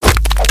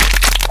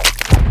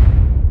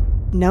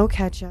No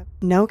ketchup.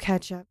 No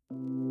ketchup.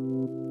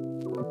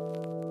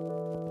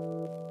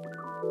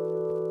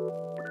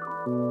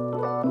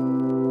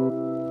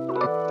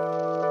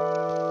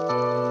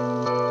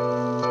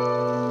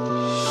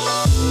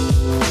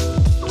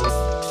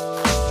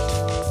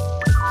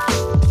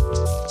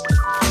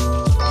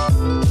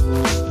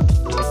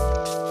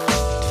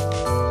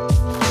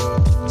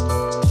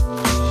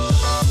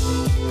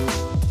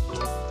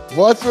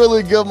 What's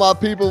really good, my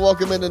people?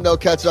 Welcome into No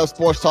Catch Up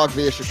Sports Talk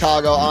via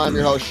Chicago. I'm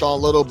your host,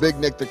 Sean Little. Big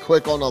Nick the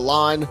Quick on the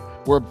line.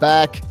 We're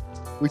back.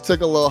 We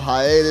took a little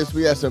hiatus.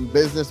 We had some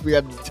business we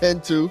had to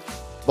tend to,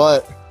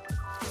 but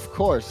of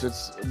course,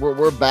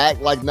 we're back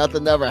like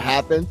nothing ever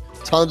happened.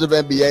 Tons of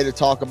NBA to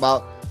talk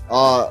about.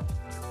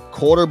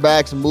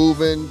 Quarterbacks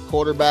moving,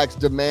 quarterbacks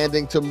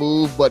demanding to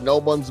move, but no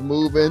one's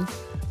moving.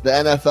 The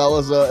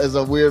NFL is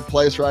a weird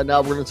place right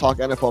now. We're going to talk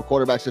NFL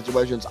quarterback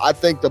situations. I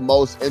think the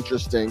most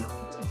interesting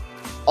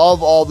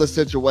of all the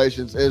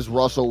situations is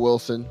Russell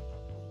Wilson.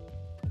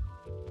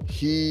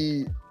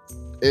 He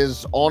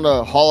is on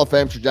a Hall of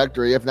Fame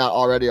trajectory, if not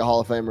already a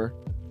Hall of Famer.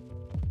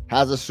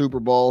 Has a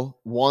Super Bowl,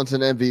 wants an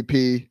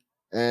MVP,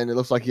 and it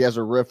looks like he has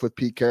a rift with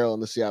Pete Carroll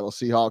and the Seattle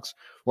Seahawks.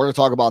 We're going to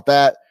talk about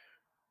that.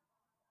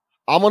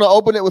 I'm going to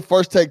open it with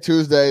First Take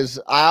Tuesdays.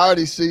 I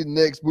already see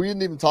Nick's. We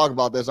didn't even talk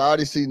about this. I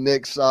already see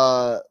Nick's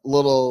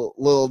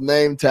little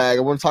name tag.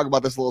 I want to talk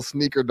about this little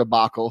sneaker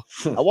debacle.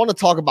 I want to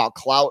talk about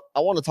clout. I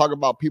want to talk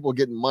about people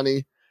getting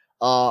money.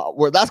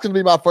 Where that's going to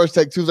be my First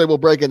Take Tuesday. We'll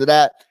break into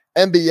that.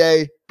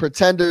 NBA,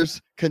 pretenders,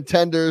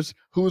 contenders,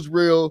 who's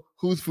real,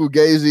 who's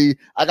fugazi.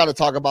 I got to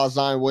talk about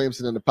Zion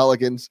Williamson and the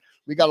Pelicans.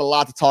 We got a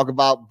lot to talk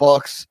about.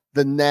 Bucks,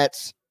 the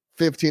Nets,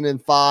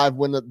 15-5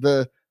 when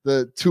the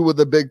two of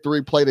the big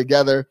three play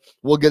together.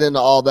 We'll get into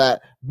all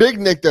that. Big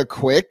Nick the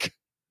Quick.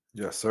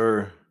 Yes,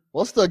 sir.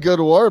 What's the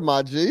good word,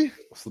 my G?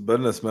 What's the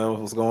business, man?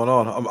 What's going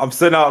on? I'm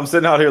sitting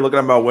out here looking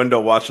at my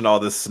window watching all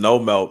this snow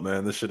melt,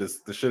 man. This shit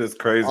is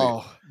crazy.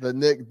 Oh,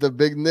 the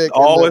big Nick.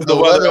 Always the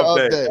weather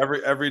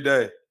update. Every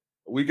day.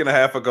 A week and a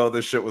half ago,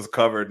 this shit was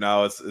covered.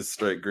 Now it's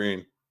straight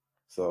green.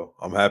 So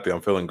I'm happy.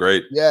 I'm feeling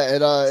great. Yeah,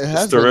 it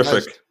has it's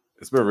terrific. Nice.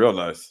 It's been real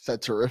nice. Is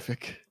that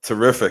terrific?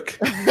 Terrific.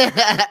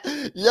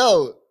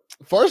 Yo,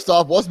 first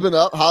off, what's been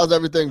up? How's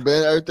everything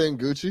been? Everything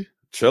Gucci?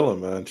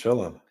 Chilling, man.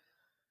 Chilling.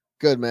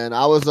 Good, man.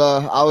 I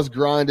was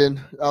grinding.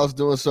 I was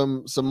doing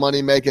some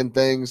money making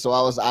things, so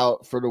I was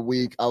out for the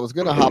week. I was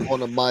gonna hop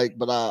on the mic,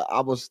 but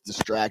I was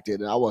distracted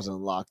and I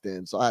wasn't locked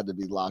in, so I had to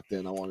be locked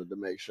in. I wanted to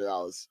make sure I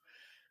was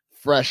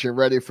fresh and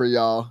ready for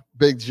y'all.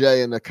 Big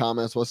J in the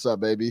comments. What's up,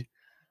 baby?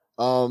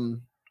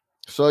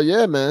 So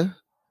yeah, man.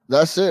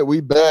 That's it.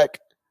 We back.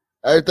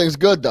 Everything's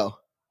good though.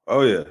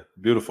 Oh yeah,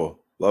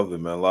 beautiful. Lovely,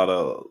 man.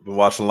 Been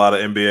watching a lot of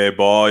NBA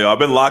ball. Yo, I've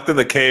been locked in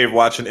the cave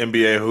watching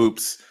NBA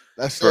hoops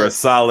for a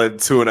solid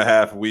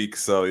 2.5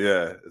 weeks. So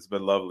yeah, it's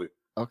been lovely.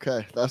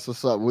 Okay, that's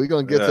what's up. We're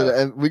gonna get to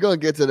the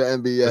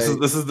NBA.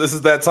 This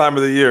is that time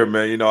of the year,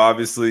 man. You know,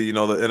 obviously, you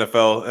know the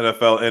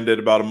NFL ended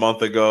about a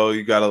month ago.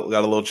 You got a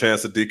little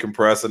chance to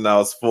decompress, and now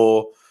it's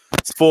full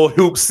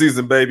hoop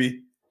season,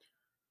 baby.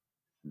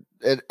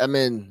 It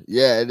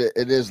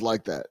is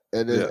like that.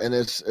 It is, and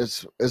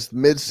it's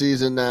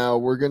mid-season now.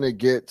 We're gonna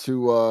get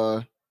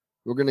to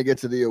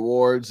the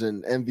awards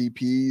and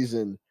MVPs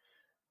and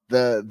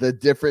the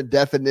different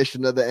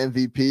definition of the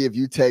MVP. If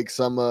you take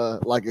some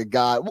like a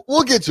guy,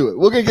 we'll get to it.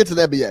 We're gonna get to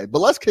the NBA, but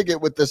let's kick it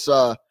with this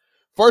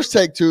First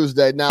Take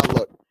Tuesday. Now,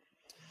 look,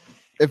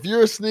 if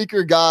you're a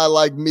sneaker guy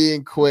like me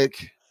and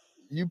Quick,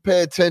 you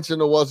pay attention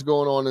to what's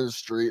going on in the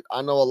street.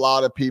 I know a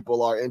lot of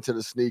people are into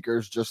the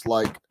sneakers, just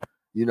like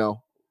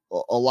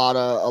a lot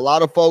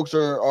of folks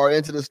are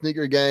into the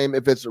sneaker game.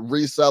 If it's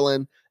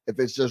reselling, if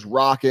it's just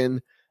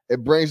rocking,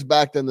 it brings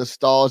back the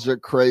nostalgia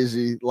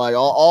crazy. Like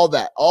all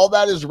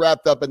that is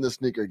wrapped up in the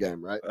sneaker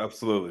game, right?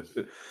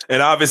 Absolutely.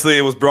 And obviously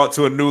it was brought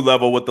to a new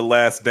level with the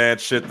Last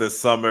Dance shit this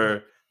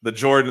summer. The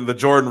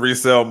Jordan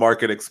resale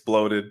market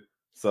exploded.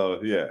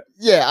 So yeah.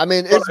 I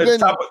mean, it's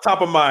been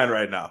top of mind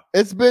right now.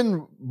 It's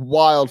been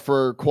wild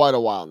for quite a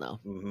while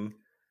now. Mm-hmm.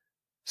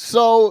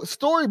 So,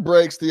 story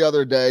breaks the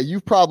other day.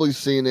 You've probably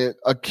seen it.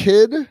 A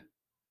kid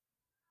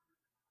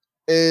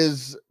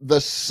is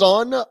the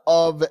son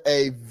of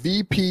a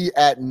VP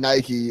at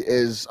Nike,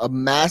 is a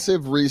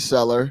massive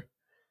reseller.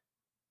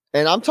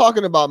 And I'm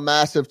talking about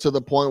massive to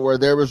the point where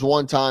there was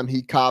one time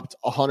he copped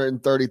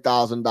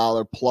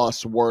 $130,000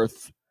 plus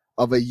worth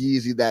of a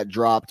Yeezy that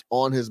dropped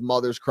on his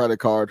mother's credit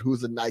card,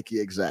 who's a Nike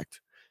exec.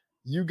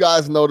 You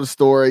guys know the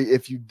story.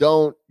 If you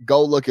don't,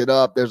 go look it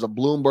up. There's a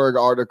Bloomberg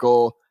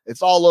article.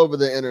 It's all over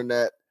the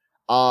internet.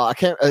 I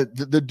can't.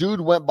 The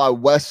dude went by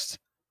West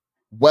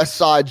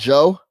Side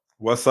Joe.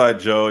 West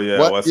Side Joe,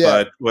 yeah.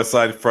 West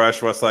Side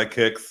Fresh, West Side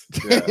Kicks.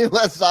 Yeah.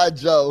 West Side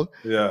Joe.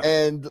 Yeah.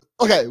 And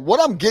okay,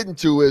 what I'm getting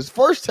to is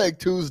First Take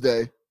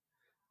Tuesday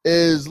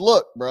is,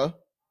 look, bro,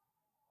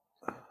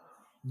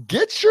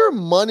 get your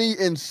money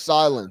in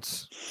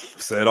silence.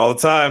 Say it all the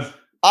time.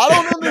 I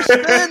don't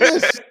understand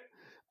this.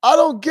 I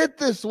don't get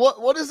this.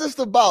 What is this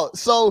about?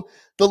 So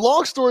the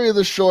long story of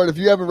the short, if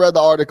you haven't read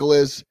the article,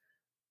 is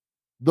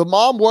The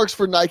mom works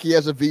for Nike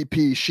as a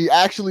VP. She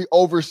actually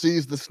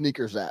oversees the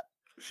sneakers app.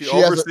 She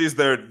oversees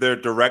their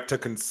direct to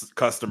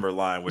customer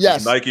line, which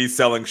is Nike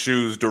selling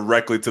shoes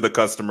directly to the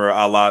customer,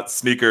 a la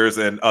sneakers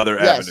and other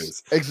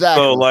avenues.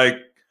 Exactly. So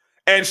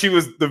and she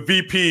was the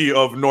VP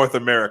of North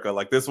America.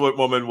 Like this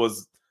woman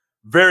was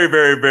very,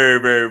 very, very,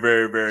 very,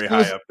 very, very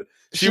high up.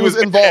 She was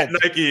involved.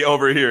 At Nike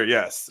over here.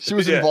 Yes, she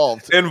was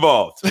involved.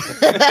 Involved.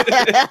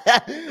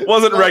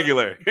 Wasn't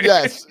regular.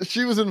 Yes,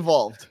 she was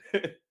involved.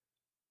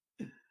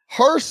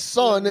 Her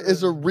son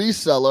is a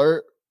reseller.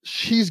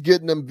 She's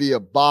getting them via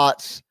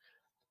bots,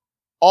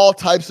 all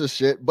types of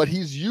shit, but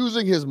he's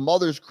using his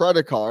mother's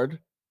credit card,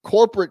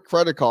 corporate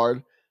credit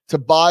card, to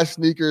buy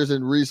sneakers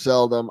and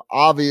resell them.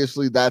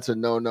 Obviously, that's a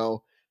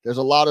no-no. There's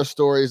a lot of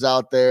stories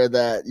out there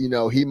that,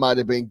 he might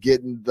have been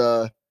getting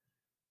the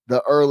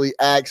early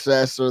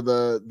access or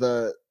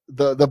the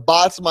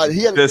bots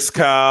he had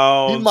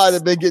discounts. He might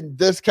have been getting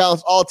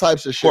discounts, all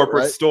types of shit.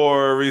 Corporate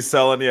store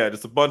reselling,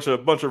 just a bunch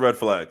of red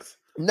flags.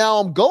 Now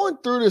I'm going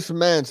through this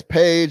man's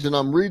page and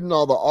I'm reading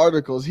all the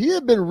articles. He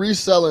had been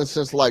reselling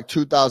since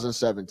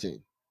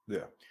 2017. Yeah.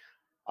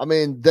 I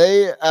mean,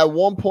 they at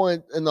one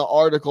point in the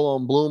article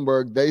on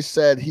Bloomberg, they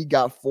said he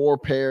got 4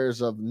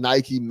 pairs of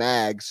Nike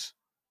mags,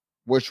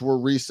 which were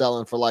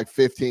reselling for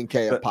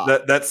 $15K a pop.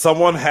 That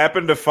someone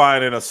happened to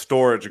find in a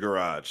storage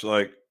garage.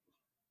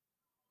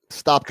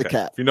 Stop the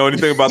cap. If you know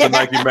anything about the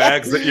Nike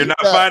mags, that you're not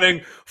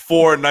finding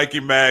 4 Nike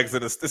mags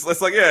in it's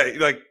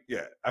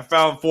I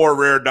found 4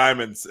 rare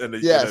diamonds in a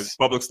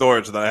public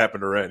storage that I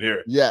happen to rent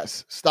here.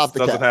 Yes. Stop the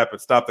cap. Doesn't happen.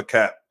 Stop the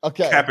cap.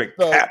 Okay. Capping.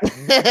 Cap.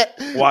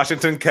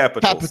 Washington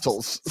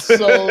Capitals.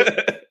 So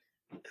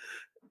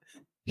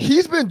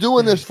he's been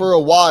doing this for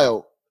a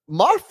while.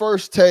 My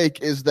first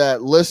take is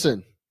that,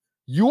 listen,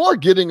 you are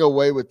getting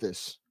away with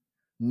this.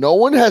 No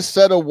one has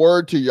said a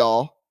word to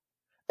y'all.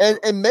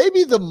 And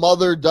maybe the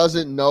mother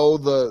doesn't know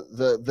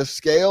the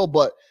scale,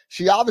 but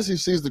she obviously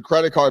sees the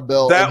credit card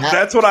bill.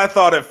 That's what I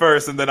thought at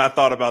first, and then I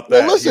thought about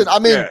that. Well, listen,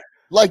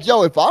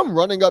 if I'm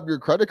running up your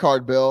credit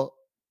card bill,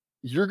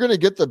 you're gonna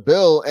get the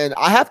bill, and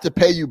I have to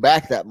pay you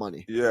back that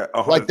money. Yeah,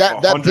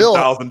 that bill,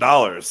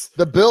 $100,000.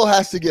 The bill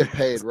has to get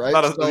paid, right?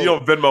 You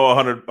don't Venmo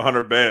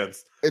 100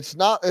 bands. It's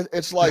not.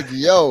 It's like,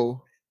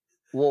 yo,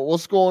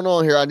 what's going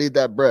on here? I need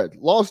that bread.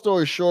 Long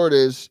story short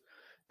is,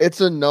 it's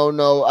a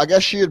no-no. I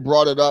guess she had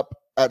brought it up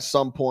at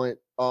some point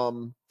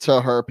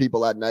to her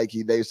people at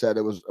Nike. They said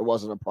it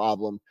wasn't a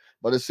problem,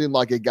 but it seemed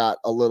like it got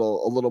a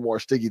little more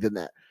sticky than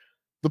that.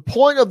 The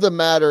point of the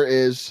matter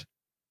is,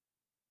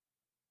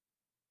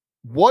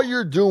 what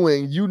you're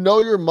doing,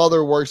 your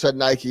mother works at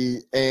Nike,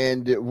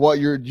 and what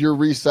you're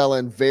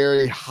reselling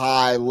very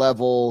high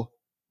level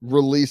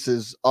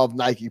releases of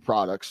Nike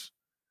products.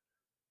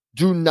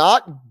 Do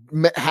not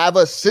have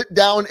a sit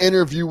down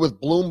interview with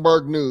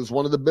Bloomberg News,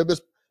 one of the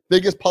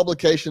biggest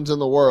publications in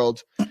the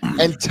world,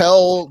 and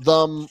tell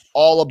them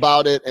all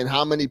about it and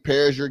how many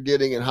pairs you're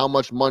getting and how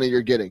much money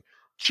you're getting.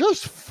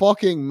 Just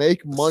fucking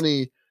make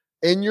money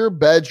in your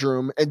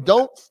bedroom and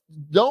the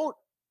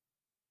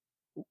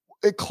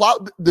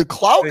clout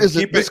is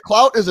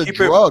a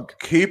drug.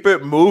 Keep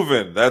it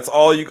moving. That's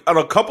all you on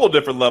a couple of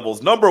different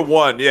levels. Number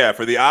one,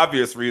 for the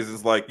obvious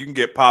reasons, you can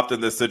get popped in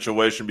this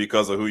situation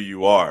because of who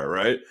you are,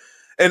 right?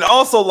 And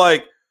also,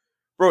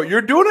 bro,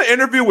 you're doing an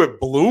interview with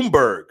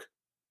Bloomberg.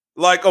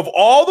 Of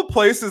all the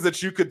places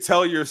that you could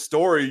tell your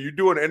story, you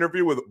do an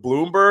interview with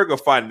Bloomberg, a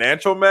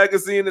financial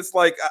magazine. It's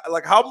like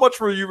how much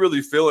were you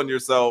really feeling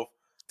yourself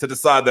to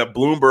decide that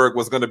Bloomberg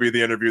was going to be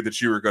the interview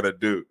that you were going to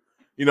do?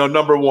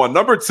 Number one.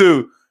 Number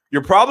two,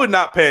 you're probably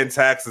not paying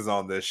taxes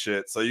on this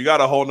shit. So you got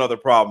a whole nother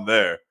problem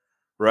there,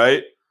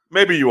 right?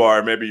 Maybe you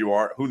are, maybe you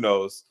aren't. Who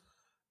knows?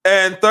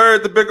 And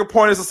third, the bigger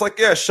point is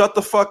shut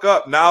the fuck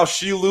up. Now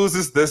she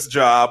loses this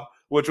job,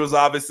 which was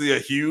obviously a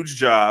huge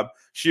job.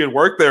 She had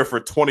worked there for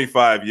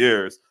 25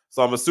 years.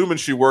 So I'm assuming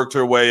she worked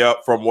her way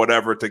up from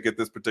whatever to get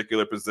this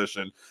particular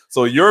position.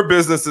 So your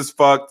business is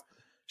fucked.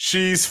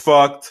 She's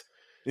fucked.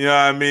 You know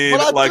what I mean?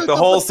 The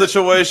whole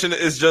situation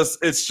is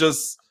just, it's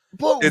stupid.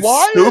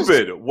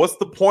 What's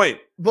the point?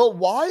 But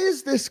why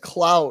is this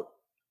clout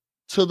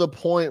to the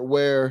point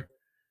where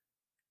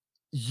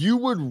you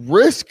would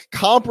risk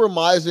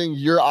compromising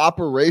your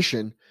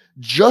operation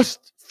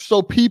just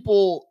so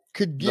people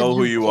could give know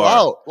who you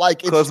clout? Are.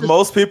 Because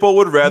most people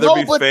would rather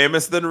be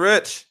famous than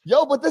rich.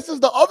 But this is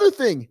the other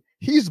thing.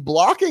 He's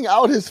blocking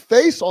out his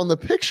face on the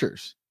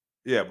pictures.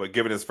 Yeah, but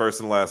giving his first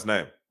and last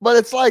name. But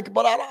it's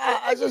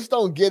I just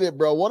don't get it,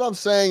 bro. What I'm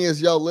saying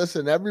is,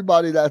 listen,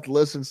 everybody that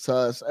listens to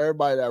us,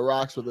 everybody that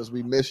rocks with us,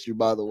 we missed you,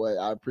 by the way.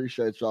 I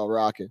appreciate y'all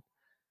rocking.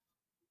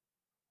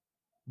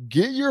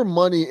 Get your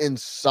money in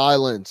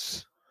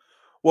silence.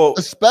 Well,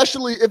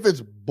 especially if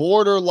it's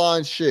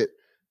borderline shit.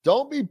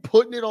 Don't be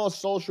putting it on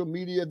social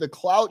media. The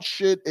clout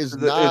shit is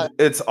not.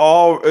 It's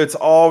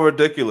all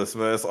ridiculous,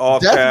 man. It's all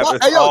cap.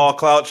 It's all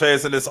clout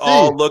chasing. It's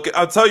all looking.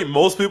 I'll tell you,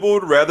 most people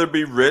would rather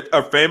be rich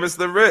or famous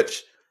than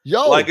rich.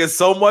 It's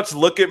so much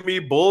look at me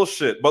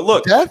bullshit. But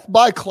look, death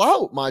by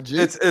clout, my G.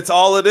 It's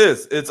all it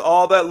is. It's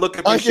all that look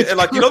at me shit. And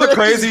the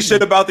crazy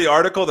shit about the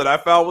article that I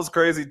found was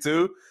crazy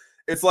too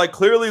it's like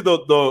clearly the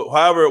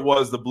however it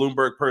was, the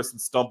Bloomberg person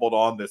stumbled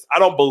on this. I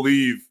don't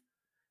believe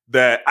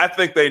that. I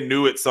think they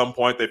knew at some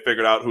point they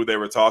figured out who they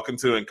were talking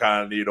to and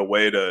kind of need a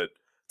way to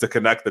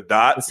connect the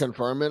dots. To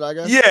confirm it, I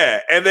guess.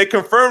 Yeah, and they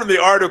confirmed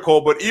the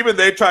article, but even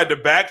they tried to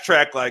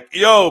backtrack like,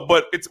 yo,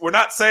 but we're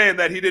not saying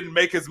that he didn't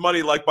make his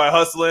money like by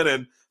hustling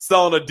and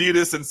selling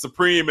Adidas and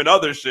Supreme and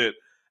other shit.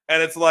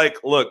 And it's like,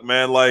 look,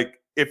 man, like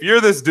if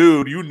you're this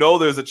dude, you know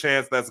there's a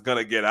chance that's going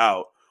to get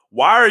out.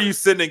 Why are you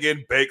sending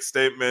in bank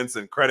statements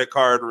and credit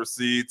card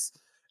receipts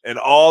and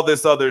all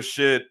this other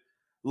shit?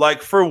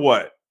 Like for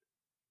what?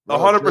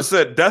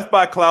 100% death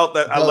by clout.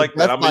 That I like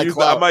that. I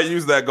might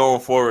use that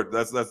going forward.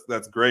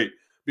 That's great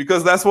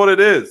because that's what it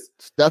is.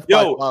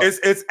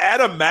 It's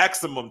at a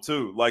maximum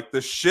too. Like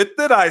the shit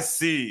that I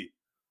see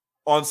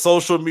on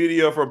social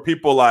media from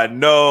people I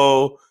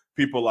know,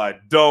 people I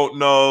don't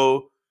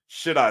know,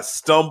 shit I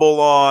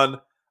stumble on.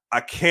 I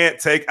can't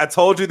take. I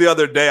told you the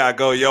other day. I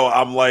go, yo,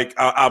 I'm capped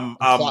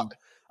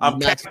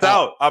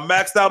out. I'm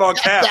maxed out on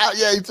cap.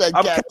 Yeah, you said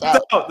capped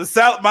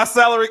out. My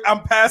salary.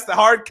 I'm past the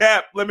hard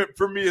cap limit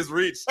for me is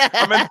reached.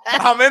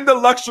 I'm in the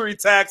luxury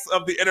tax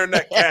of the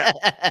internet cap.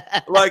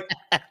 Like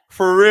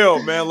for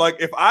real, man. Like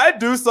if I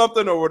do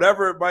something or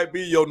whatever it might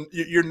be,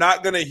 you're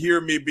not gonna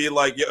hear me be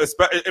like,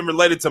 especially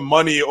related to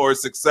money or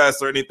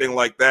success or anything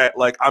like that.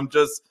 Like I'm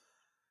just.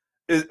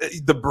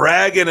 The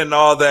bragging and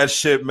all that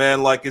shit,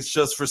 man, like it's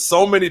just for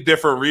so many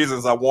different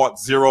reasons. I want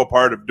zero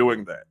part of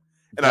doing that.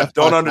 And I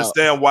don't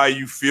understand why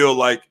you feel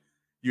like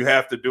you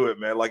have to do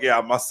it, man. Like,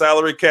 yeah, my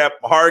salary cap,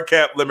 hard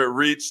cap limit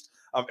reached.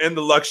 I'm in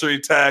the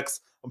luxury tax.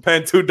 I'm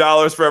paying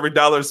 $2 for every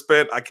dollar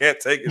spent. I can't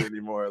take it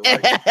anymore.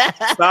 Like,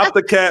 stop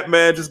the cap,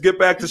 man. Just get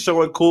back to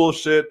showing cool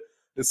shit.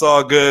 It's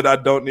all good. I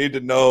don't need to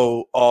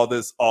know all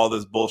this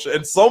bullshit.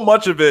 And so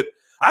much of it,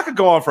 I could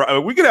go on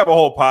for. We could have a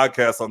whole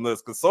podcast on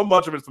this because so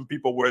much of it's from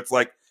people where it's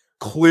like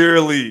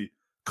clearly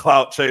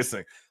clout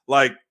chasing.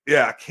 Like,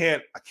 yeah, I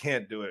can't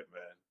do it,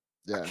 man.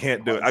 Yeah, I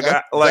can't do it. I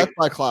got like death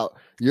by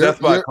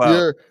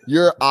clout.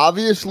 You're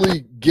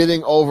obviously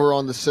getting over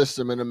on the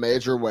system in a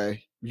major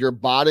way. You're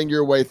botting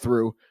your way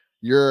through.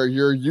 You're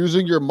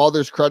using your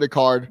mother's credit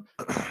card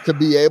to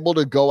be able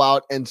to go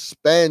out and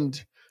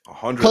spend.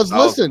 Because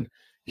listen.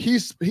 He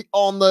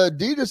on the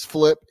Adidas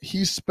flip,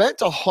 he spent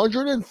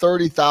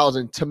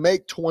 $130,000 to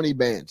make 20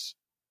 bands,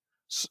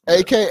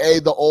 aka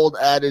the old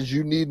adage,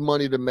 you need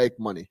money to make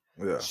money.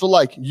 Yeah. So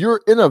like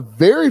you're in a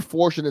very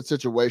fortunate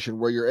situation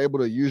where you're able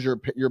to use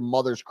your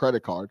mother's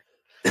credit card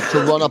to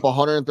run up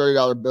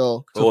 $130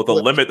 bill. So with a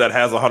limit that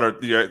has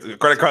 100, your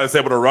credit card is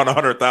able to run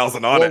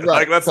 100,000 on it.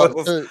 Right. Like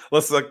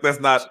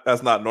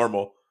that's not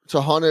normal.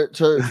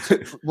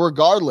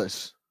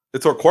 Regardless.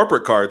 It's her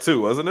corporate card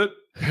too, wasn't it?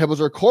 It was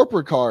her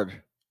corporate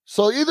card.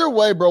 So either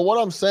way, bro,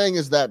 what I'm saying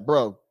is that,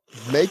 bro,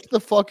 make the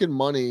fucking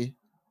money,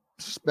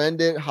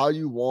 spend it how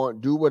you want,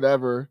 do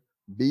whatever,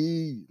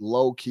 be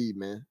low key,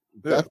 man.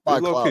 Yeah, be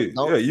low key.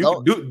 Yeah,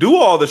 you do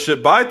all the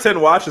shit. Buy 10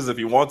 watches if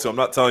you want to. I'm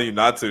not telling you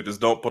not to. Just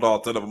don't put all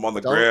 10 of them on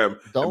the gram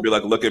and be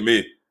like, look at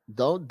me.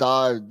 Don't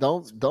die.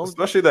 Don't.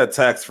 Especially that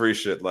tax-free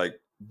shit. Like,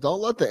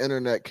 don't let the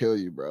internet kill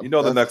you, bro. You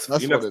know that's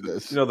what it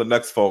is. You know the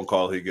next phone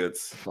call he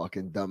gets.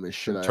 Fucking dumb as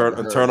shit.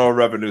 Internal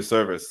Revenue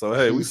Service. So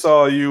hey, we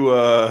saw you.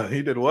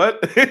 He did what?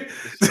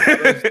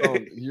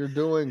 You're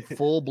doing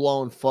full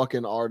blown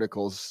fucking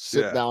articles,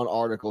 sit down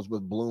articles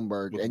with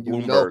Bloomberg,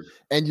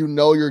 and you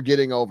know you're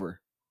getting over.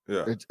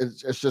 Yeah,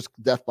 it's just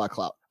death by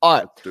clout. All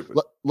right,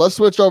 let's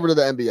switch over to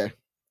the NBA.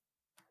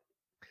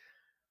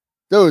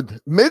 Dude,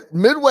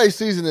 midway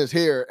season is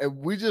here, and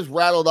we just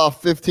rattled off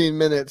 15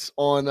 minutes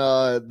on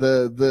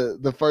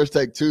the First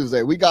Take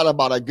Tuesday. We got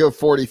about a good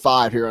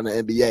 45 here on the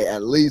NBA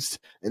at least,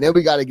 and then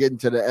we got to get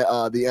into the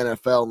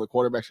NFL and the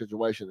quarterback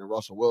situation and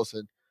Russell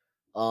Wilson.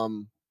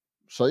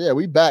 So yeah,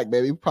 we back,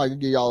 baby. We probably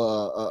give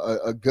y'all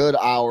a good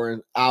hour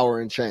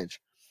and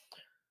change.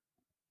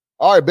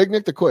 All right, Big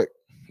Nick the Quick.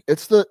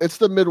 It's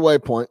the midway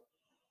point.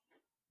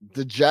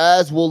 The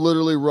Jazz will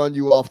literally run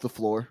you off the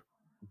floor.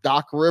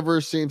 Doc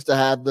Rivers seems to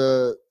have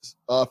the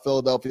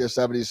Philadelphia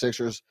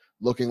 76ers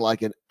looking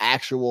like an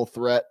actual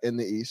threat in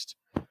the East.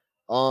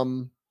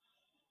 The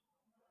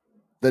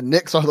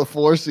Knicks are the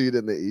 4 seed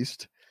in the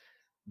East.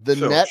 The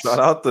Nets. Shout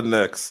out the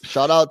Knicks.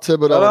 Shout out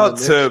Thibodeau. Shout out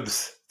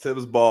Tibbs.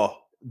 Tibbs ball.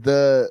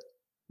 I'm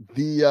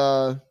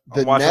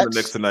watching the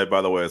Knicks tonight,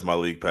 by the way, as my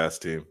league pass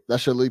team.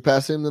 That's your league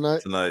pass team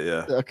tonight? Tonight,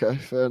 yeah. Okay,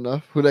 fair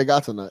enough. Who they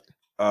got tonight?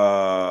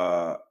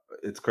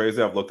 It's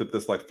crazy. I've looked at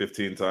this like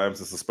 15 times.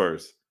 It's the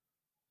Spurs.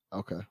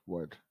 Okay,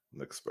 word.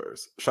 Knicks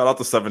Spurs. Shout out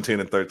the 17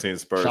 and 13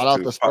 Spurs. Shout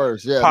out the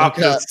Spurs.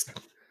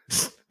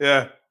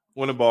 Yeah,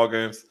 winning ball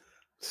games.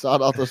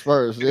 Shout out the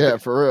Spurs. Yeah,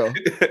 for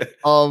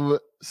real.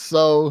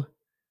 So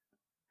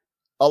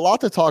a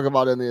lot to talk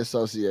about in the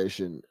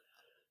association.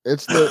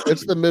 It's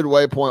the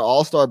midway point.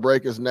 All-Star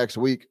break is next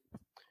week.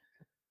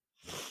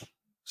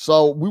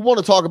 So we want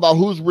to talk about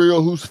who's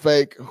real, who's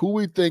fake, who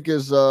we think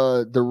is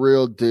the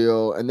real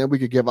deal, and then we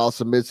could give out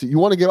some mid-season. You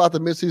want to give out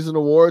the mid-season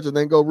awards and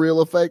then go real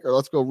or fake, or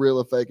let's go real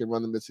or fake and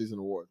run the mid-season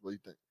awards? What do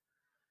you think?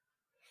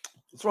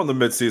 Let's run the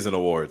mid-season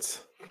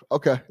awards.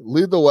 Okay.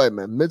 Lead the way,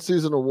 man.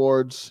 Midseason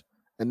awards,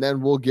 and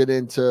then we'll get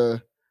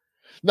into.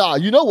 Nah,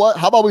 you know what?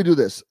 How about we do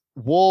this?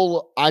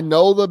 I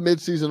know the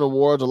midseason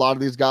awards. A lot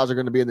of these guys are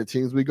going to be in the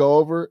teams we go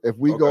over. If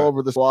we go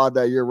over the squad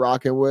that you're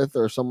rocking with,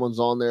 or someone's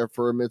on there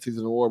for a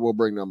midseason award, we'll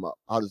bring them up.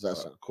 How does that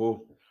sound?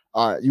 Cool.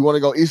 All right. You want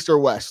to go East or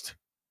West?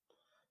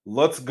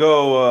 Let's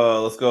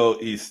go. Let's go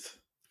East.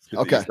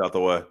 Let's get the East out the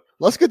way.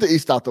 Let's get the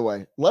East out the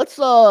way.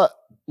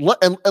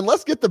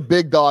 Let's get the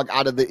big dog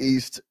out of the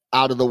East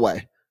out of the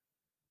way.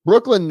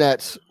 Brooklyn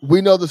Nets.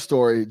 We know the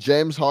story.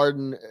 James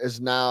Harden is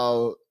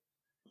now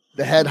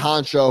the head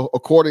honcho,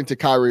 according to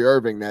Kyrie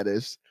Irving, that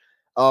is.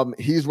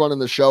 He's running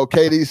the show.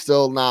 KD's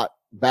still not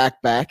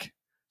back.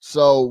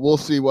 So we'll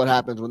see what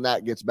happens when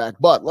that gets back.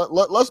 But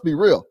let's be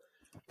real.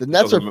 The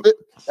Nets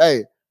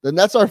the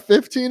Nets are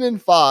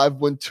 15-5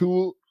 when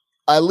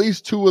at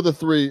least two of the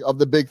three of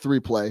the big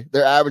three play.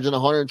 They're averaging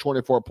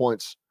 124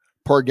 points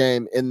per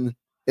game in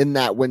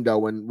that window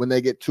when they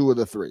get two of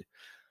the three.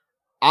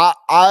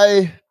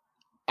 I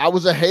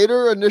was a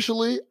hater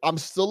initially. I'm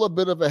still a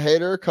bit of a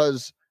hater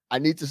because I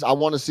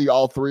want to see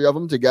all three of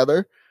them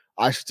together.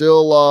 I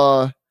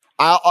still,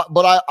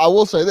 but I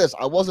will say this: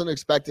 I wasn't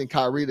expecting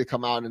Kyrie to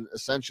come out and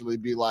essentially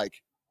be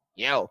like,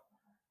 "Yo,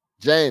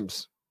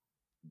 James,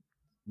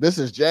 this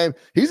is James."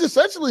 He's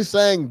essentially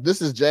saying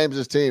this is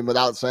James's team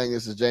without saying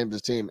this is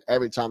James's team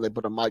every time they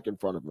put a mic in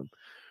front of him.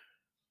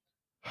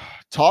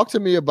 Talk to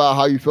me about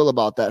how you feel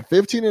about that.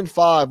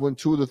 15-5 when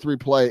two of the three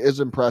play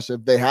is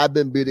impressive. They have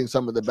been beating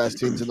some of the best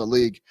teams in the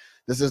league.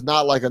 This is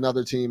not like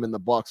another team in the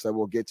Bucks that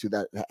we'll get to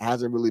that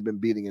hasn't really been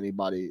beating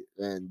anybody,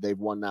 and they've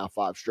won now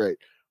 5 straight.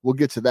 We'll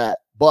get to that.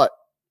 But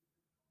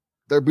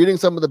they're beating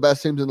some of the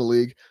best teams in the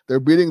league. They're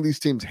beating these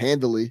teams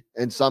handily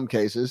in some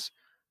cases.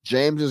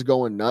 James is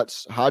going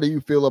nuts. How do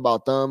you feel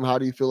about them? How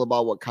do you feel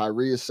about what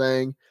Kyrie is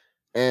saying?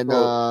 And,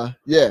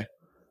 yeah.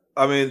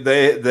 I mean,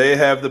 they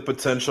have the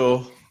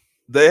potential.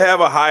 They have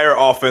a higher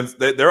offense.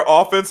 Their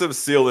offensive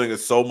ceiling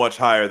is so much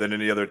higher than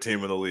any other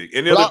team in the league.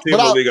 Any other team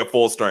in the league at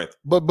full strength.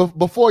 But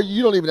before,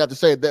 you don't even have to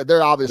say it.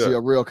 They're obviously a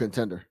real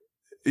contender.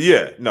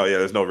 Yeah. No, yeah,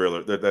 there's no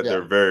real.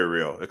 They're very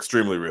real,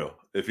 extremely real.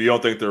 If you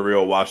don't think they're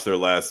real, watch their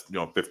last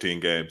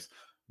 15 games.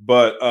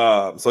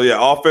 But so yeah,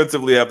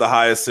 offensively have the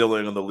highest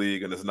ceiling in the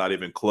league, and it's not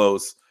even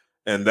close.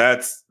 And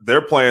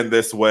they're playing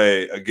this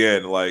way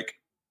again. Like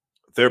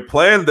they're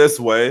playing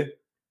this way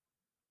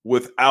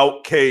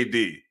without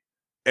KD.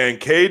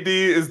 And KD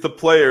is the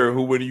player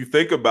who, when you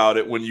think about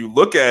it, when you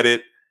look at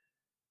it,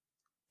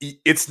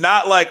 it's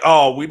not like,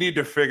 oh, we need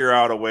to figure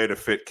out a way to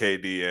fit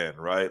KD in,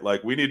 right?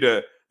 Like we need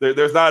to,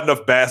 there's not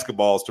enough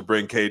basketballs to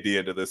bring KD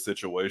into this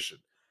situation.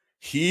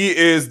 He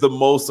is the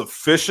most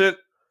efficient,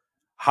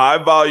 high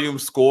volume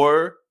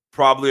scorer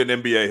probably in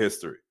NBA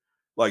history.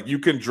 Like you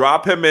can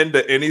drop him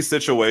into any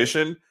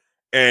situation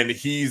and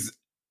he's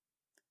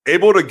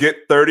able to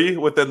get 30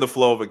 within the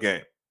flow of a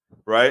game,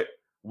 right?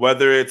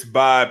 Whether it's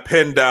by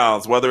pin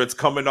downs, whether it's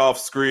coming off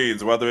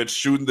screens, whether it's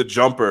shooting the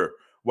jumper,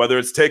 whether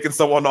it's taking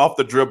someone off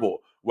the dribble,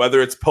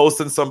 whether it's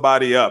posting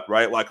somebody up,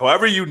 right? Like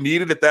however you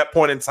need it at that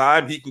point in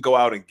time, he can go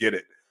out and get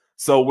it.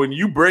 So when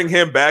you bring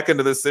him back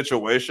into this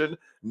situation,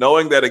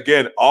 knowing that,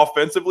 again,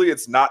 offensively,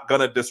 it's not going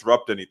to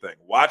disrupt anything.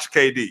 Watch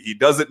KD. He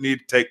doesn't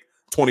need to take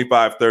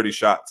 25, 30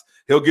 shots.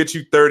 He'll get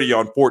you 30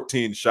 on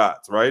 14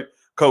 shots, right?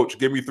 Coach,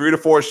 give me 3 to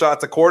 4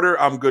 shots a quarter.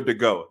 I'm good to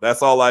go.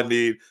 That's all I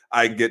need.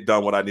 I can get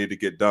done what I need to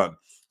get done.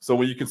 So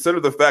when you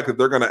consider the fact that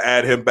they're going to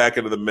add him back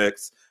into the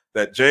mix,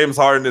 that James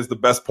Harden is the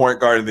best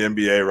point guard in the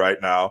NBA right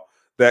now,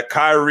 that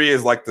Kyrie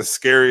is like the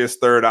scariest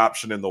third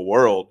option in the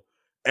world,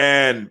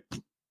 and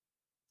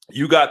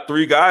you got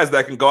 3 guys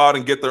that can go out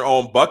and get their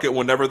own bucket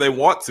whenever they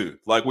want to.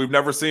 Like we've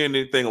never seen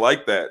anything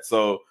like that.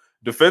 So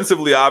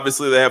defensively,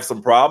 obviously they have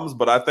some problems,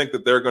 but I think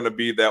that they're going to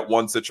be that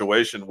one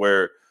situation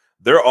where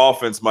their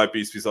offense might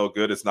be so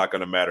good, it's not going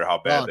to matter how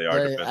bad they are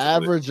defensively.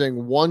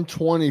 Averaging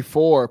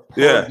 124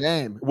 per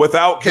game.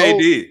 Without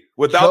KD.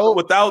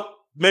 Without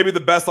maybe the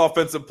best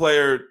offensive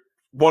player,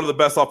 one of the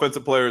best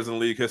offensive players in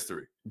league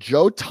history.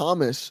 Joe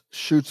Thomas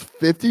shoots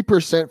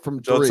 50%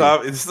 from three. I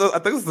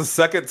think it's the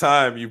second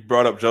time you've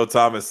brought up Joe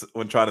Thomas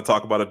when trying to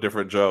talk about a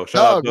different Joe.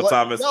 Shout out Joe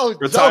Thomas,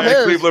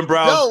 retired Cleveland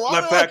Browns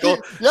left tackle.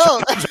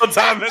 Joe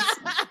Thomas.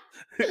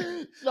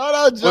 Shout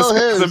out Joe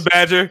Harris.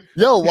 Badger.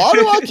 Yo, why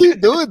do I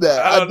keep doing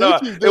that? I don't know.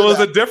 It was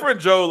a different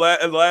Joe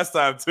last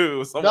time too.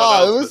 Was it Joe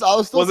Harris? I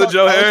was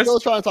still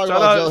trying to talk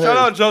about Joe Harris. Shout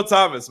out Joe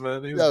Thomas,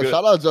 man.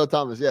 Shout out Joe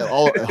Thomas. Yeah,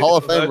 Hall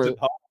of Famer.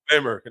 Hall of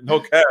Famer.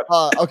 No cap.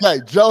 Okay,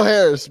 Joe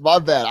Harris. My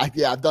bad.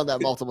 I've done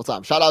that multiple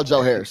times. Shout out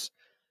Joe Harris.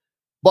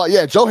 But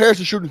yeah, Joe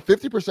Harris is shooting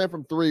 50%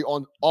 from 3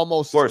 on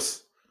almost. Of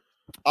course.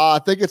 I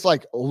think it's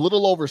like a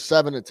little over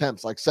 7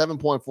 attempts, like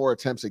 7.4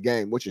 attempts a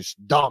game, which is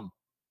dumb.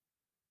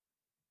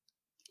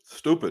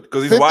 Stupid,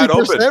 because he's wide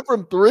open. 50%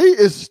 from 3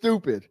 is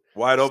stupid.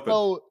 Wide open.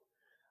 So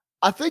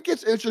I think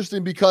it's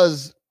interesting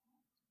because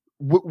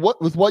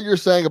with what you're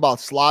saying about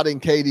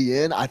slotting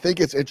KD in, I think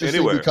it's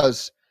interesting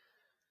because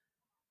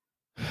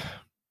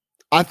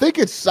I think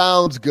it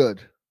sounds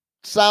good.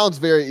 Sounds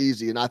very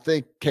easy. And I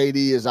think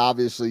KD is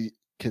obviously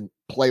can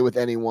play with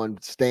anyone,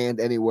 stand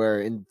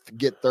anywhere, and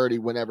get 30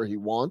 whenever he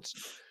wants.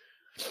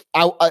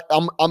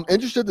 I'm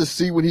interested to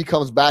see when he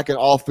comes back and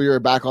all three are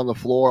back on the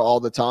floor all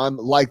the time,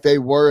 like they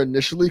were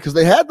initially, because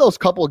they had those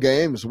couple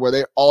games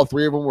where all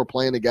three of them were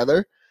playing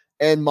together.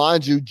 And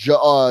mind you,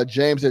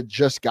 James had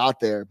just got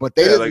there, but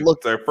they didn't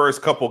look their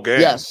first couple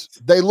games. Yes,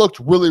 they looked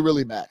really,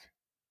 really bad.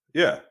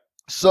 Yeah.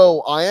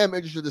 So I am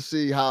interested to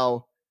see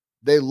how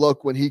they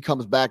look when he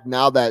comes back.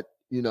 Now that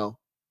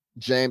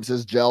James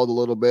has gelled a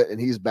little bit and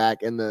he's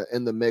back in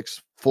the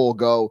mix, full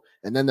go,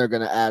 and then they're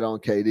going to add on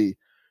KD.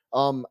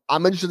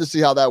 I'm interested to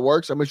see how that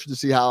works. I'm interested to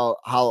see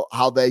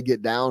how they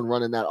get down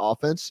running that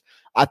offense.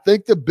 I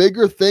think the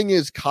bigger thing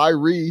is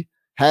Kyrie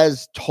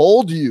has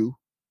told you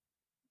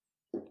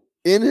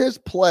in his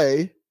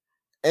play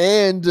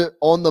and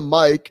on the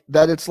mic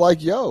that it's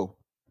like, yo,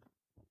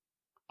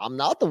 I'm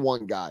not the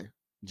one guy.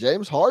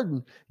 James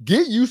Harden,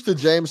 get used to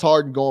James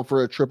Harden going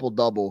for a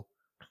triple-double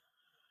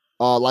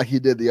like he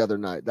did the other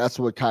night. That's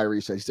what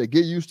Kyrie said. He said,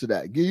 get used to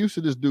that. Get used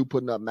to this dude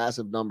putting up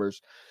massive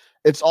numbers.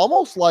 It's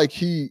almost like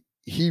he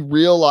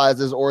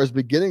realizes or is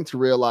beginning to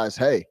realize,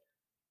 hey,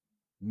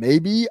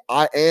 maybe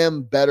I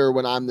am better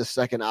when I'm the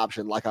second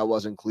option like I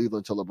was in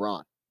Cleveland to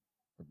LeBron.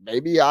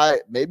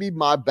 Maybe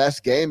my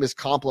best game is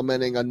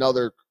complimenting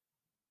another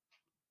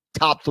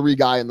top 3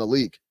 guy in the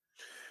league.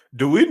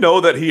 Do we know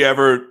that he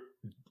ever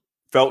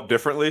felt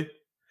differently?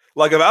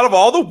 Like, out of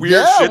all the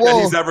weird shit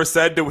that he's ever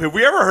said, have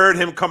we ever heard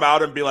him come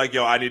out and be like,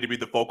 yo, I need to be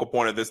the focal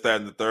point of this,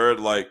 that, and the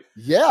third? Like,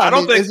 yeah, I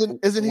don't think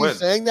isn't he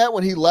saying that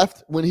when he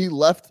left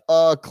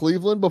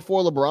Cleveland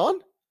before LeBron?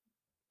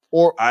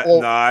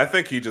 I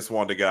think he just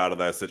wanted to get out of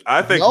that situation.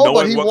 I think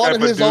but he wanted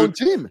his own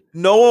team.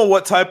 Knowing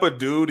what type of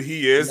dude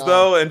he is,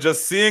 though, and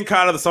just seeing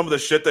kind of some of the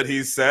shit that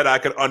he's said, I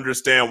could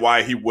understand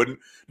why he wouldn't.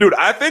 Dude,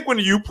 I think when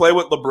you play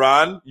with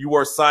LeBron, you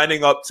are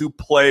signing up to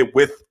play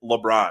with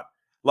LeBron.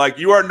 Like,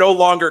 you are no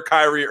longer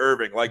Kyrie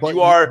Irving. Like,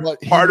 you are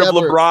part of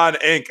LeBron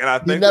Inc. And I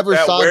think that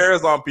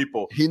wears on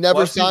people. He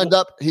never signed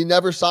up. He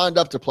never signed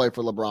up to play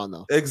for LeBron,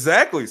 though.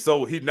 Exactly.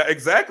 So he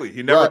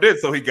never did.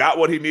 So he got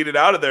what he needed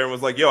out of there and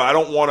was like, yo, I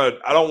don't want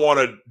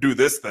to do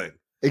this thing.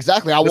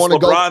 Exactly. I want to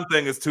go. LeBron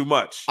thing is too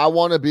much. I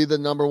want to be the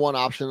number one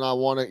option.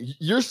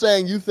 You're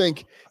saying you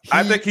think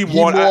he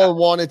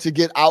wanted to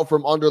get out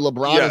from under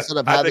LeBron instead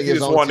of having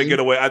his own team? I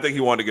think he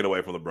wanted to get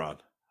away from LeBron.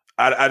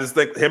 I just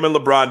think him and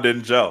LeBron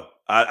didn't gel.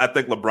 I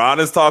think LeBron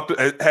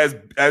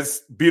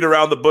has beat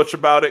around the bush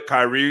about it.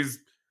 Kyrie's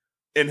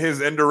in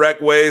his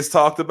indirect ways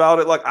talked about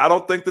it. Like, I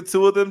don't think the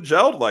two of them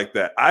gelled like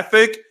that. I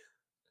think,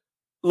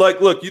 like,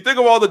 look, you think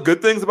of all the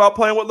good things about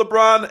playing with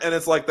LeBron, and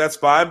it's like, that's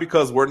fine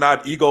because we're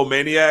not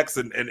egomaniacs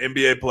and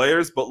NBA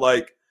players, but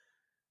like,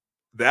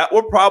 that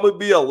would probably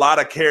be a lot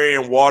of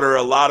carrying water,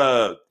 a lot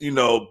of,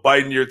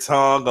 biting your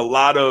tongue, a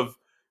lot of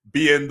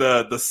being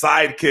the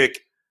sidekick,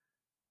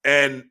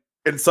 and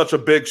in such a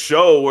big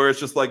show where it's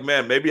just like,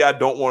 man, maybe I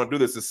don't want to do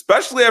this,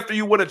 especially after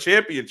you win a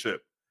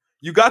championship.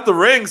 You got the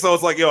ring, so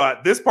it's like, yo,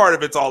 this part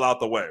of it's all out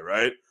the way,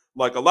 right?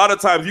 Like, a lot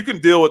of times you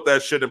can deal with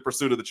that shit in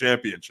pursuit of the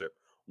championship.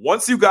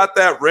 Once you got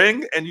that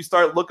ring and you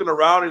start looking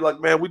around, you're like,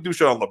 man, we do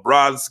shit on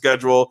LeBron's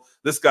schedule.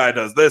 This guy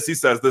does this. He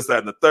says this, that,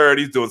 and the third.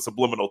 He's doing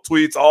subliminal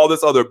tweets, all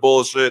this other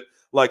bullshit.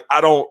 Like,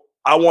 I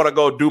want to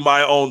go do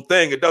my own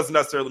thing. It doesn't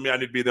necessarily mean I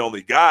need to be the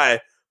only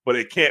guy, but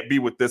it can't be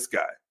with this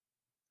guy.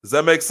 Does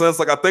that make sense?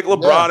 Like, I think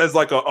LeBron is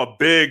like a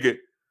big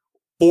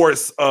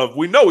force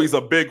we know he's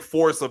a big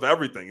force of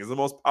everything. He's the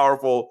most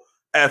powerful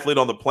athlete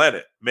on the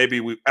planet,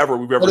 maybe we've ever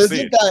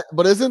seen.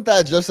 But isn't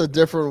that just a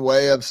different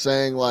way of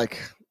saying, like,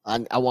 I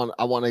think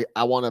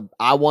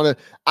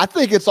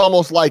it's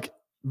almost like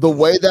the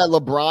way that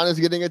LeBron is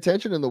getting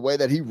attention and the way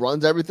that he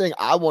runs everything.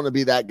 I want to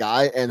be that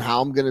guy, and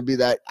how I'm going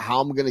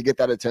to get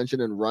that attention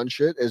and run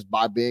shit is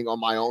by being on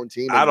my own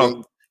team and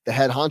being the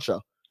head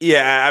honcho.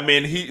 Yeah, I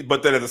mean,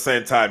 but then at the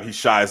same time, he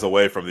shies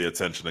away from the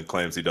attention and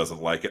claims he doesn't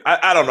like it.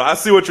 I don't know. I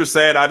see what you're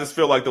saying. I just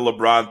feel like the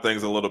LeBron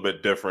thing's a little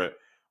bit different.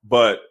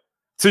 But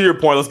to your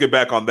point, let's get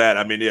back on that.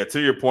 I mean, yeah,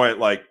 to your point,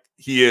 like,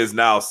 he is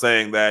now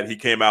saying that. He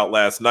came out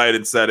last night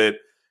and said it.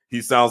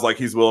 He sounds like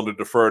he's willing to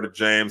defer to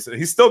James, and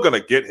he's still going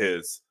to get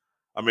his.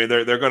 I mean,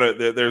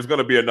 there's going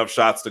to be enough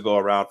shots to go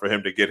around for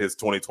him to get his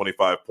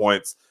 20-25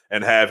 points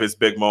and have his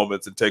big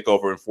moments and take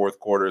over in fourth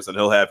quarters, and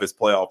he'll have his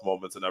playoff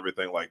moments and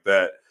everything like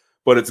that.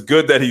 But it's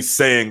good that he's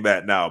saying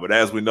that now. But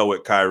as we know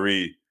with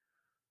Kyrie,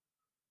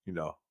 things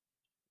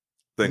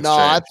change.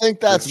 I think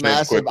that's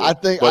massive.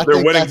 But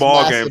they're winning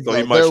ball games, so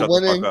he might shut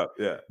the fuck up.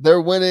 Yeah, they're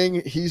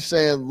winning. He's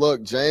saying,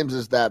 "Look, James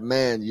is that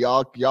man.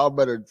 Y'all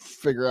better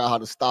figure out how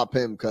to stop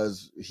him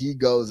because he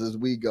goes as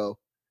we go,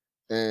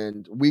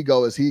 and we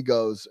go as he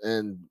goes,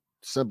 and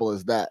simple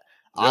as that."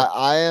 Yeah.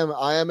 I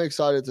am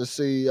excited to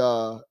see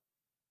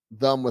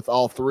them with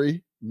all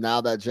three now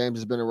that James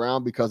has been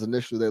around, because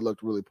initially they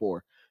looked really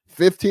poor.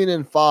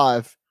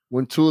 15-5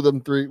 when two of them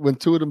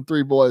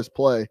three boys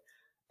play,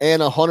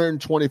 and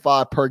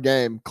 125 per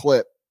game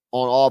clip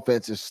on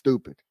offense is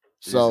stupid.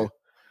 So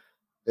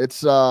it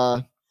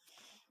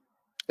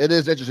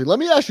is interesting. Let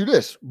me ask you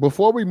this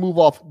before we move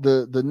off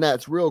the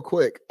Nets real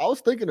quick. I was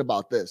thinking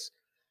about this.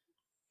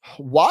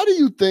 Why do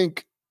you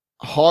think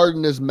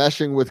Harden is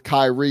meshing with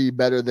Kyrie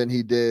better than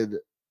he did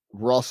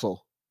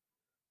Russell?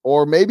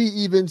 Or maybe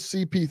even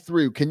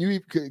CP3.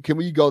 Can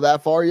we go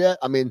that far yet?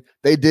 I mean,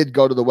 they did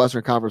go to the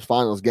Western Conference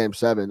Finals, Game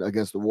 7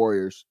 against the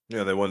Warriors.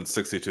 Yeah, they won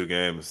 62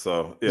 games.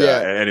 So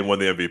and he won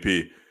the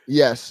MVP.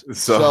 Yes.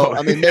 So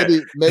I mean,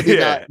 maybe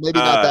not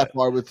that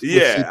far with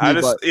CP,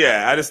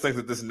 I just think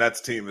that this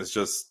Nets team is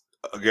just,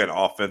 again,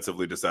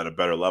 offensively just at a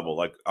better level.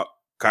 Like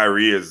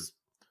Kyrie is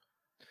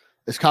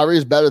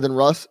Kyrie better than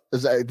Russ?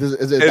 Is it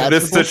in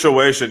this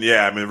situation?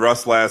 Yeah, I mean,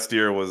 Russ last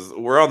year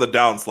we're on the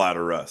downslide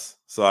of Russ.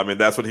 So I mean,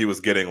 that's what he was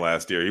getting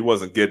last year. He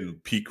wasn't getting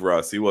peak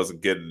Russ. He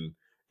wasn't getting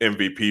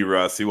MVP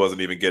Russ. He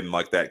wasn't even getting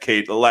like that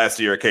last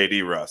year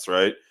KD Russ,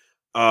 right?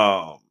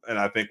 And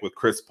I think with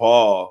Chris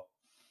Paul,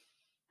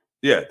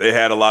 yeah, they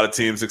had a lot of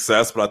team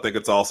success, but I think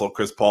it's also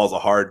Chris Paul's a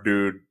hard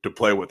dude to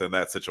play with in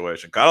that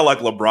situation. Kind of like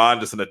LeBron,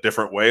 just in a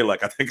different way.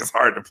 Like I think it's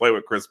hard to play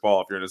with Chris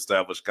Paul if you're an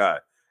established guy.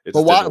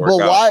 But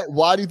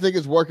why do you think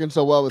it's working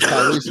so well with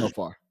Kyrie so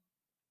far?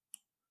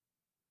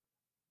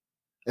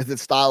 Is it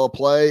style of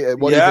play?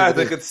 I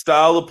think it's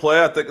style of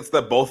play. I think it's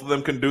that both of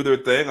them can do their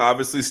thing.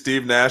 Obviously,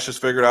 Steve Nash has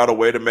figured out a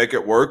way to make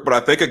it work. But I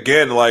think,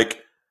 again,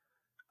 like,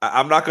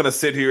 I'm not going to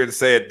sit here and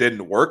say it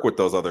didn't work with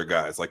those other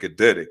guys. Like, it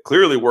did. It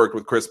clearly worked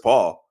with Chris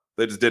Paul.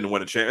 They just didn't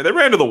win a championship. They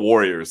ran to the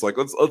Warriors. Like,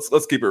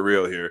 let's keep it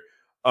real here.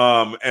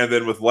 And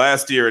then with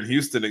last year in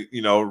Houston,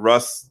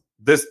 Russ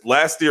is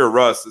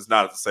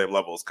not at the same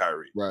level as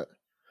Kyrie. Right.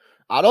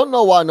 I don't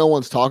know why no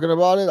one's talking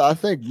about it. I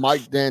think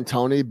Mike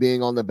D'Antoni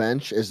being on the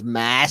bench is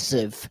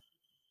massive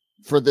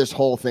for this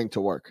whole thing to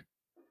work.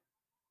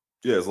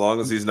 Yeah, as long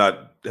as he's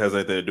not has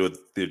anything to do with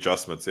the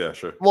adjustments. Yeah,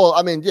 sure. Well,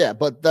 I mean, yeah,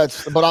 but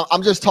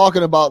I'm just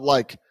talking about,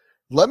 like,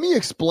 let me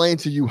explain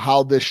to you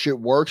how this shit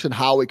works and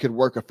how it could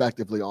work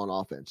effectively on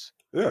offense.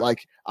 Yeah.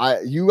 Like,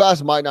 you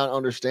guys might not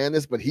understand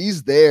this, but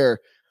he's there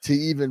to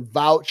even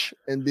vouch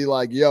and be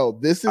like, yo,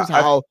 this is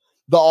how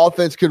the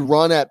offense can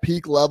run at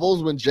peak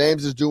levels when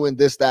James is doing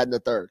this, that, and the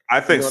third.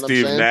 I think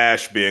Steve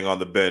Nash being on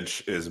the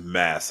bench is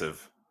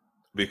massive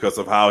because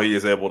of how he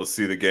is able to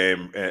see the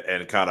game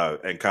and kind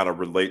of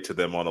relate to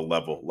them on a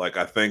level. Like,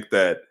 I think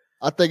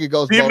it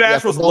goes. Steve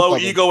Nash was low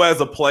ego as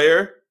a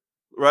player,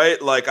 right?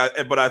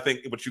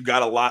 But you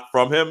got a lot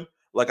from him.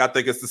 Like, I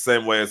think it's the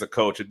same way as a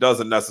coach. It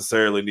doesn't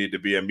necessarily need to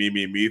be a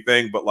me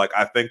thing, but like,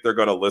 I think they're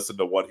going to listen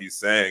to what he's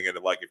saying. And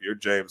like, if you're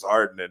James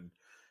Harden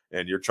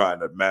and you're trying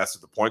to master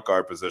the point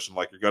guard position,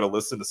 like, you're going to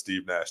listen to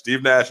Steve Nash.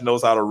 Steve Nash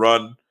knows how to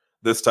run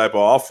this type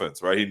of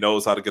offense, right? He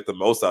knows how to get the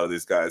most out of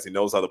these guys. He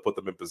knows how to put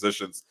them in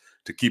positions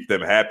to keep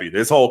them happy.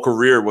 His whole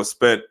career was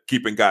spent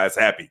keeping guys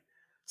happy.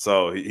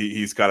 So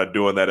he's kind of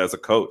doing that as a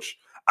coach.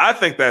 I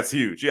think that's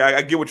huge. Yeah,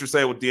 I get what you're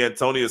saying with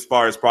D'Antoni as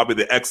far as probably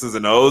the X's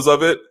and O's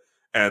of it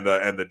and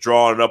the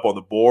drawing it up on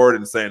the board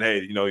and saying,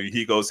 hey,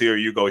 he goes here,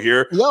 you go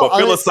here. But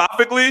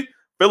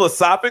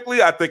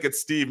philosophically, I think it's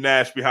Steve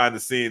Nash behind the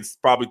scenes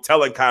probably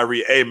telling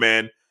Kyrie, hey,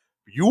 man,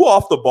 you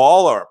off the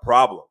ball are a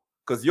problem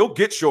because you'll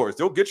get yours.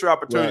 You'll get your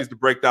opportunities to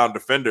break down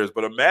defenders.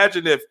 But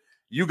imagine if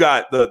you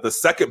got the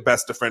second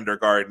best defender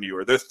guarding you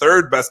or the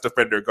third best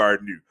defender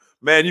guarding you.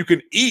 Man, you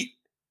can eat.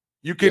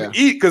 You can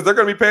eat because they're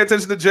going to be paying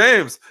attention to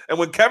James. And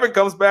when Kevin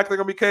comes back, they're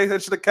going to be paying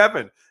attention to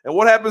Kevin. And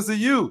what happens to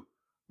you?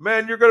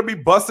 Man, you're going to be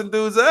busting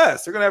dudes'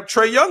 ass. You're going to have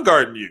Trae Young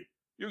guarding you.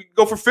 You can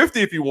go for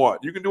 50 if you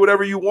want. You can do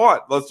whatever you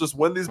want. Let's just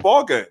win these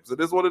ball games.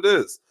 It is what it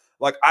is.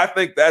 Like, I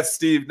think that's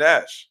Steve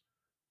Nash.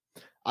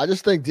 I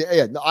just think,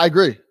 I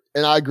agree.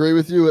 And I agree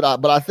with you.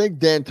 But I think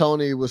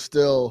D'Antoni was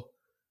still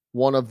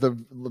one of the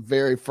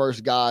very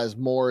first guys,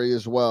 Morey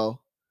as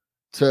well,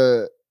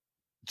 to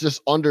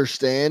just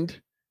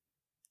understand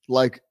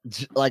like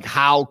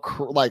how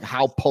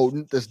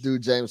potent this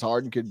dude James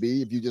Harden could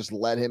be if you just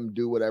let him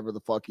do whatever the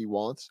fuck he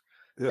wants.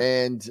 Yeah.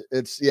 And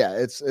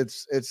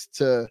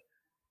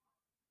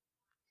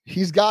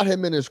he's got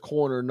him in his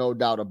corner, no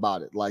doubt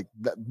about it. Like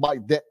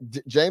that,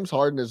 James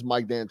Harden is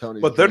Mike D'Antoni.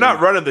 But they're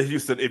not running the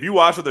Houston. If you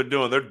watch what they're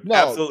doing, they're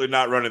absolutely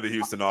not running the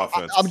Houston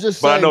offense. I'm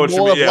just saying, but I know what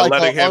you mean. Yeah,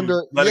 letting him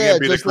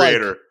be the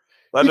creator.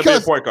 Let him be a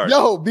point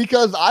guard.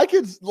 Because I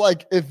could,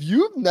 like, if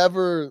you've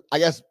never,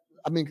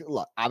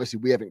 look, obviously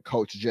we haven't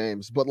coached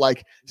James, but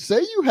like,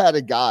 say you had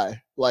a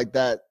guy like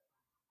that,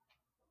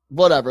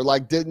 whatever,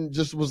 like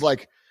was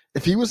like,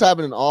 if he was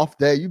having an off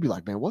day, you'd be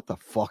like, man, what the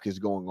fuck is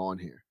going on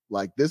here?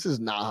 Like, this is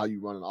not how you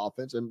run an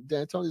offense. And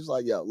D'Antoni's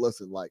like, yo,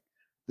 listen, like,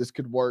 this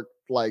could work,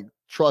 like,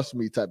 trust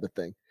me type of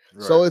thing.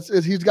 Right. So it's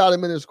he's got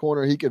him in his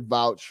corner. He could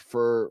vouch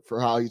for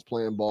how he's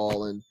playing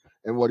ball and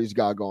what he's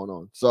got going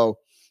on. So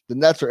the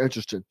Nets are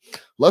interesting.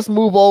 Let's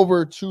move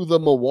over to the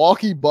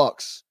Milwaukee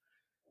Bucks.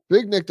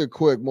 Big Nick the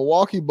Quick.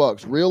 Milwaukee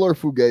Bucks, real or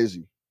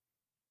Fugazi?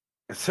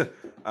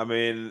 I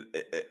mean,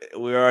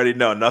 we already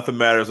know nothing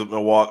matters with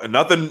Milwaukee.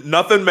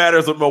 Nothing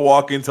matters with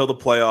Milwaukee until the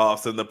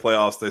playoffs. In the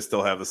playoffs, they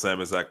still have the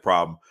same exact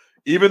problem.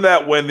 Even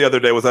that win the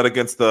other day, was that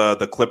against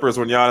the Clippers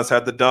when Giannis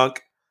had the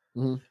dunk?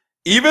 Mm-hmm.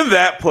 Even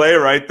that play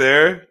right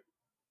there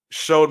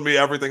showed me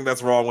everything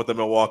that's wrong with the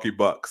Milwaukee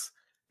Bucks.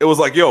 it was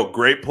like, yo,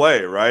 great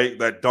play, right?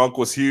 That dunk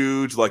was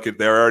huge. Like if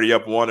they're already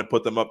up 1 and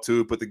put them up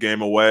 2, put the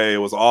game away. It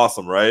was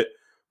awesome, right?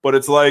 But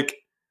it's like,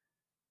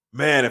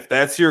 man, if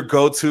that's your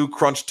go-to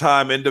crunch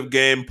time end of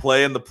game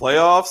play in the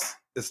playoffs,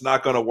 it's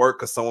not going to work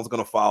because someone's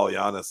going to foul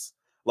Giannis.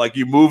 Like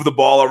you move the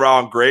ball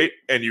around great,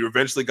 and you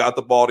eventually got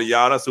the ball to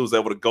Giannis, who was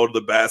able to go to the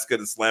basket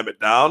and slam it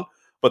down.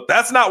 But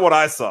that's not what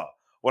I saw.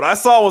 What I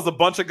saw was a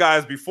bunch of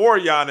guys before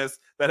Giannis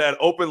that had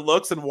open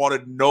looks and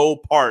wanted no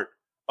part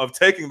of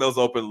taking those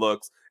open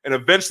looks, and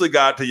eventually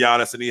got to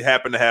Giannis, and he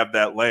happened to have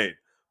that lane.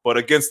 But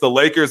against the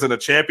Lakers in a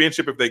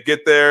championship, if they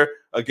get there,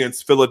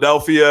 against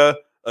Philadelphia,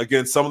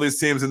 against some of these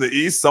teams in the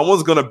East,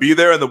 someone's going to be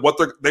there, and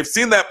they've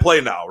seen that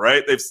play now,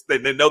 right?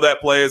 They know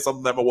that play is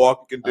something that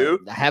Milwaukee can do.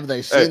 Have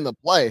they seen the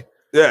play?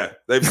 Yeah,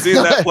 they've seen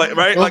that play,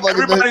 right? Like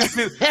everybody's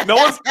seen. No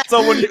one's.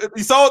 So when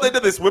you saw what they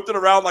did, they whipped it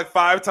around like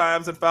 5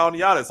 times and found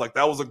Giannis. Like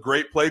that was a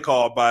great play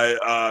call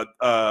by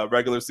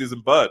regular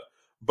season Bud.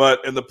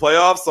 But in the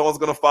playoffs, someone's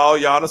going to foul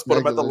Giannis, put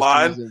him at the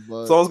line.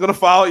 Someone's going to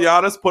foul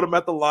Giannis, put him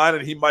at the line,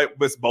 and he might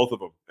miss both of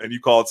them. And you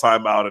call a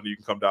timeout, and you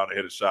can come down and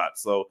hit a shot.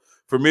 So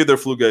for me, they're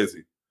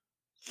Fugazi.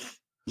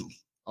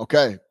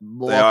 Okay,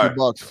 Milwaukee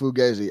Bucks,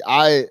 Fugazi.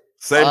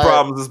 Same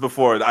problems as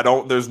before.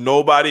 There's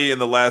nobody in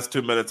the last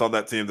 2 minutes on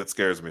that team that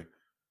scares me.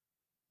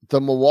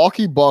 The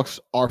Milwaukee Bucks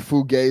are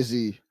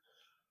Fugazi,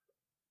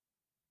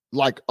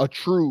 like a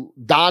true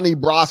Donnie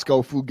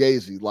Brasco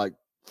Fugazi, like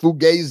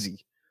Fugazi.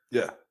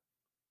 Yeah.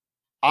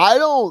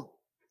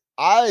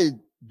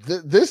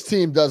 This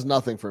team does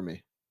nothing for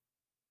me.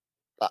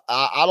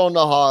 I don't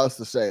know how else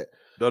to say it.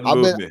 Doesn't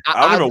move me.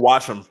 I don't even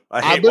watch them.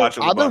 I hate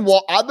watching them.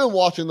 I've been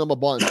watching them a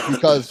bunch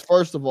because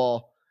first of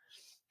all,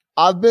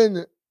 I've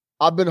been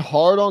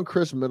hard on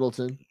Chris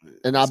Middleton,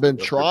 and I've been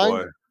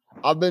trying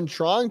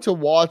to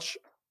watch.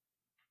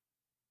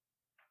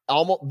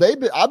 I've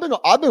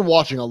been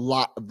watching a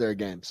lot of their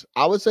games.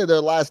 I would say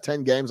their last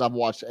 10 games, I've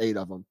watched 8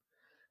 of them,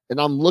 and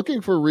I'm looking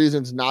for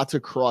reasons not to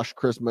crush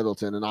Chris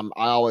Middleton, and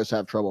I always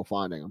have trouble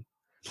finding them.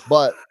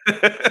 But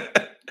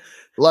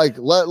like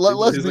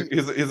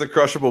he's a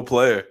crushable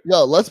player.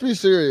 Yo, let's be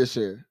serious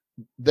here.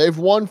 They've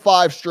won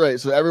 5 straight,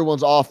 so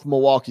everyone's off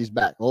Milwaukee's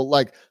back. Well,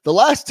 like the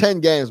last 10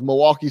 games,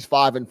 Milwaukee's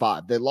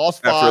 5-5. They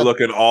lost 5 after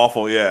looking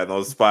awful. Yeah,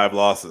 those 5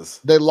 losses.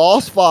 They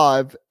lost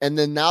 5, and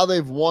then now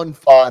they've won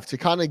 5 to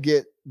kind of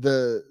get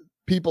the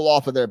people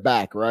off of their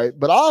back, right?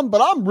 But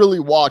I'm really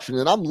watching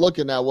and I'm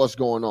looking at what's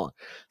going on.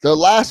 Their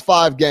last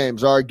 5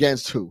 games are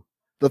against who?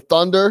 The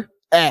Thunder,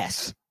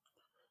 ass.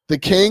 The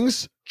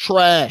Kings,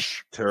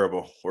 trash.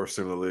 Terrible. Worst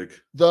team in the league.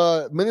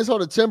 The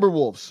Minnesota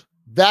Timberwolves,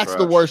 that's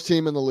the worst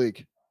team in the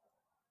league.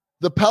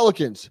 The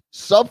Pelicans,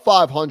 sub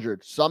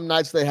 500. Some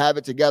nights they have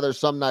it together,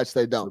 some nights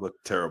they don't. They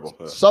look terrible.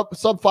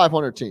 Sub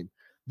 500 team.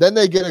 Then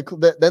they get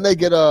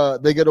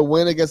a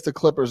win against the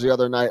Clippers the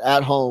other night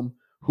at home,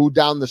 who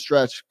down the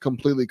stretch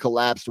completely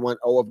collapsed, went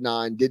 0 of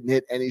 9, didn't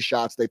hit any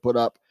shots they put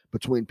up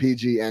between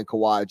PG and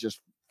Kawhi,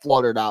 just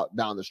fluttered out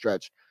down the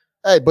stretch.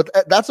 Hey, but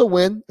that's a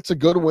win. It's a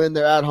good win.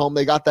 They're at home.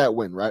 They got that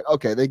win, right?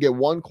 Okay, they get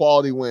one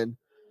quality win.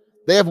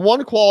 They have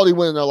one quality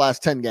win in their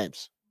last 10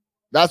 games.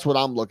 That's what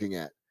I'm looking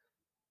at.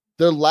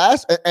 Their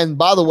last, and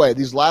by the way,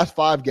 these last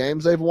 5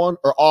 games they've won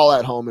are all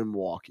at home in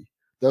Milwaukee.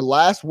 Their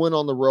last win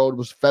on the road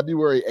was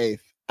February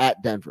 8th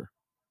at Denver.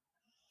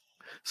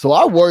 So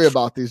I worry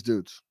about these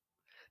dudes.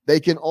 They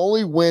can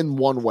only win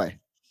one way.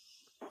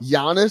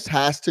 Giannis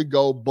has to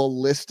go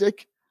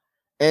ballistic,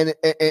 and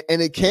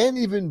it can't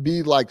even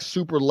be like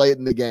super late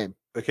in the game.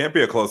 It can't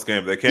be a close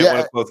game. They can't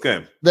win a close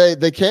game.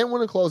 They can't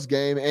win a close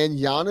game, and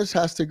Giannis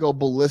has to go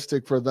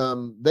ballistic for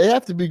them. They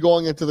have to be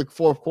going into the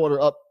fourth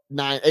quarter up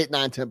 8,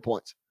 9, 10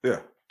 points.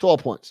 Yeah.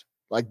 12 points.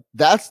 Like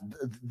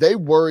they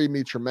worry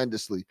me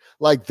tremendously.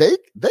 Like they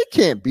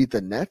can't beat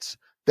the Nets.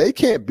 They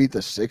can't beat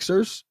the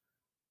Sixers.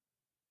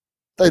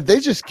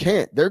 They just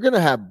can't. They're going to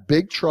have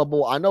big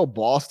trouble. I know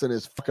Boston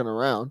is fucking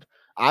around.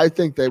 I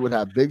think they would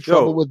have big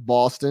trouble with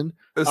Boston.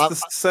 It's the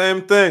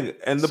same thing.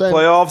 And the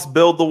playoffs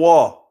build the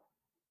wall.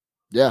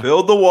 Yeah.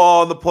 Build the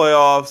wall in the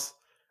playoffs.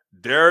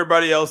 Dare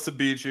everybody else to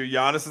beat you.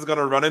 Giannis is going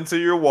to run into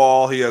your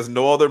wall. He has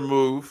no other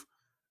move.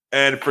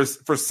 And for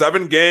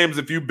 7 games,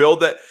 if you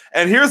build that.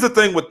 And here's the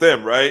thing with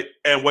them, right?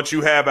 And what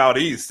you have out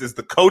east is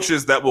the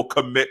coaches that will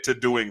commit to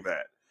doing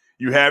that.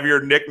 You have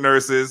your Nick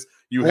Nurses.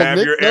 You have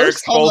your Eric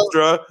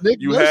Spoelstra.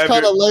 Nick Nurse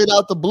kind of laid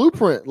out the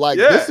blueprint. Like,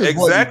 yeah, this is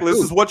exactly.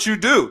 This is what you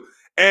do.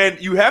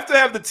 And you have to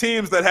have the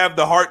teams that have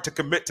the heart to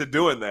commit to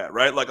doing that,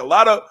 right? Like a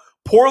lot of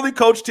poorly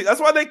coached teams. That's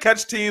why they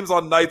catch teams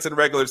on nights in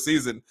regular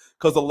season,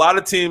 because a lot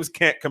of teams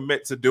can't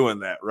commit to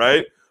doing that,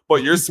 right?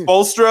 But your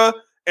Spoelstra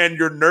and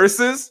your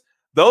Nurses,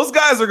 those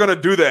guys are going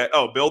to do that.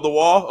 Oh, build the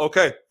wall?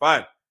 Okay,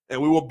 fine.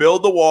 And we will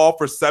build the wall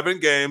for 7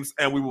 games,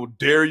 and we will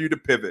dare you to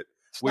pivot.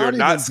 We are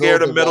not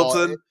scared of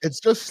Middleton.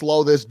 It's just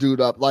slow this dude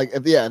up. Like,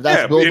 if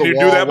that's build the wall. And you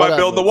do that by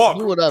building the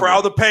wall. Whatever.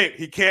 Crowd the paint.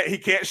 He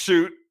can't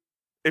shoot.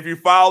 If you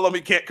foul him, he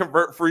can't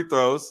convert free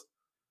throws.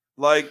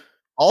 Like,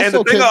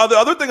 also, and the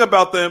other thing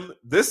about them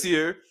this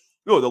year,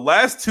 the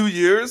last 2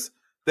 years,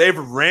 they've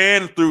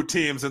ran through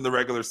teams in the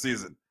regular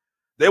season.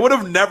 They would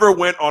have never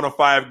went on a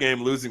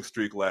 5-game losing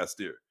streak last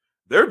year.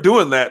 They're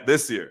doing that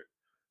this year.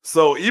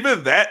 So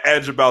even that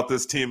edge about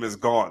this team is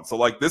gone. So,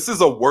 like, this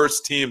is a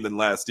worse team than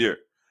last year.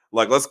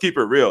 Like, let's keep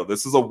it real.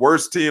 This is a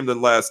worse team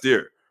than last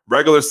year.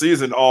 Regular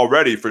season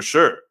already, for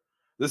sure.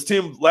 This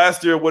team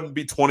last year wouldn't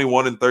be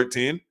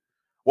 21-13.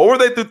 What were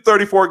they through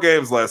 34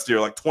 games last year?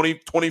 Like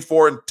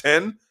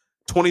 24-10,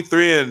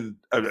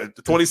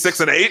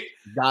 26-8?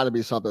 Got to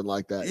be something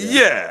like that.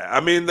 Yeah. I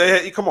mean,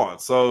 come on.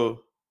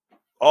 So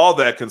all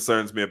that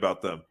concerns me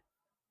about them.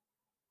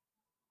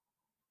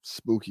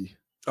 Spooky.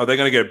 Are they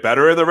going to get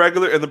better in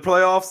the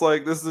playoffs?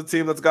 Like, this is a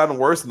team that's gotten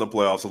worse in the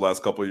playoffs the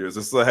last couple of years.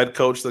 This is a head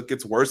coach that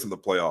gets worse in the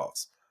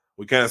playoffs.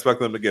 We can't expect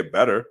them to get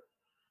better.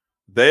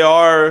 They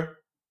are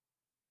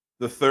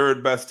the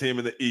third best team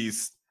in the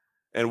East.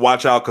 And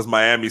watch out, because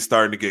Miami's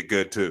starting to get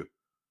good too.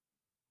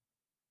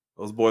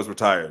 Those boys were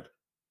tired.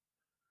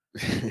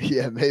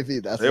 Yeah, maybe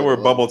that's. They were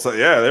bubble tired.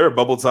 Yeah, they were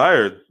bubble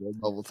tired.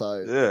 Bubble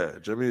tired. Yeah,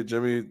 Jimmy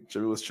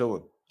was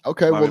chilling.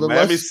 Okay, well then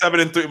Miami's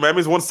 7-3.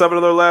 Miami's won 7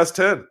 of their last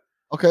 10.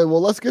 Okay,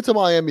 well let's get to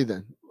Miami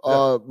then.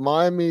 Yeah.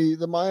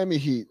 The Miami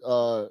Heat.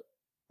 Real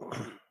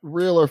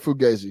or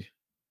Fugazi?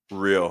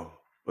 Real.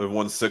 They've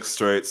won 6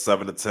 straight,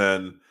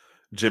 7-10.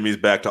 Jimmy's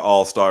back to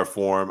all-star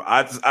form.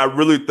 I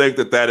really think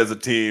that is a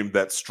team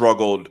that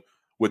struggled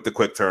with the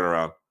quick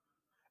turnaround,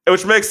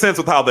 which makes sense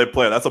with how they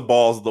play. That's a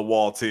balls of the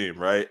wall team,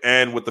 right?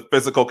 And with the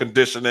physical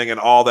conditioning and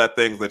all that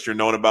things that you're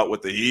known about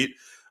with the Heat,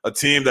 a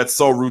team that's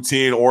so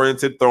routine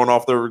oriented, throwing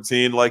off their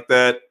routine like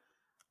that,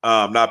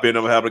 not being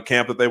able to have a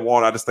camp that they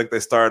want. I just think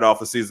they started off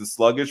the season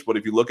sluggish, but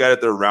if you look at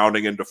it, they're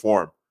rounding into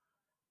form.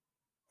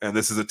 And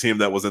this is a team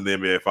that was in the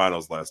NBA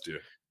Finals last year.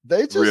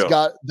 They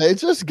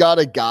just got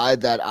a guy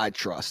that I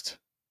trust.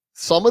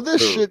 Some of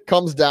this shit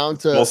comes down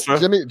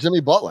to Jimmy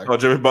Butler. Oh,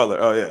 Jimmy Butler.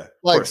 Oh, yeah.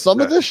 Like, some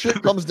of this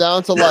shit comes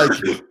down to, like,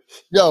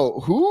 yo,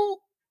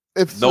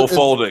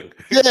 folding.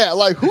 Yeah,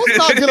 like, who's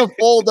not going to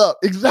fold up?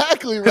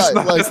 Exactly right.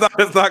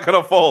 It's not going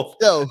to fold.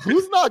 Yo,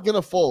 who's not going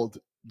to fold?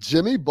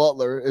 Jimmy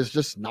Butler is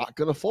just not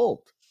going to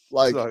fold.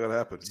 Like, it's not going to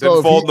happen.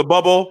 Didn't fold in the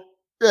bubble.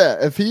 Yeah,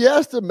 if he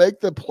has to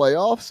make the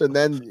playoffs and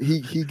then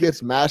he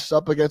gets matched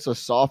up against a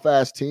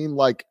soft-ass team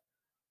like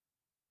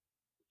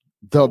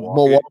the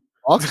Milwaukee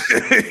Bucks,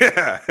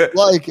 yeah.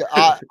 Like,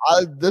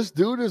 this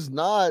dude is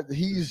not.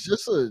 He's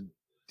just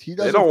he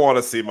doesn't. They don't want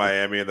to see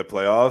Miami in the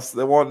playoffs.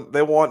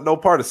 They want no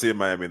part of seeing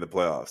Miami in the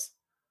playoffs.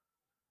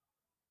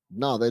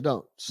 No, they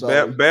don't. So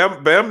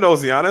Bam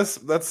knows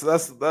Giannis. That's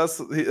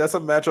a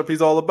matchup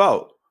he's all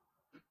about.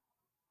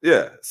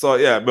 Yeah. So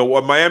yeah,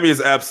 but Miami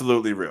is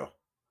absolutely real.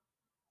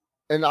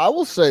 And I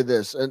will say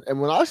this, and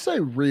when I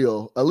say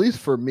real, at least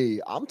for me,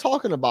 I'm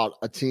talking about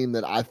a team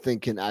that I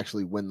think can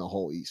actually win the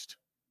whole East.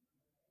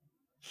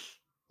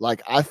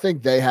 Like, I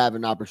think they have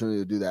an opportunity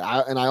to do that.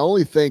 I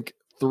only think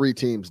 3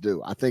 teams do.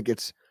 I think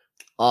it's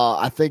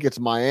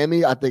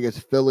Miami, I think it's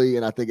Philly,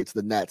 and I think it's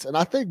the Nets. And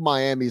I think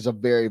Miami's a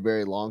very,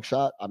 very long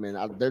shot. I mean,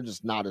 they're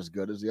just not as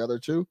good as the other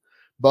 2.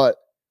 But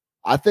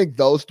I think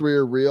those 3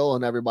 are real,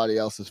 and everybody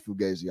else is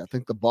Fugazi. I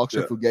think the Bucks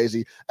are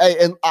Fugazi. Hey,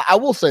 and I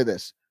will say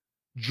this.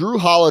 Drew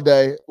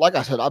Holiday, like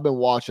I said, I've been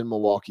watching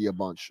Milwaukee a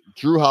bunch.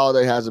 Drew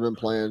Holiday hasn't been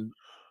playing,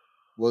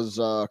 was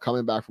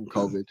coming back from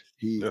COVID.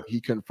 He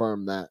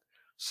confirmed that.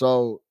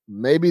 So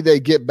maybe they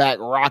get back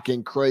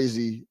rocking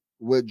crazy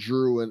with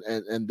Drew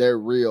and they're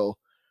real.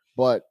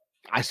 But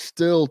I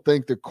still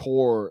think the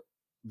core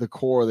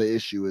of the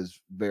issue is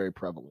very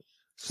prevalent.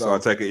 So I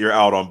take it you're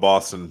out on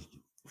Boston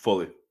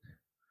fully.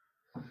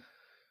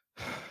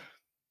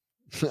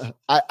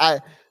 I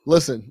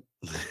listen.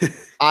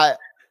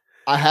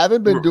 I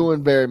haven't been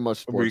doing very much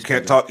sports. You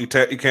can't talk. You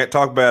can't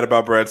talk bad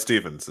about Brad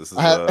Stevens. This is.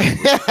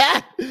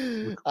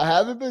 I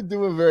haven't been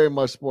doing very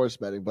much sports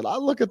betting, but I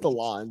look at the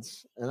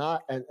lines,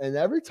 and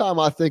every time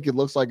I think it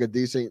looks like a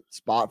decent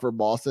spot for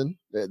Boston,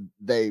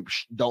 they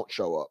don't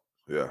show up.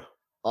 Yeah.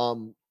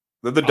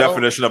 They're the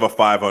definition of a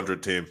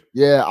 500 team.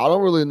 Yeah, I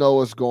don't really know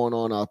what's going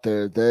on out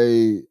there.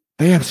 They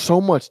have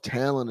so much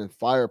talent and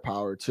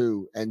firepower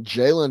too, and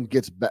Jalen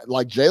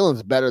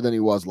Jalen's better than he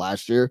was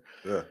last year.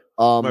 Yeah.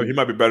 He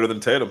might be better than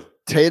Tatum.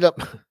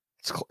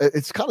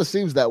 It kind of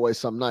seems that way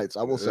some nights.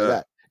 I will say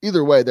that.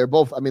 Either way, they're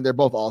both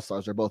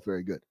all-stars. They're both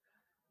very good.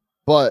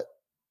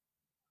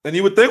 And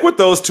you would think with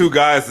those 2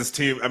 guys, this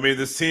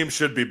team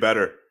should be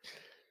better.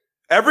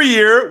 Every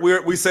year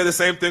we say the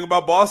same thing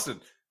about Boston.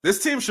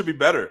 This team should be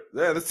better.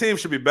 Yeah, this team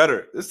should be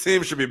better. This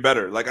team should be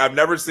better. Like, I've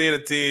never seen a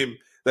team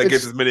that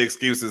gives as many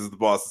excuses as the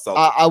Boston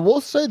Celtics. I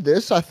will say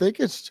this. I think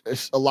it's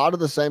a lot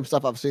of the same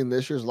stuff I've seen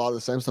this year. Is a lot of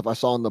the same stuff I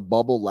saw in the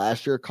bubble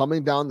last year.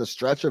 Coming down the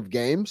stretch of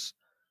games,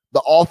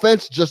 the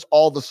offense just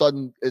all of a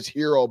sudden is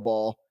hero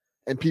ball,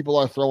 and people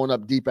are throwing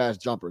up deep-ass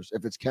jumpers.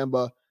 If it's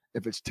Kemba,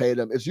 if it's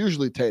Tatum, it's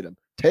usually Tatum.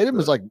 Tatum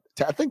is like,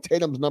 I think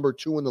Tatum's number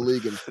 2 in the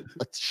league in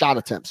shot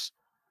attempts.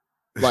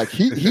 Like,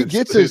 he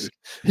gets his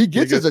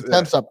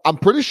attempts up. I'm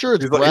pretty sure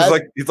it's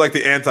he's like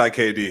the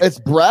anti-KD. It's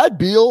Brad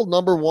Beal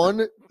number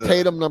 1,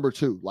 Tatum number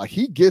 2. Like,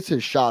 he gets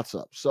his shots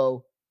up.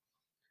 So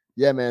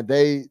yeah, man,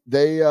 they're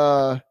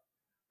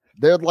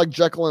like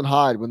Jekyll and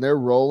Hyde when they're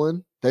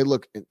rolling. they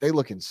look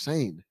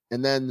insane.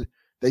 And then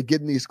they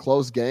get in these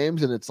close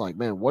games, and it's like,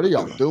 man, what are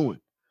y'all doing?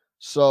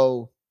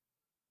 So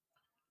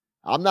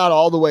I'm not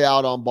all the way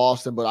out on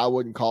Boston, but I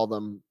wouldn't call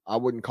them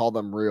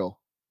real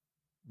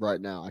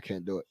right now. I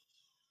can't do it.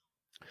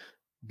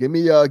 Give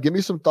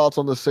me some thoughts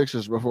on the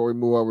Sixers before we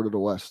move over to the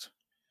West.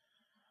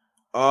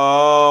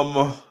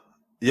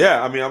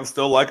 Yeah, I mean, I'm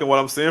still liking what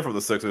I'm seeing from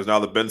the Sixers. Now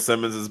that Ben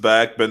Simmons is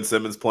back, Ben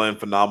Simmons playing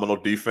phenomenal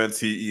defense.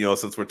 He,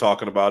 since we're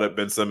talking about it,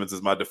 Ben Simmons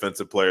is my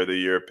defensive player of the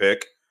year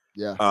pick.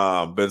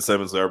 Yeah. Ben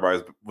Simmons,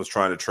 everybody was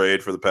trying to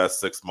trade for the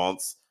past 6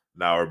 months.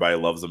 Now everybody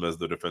loves him as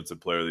the defensive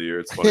player of the year.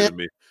 It's funny to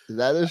me.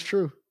 That is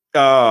true.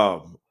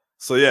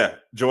 So yeah,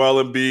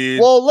 Joel Embiid.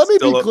 Well, let me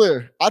be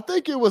clear. I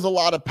think it was a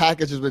lot of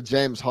packages with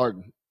James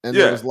Harden. And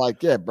it was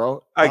like, yeah,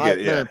 bro. I get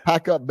it. Man,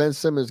 pack up Ben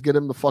Simmons, get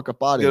him the fuck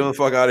up out of here. Get him the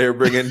fuck out of here,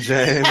 bring in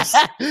James.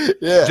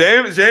 Yeah.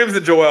 James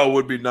and Joel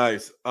would be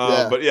nice.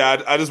 But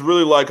yeah, I just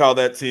really like how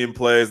that team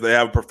plays. They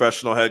have a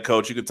professional head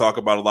coach. You can talk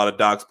about a lot of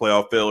Doc's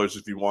playoff failures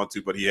if you want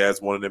to, but he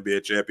has won an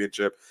NBA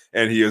championship,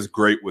 and he is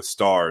great with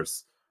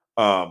stars.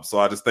 So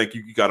I just think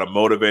you got a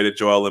motivated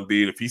Joel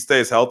Embiid. If he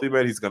stays healthy,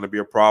 man, he's going to be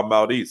a problem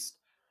out east.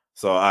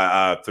 So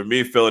for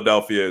me,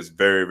 Philadelphia is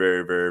very,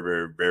 very, very,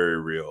 very, very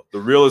real. The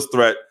realest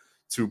threat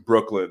to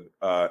Brooklyn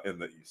in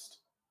the East.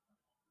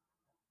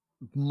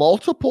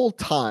 Multiple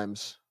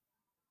times,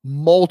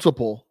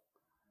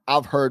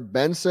 I've heard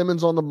Ben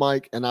Simmons on the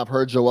mic and I've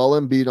heard Joel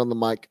Embiid on the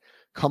mic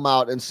come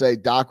out and say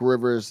Doc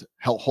Rivers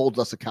holds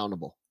us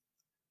accountable.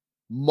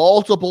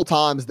 Multiple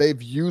times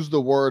they've used the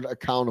word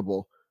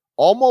accountable,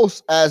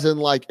 almost as in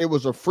like it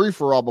was a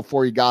free-for-all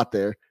before he got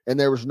there and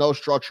there was no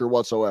structure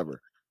whatsoever.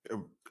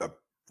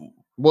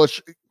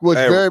 Which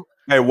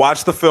Hey,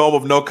 watch the film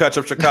of No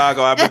Ketchup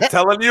Chicago. I've been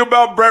telling you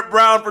about Brett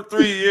Brown for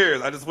 3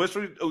 years. I just wish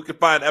we could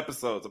find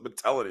episodes. I've been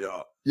telling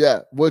y'all.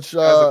 Yeah, which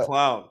as a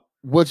clown.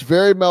 Which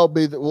very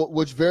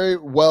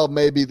well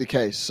may be the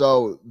case.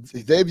 So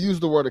they've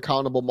used the word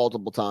accountable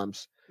multiple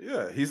times.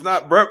 Yeah, he's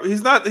not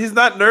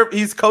nervous.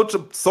 He's coached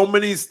so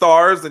many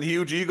stars and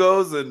huge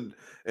egos and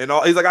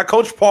all. He's like, I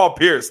coached Paul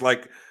Pierce.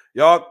 Like,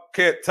 y'all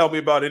can't tell me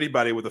about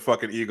anybody with a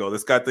fucking ego.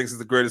 This guy thinks he's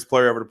the greatest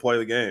player ever to play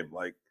the game.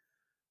 Like,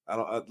 I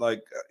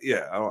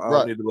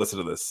don't need to listen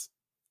to this.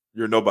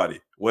 You're nobody.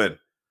 Win.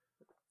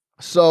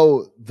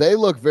 So they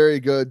look very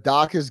good.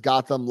 Doc has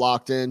got them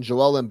locked in.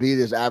 Joel Embiid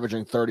is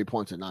averaging 30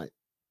 points a night.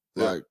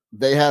 Yeah. Like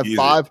they have Easy.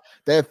 five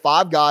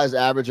guys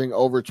averaging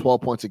over 12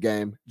 points a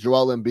game.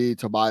 Joel Embiid,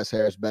 Tobias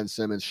Harris, Ben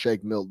Simmons,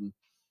 Shake Milton.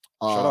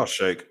 Shout out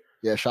Shake.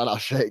 Yeah, shout out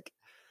Shake.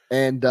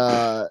 And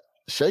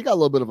Shake got a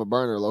little bit of a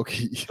burner, low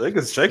key. Shake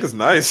is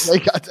nice.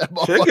 Shake got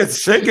that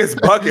Shake is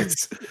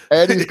buckets.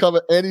 and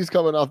he's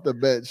coming off the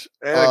bench.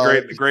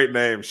 And a great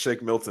name,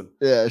 Shake Milton.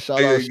 Yeah,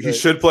 shout out Shake. He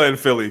should play in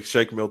Philly,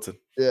 Shake Milton.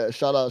 Yeah,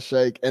 shout out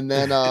Shake. And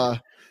then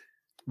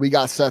we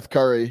got Seth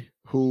Curry,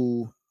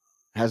 who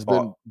has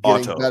been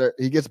getting better.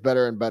 He gets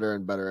better and better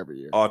and better every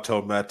year.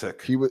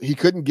 Automatic. He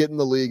couldn't get in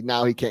the league.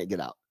 Now he can't get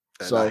out.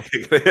 So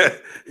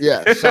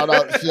yeah, shout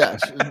out. Yeah,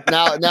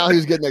 now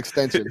he's getting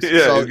extensions.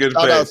 Yeah, so he's getting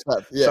shout paid. out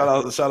Seth.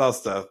 Yeah, shout out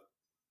Steph.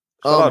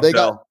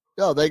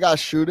 They got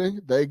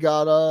shooting. They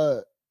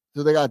got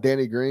they got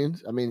Danny Green.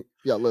 I mean,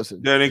 yeah,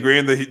 listen, Danny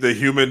Green, the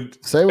human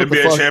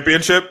NBA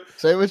championship.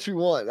 Say what you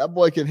want. That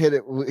boy can hit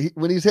it.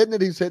 When he's hitting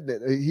it, he's hitting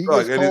it. He's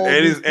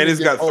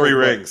got 3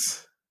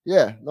 rings.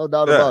 Yeah, no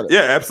doubt about it.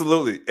 Yeah,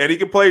 absolutely. And he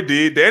can play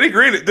D. Danny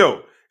Green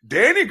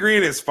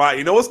is fine.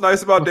 You know what's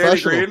nice about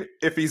Danny Green?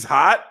 If he's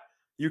hot,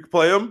 you can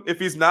play him. If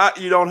he's not,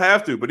 you don't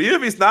have to. But even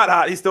if he's not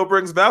hot, he still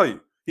brings value.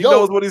 He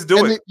knows what he's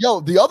doing.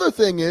 The other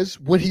thing is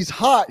when he's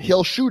hot,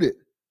 he'll shoot it.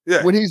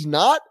 Yeah. When he's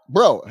not,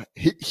 bro,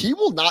 he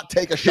will not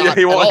take a shot. Yeah,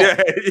 he won't.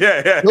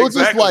 Yeah. He'll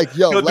exactly. Just like,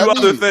 he'll do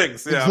other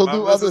things. Yeah, he'll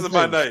do other things.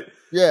 My night.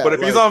 Yeah, but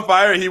if he's on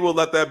fire, he will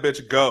let that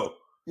bitch go.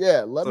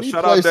 Yeah,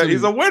 shout out that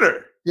he's a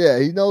winner. Yeah,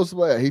 he knows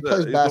where he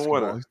plays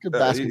basketball. He's good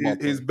basketball.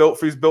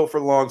 He's built for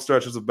long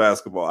stretches of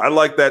basketball. I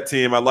like that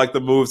team. I like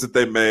the moves that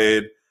they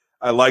made.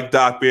 I like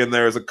Doc being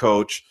there as a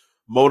coach.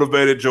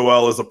 Motivated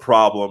Joel is a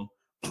problem.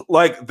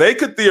 Like, they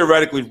could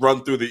theoretically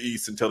run through the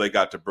East until they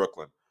got to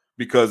Brooklyn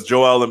because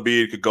Joel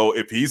Embiid could go,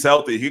 if he's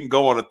healthy, he can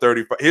go on a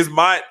 35. His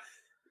mind,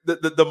 the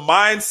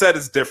mindset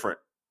is different.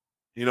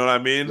 You know what I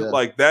mean? Yeah.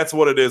 Like, that's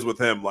what it is with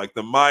him. Like,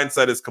 the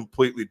mindset is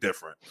completely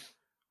different.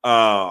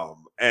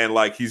 And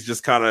like, he's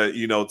just kind of,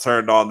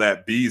 turned on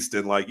that beast.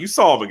 And like, you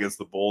saw him against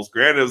the Bulls.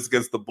 Granted, it was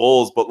against the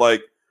Bulls, but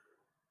like,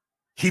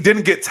 he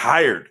didn't get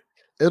tired.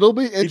 It'll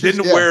be interesting. He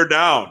didn't wear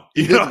down.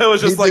 It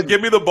was just like,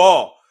 give me the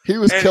ball. He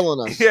was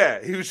killing us.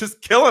 Yeah, he was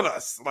just killing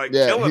us. Like, he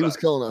was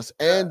killing us.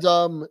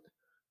 And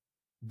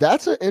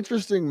that's an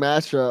interesting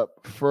matchup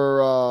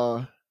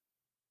for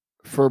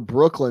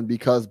Brooklyn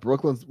because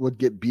Brooklyn would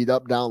get beat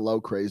up down low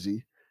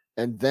crazy.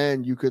 And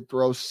then you could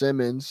throw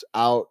Simmons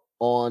out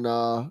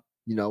on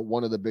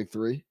one of the big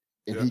 3,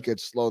 and he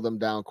could slow them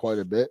down quite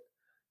a bit.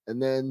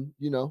 And then,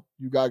 you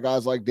got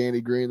guys like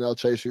Danny Green, they'll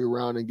chase you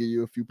around and give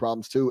you a few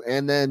problems too.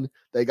 And then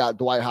they got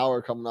Dwight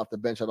Howard coming off the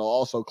bench that'll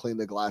also clean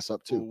the glass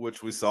up too.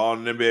 Which we saw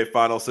in an NBA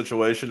final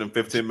situation in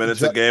 15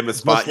 minutes a game is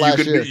fine.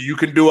 You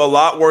can do a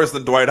lot worse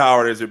than Dwight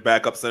Howard as your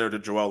backup center to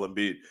Joel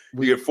Embiid.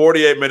 You get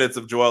 48 minutes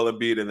of Joel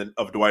Embiid and then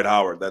of Dwight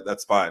Howard.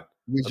 That's fine.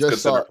 We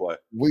just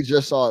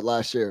saw it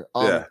last year.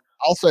 Yeah.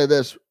 I'll say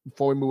this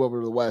before we move over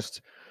to the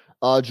West.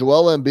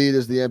 Joel Embiid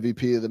is the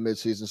MVP of the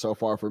midseason so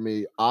far for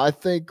me. I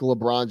think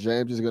LeBron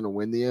James is going to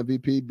win the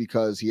MVP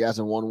because he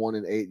hasn't won one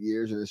in 8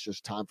 years, and it's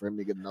just time for him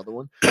to get another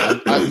one. I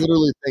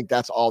literally think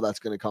that's all that's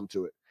going to come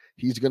to it.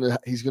 He's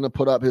gonna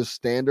put up his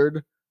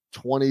standard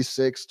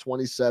 26,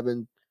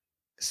 27,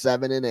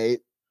 7 and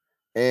 8,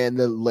 and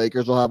the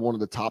Lakers will have one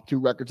of the top 2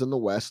 records in the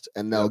West,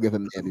 and they'll give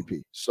him the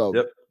MVP. So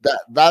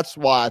that's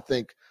why I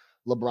think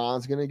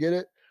LeBron's going to get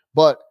it.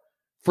 But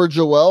for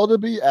Joel to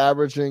be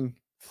averaging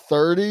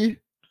 30,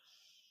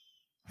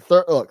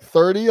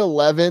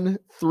 11,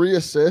 3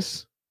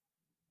 assists,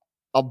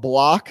 a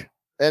block,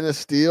 and a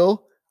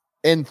steal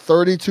in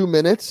 32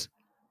 minutes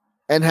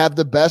and have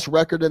the best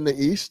record in the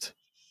East.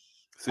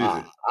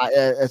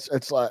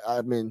 It's like,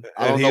 I mean,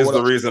 and he is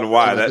the reason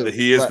why that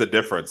he is the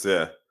difference.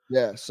 Yeah.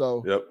 Yeah.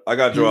 So, I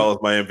got Joel as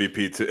my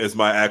MVP too, as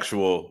my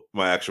actual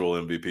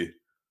MVP.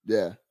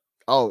 Yeah.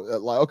 Oh,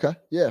 okay.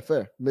 Yeah,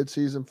 fair.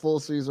 Mid-season, full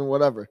season,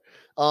 whatever.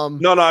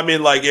 No, I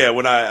mean,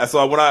 when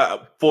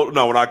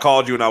I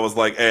called you and I was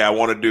like, hey, I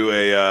want to do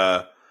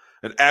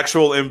an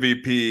actual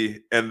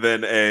MVP and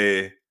then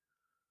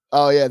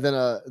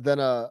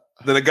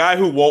then a guy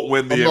who won't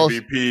win the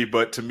MVP,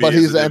 but to me,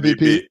 he's the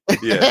MVP.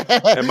 Yeah,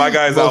 and my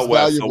guy's out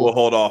west, so we'll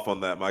hold off on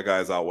that. My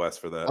guy's out west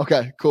for that.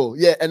 Okay, cool.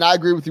 Yeah, and I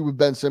agree with you with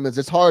Ben Simmons.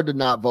 It's hard to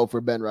not vote for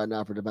Ben right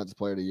now for Defensive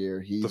Player of the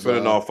Year. He's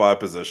defending all 5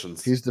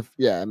 positions.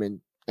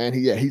 And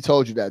he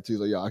told you that too.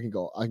 Like, I can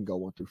go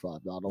 1 through 5.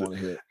 No, I don't want to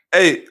hear it.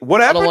 Hey,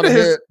 what happened to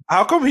his?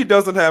 How come he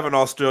doesn't have an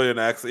Australian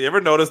accent? You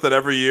ever notice that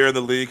every year in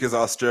the league, his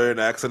Australian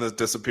accent has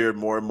disappeared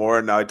more and more,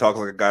 and now he talks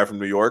like a guy from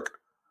New York?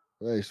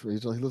 Yeah, he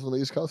lives on the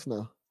East Coast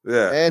now.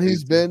 Yeah, and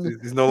he's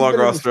no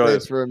longer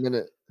Australian for a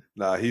minute.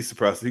 Nah, he's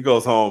suppressed. He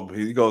goes home.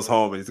 He goes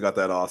home, and he's got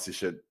that Aussie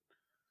shit.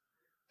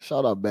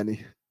 Shout out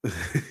Benny.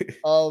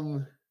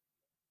 All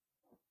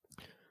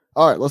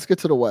right, let's get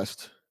to the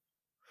West.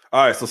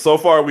 All right, so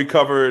far we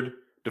covered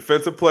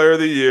Defensive Player of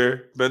the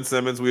Year, Ben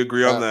Simmons. We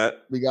agree on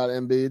that. We got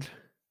Embiid.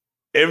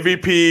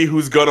 MVP,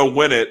 who's gonna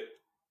win it?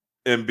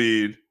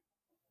 Embiid.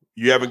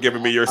 You haven't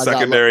given me your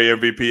secondary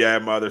MVP. I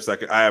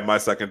have my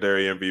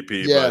secondary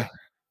MVP. Yeah.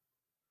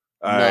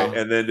 All right,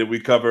 and then did we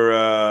cover?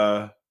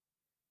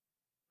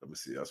 Let me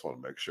see. I just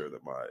want to make sure that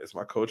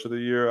my coach of the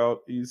year out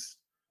east.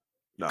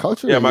 No,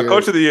 coach of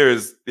the year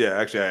is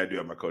Actually, I do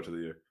have my coach of the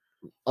year.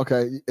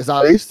 Okay, is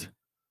out east?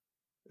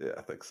 Yeah,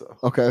 I think so.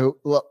 Okay,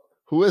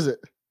 who is it?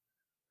 I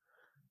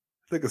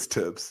think it's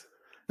Tibbs.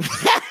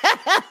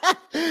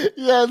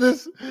 Yeah,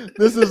 this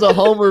is a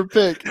homer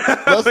pick.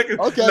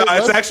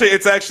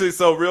 It's actually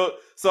so real.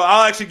 So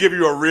I'll actually give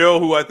you a real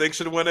who I think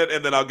should win it,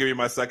 and then I'll give you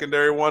my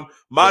secondary one.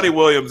 Monty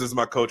Williams is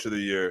my coach of the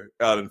year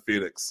out in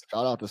Phoenix.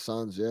 Shout out to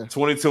Suns,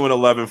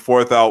 22-11,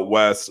 4th out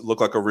west, look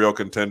like a real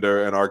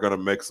contender and are going to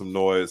make some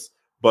noise.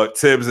 But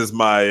Tibbs is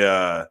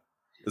my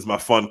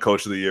fun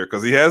coach of the year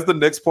because he has the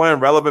Knicks playing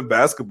relevant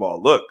basketball.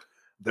 Look,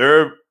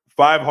 they're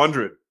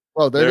 500.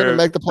 Oh, they're going to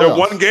make the playoffs. They're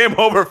 1 game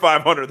over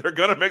 500. They're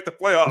going to make the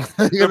playoffs.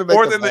 They're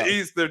 4th in the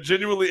East. They're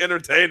genuinely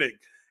entertaining,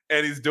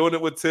 and he's doing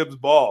it with Tibbs'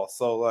 ball.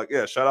 So,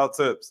 shout out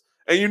Tibbs.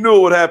 And you knew it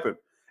would happen.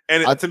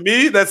 And to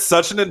me, that's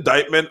such an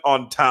indictment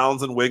on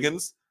Towns and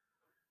Wiggins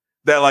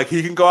that,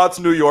 he can go out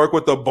to New York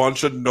with a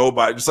bunch of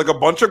nobody, just a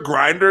bunch of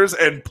grinders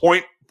and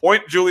point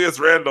Julius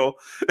Randle,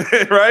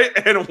 right?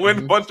 And win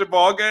a bunch of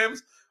ball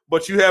games.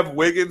 But you have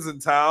Wiggins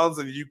and Towns,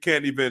 and you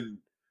can't even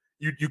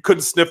you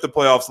couldn't sniff the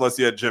playoffs unless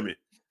you had Jimmy.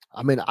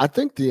 I mean, I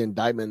think the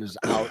indictment is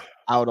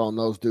out on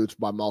those dudes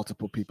by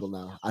multiple people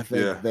now. I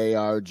think they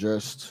are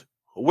just.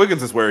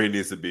 Wiggins is where he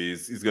needs to be.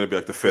 He's going to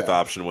be the 5th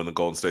option when the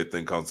Golden State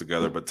thing comes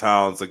together. But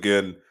Towns,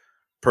 again,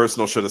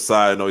 personal shit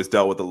aside, I know he's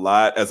dealt with a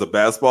lot as a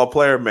basketball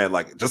player. Man,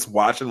 just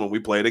watching when we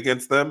played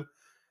against them,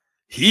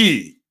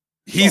 he's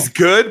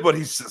good, but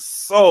he's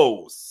just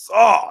so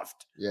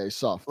soft. Yeah, he's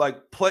soft.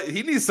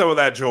 He needs some of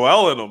that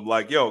Joel in him.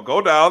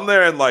 Go down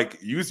there and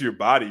use your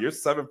body. You're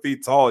 7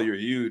 feet tall. You're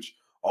huge.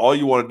 All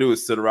you want to do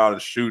is sit around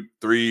and shoot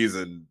threes.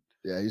 And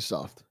he's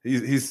soft.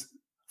 He's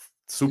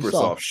super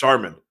soft.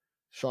 Charmin.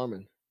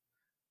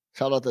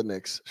 Shout out the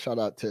Knicks. Shout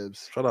out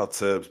Tibbs. Shout out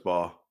Tibbs,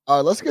 ball. All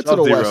right, let's get to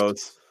the West.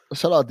 Rose.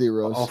 Shout out D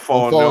Rose. I'll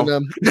phone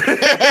them.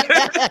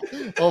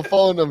 I'll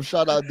phone them.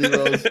 Shout out D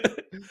Rose.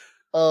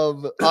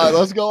 All right,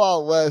 let's go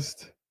out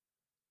west.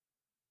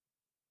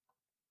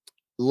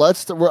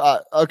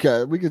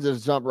 Okay, we could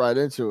just jump right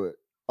into it.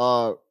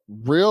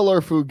 Real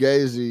or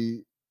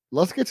Fugazi?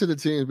 Let's get to the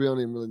teams we don't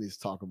even really need to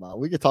talk about.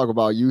 We could talk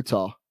about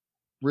Utah.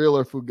 Real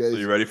or Fugazi? So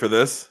you ready for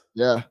this?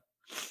 Yeah.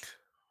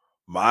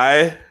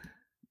 My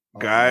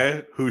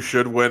guy who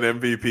should win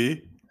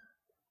MVP.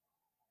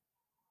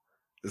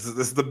 This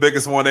is the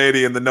biggest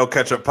 180 in the No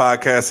Ketchup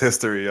podcast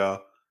history,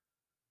 y'all.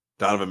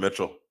 Donovan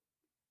Mitchell.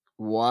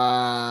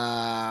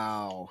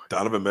 Wow.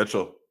 Donovan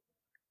Mitchell.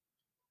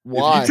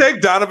 Why? If you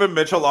take Donovan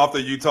Mitchell off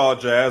the Utah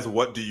Jazz,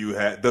 what do you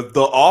have?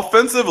 The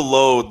offensive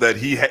load that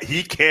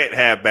he can't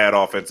have bad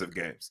offensive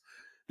games.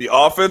 The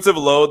offensive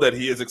load that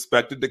he is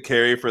expected to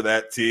carry for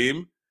that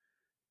team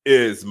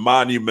is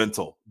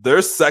monumental.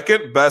 Their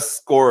second best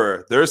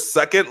scorer, their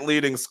second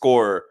leading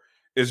scorer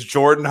is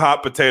Jordan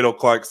Hot Potato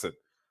Clarkson.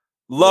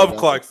 Love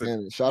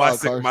Clarkson.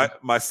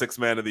 My sixth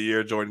man of the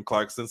year, Jordan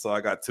Clarkson. So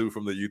I got 2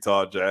 from the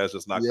Utah Jazz.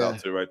 Just knocked out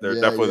 2 right there.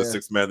 Definitely the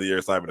sixth man of the year.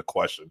 It's not even a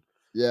question.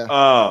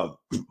 Yeah.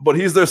 But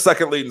he's their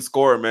second leading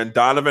scorer, man.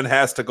 Donovan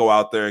has to go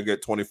out there and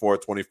get 24,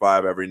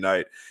 25 every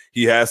night.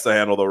 He has to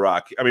handle the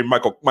rock. I mean,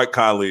 Mike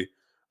Conley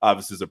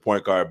obviously is a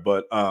point guard,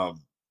 but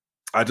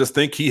I just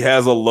think he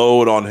has a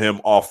load on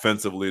him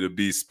offensively to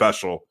be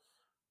special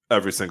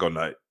every single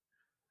night.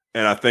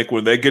 And I think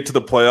when they get to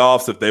the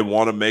playoffs, if they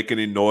want to make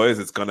any noise,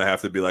 it's going to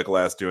have to be like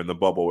last year in the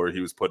bubble where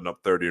he was putting up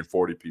 30 and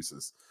 40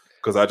 pieces.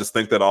 Because I just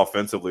think that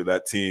offensively,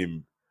 that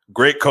team,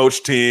 great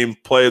coach team,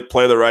 play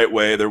the right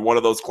way. They're one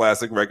of those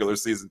classic regular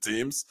season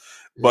teams.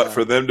 But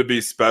for them to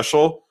be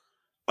special,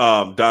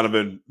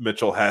 Donovan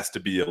Mitchell has to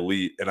be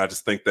elite. And I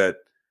just think that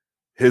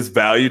his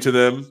value to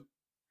them,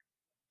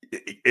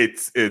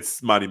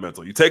 it's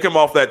monumental. You take him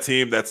off that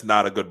team, that's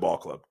not a good ball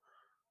club.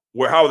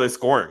 How are they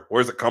scoring?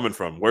 Where's it coming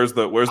from? Where's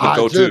the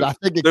go-to? Dude, I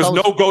think there's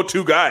no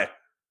go-to guy.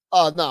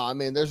 No, I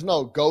mean, there's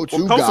no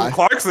go-to guy. Comes from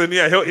Clarkson,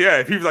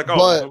 if he's like,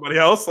 nobody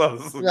else,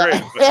 this is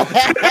great.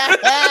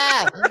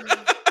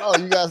 Oh,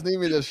 you guys need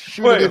me to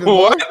shoot it even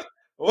more?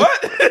 What?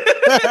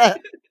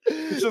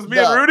 It's just me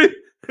and Rudy?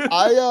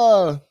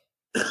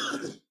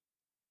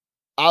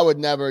 I would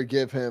never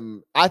give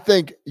him – I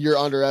think you're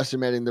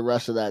underestimating the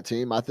rest of that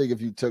team. I think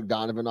if you took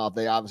Donovan off,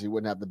 they obviously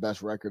wouldn't have the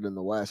best record in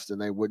the West, and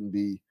they wouldn't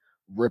be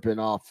ripping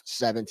off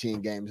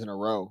 17 games in a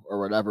row or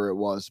whatever it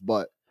was.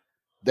 But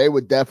they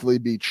would definitely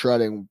be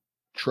treading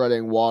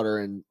water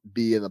and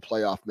be in the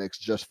playoff mix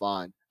just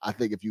fine. I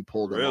think if you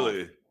pulled them off.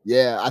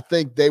 Yeah, I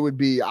think they would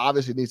be –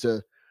 obviously need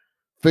to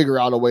figure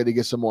out a way to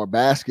get some more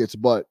baskets,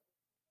 but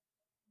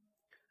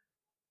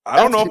I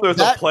don't know if there's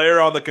a player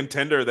on the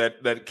contender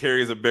that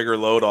carries a bigger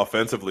load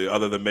offensively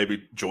other than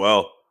maybe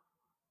Joel.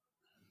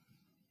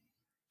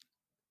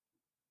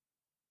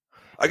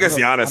 I guess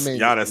Giannis.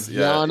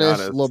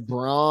 Giannis,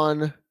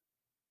 LeBron,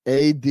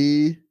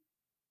 AD.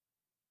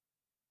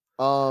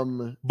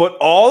 But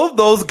all of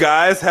those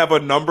guys have a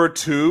number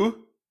 2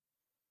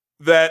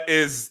 that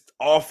is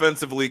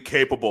offensively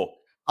capable.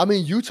 I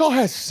mean, Utah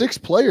has 6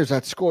 players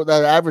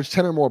that average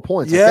 10 or more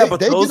points. Yeah, they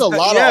get a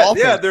lot of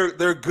offense. Yeah,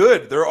 they're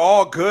good. They're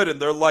all good,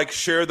 and they're like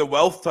share the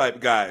wealth type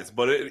guys.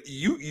 But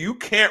you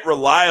can't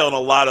rely on a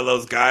lot of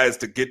those guys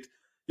to get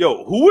 –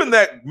 who in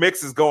that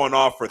mix is going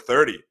off for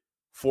 30,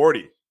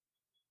 40?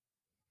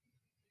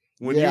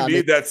 When you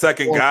need that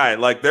second guy,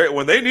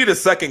 when they need a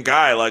second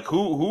guy, like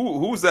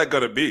who's that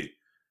going to be?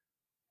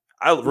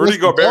 Rudy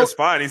Gobert's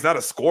fine. He's not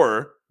a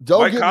scorer.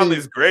 Mike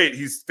Conley's great.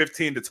 He's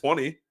 15 to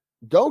 20.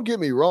 Don't get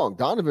me wrong.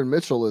 Donovan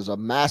Mitchell is a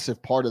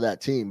massive part of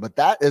that team, but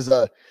that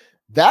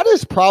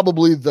is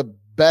probably the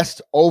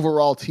best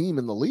overall team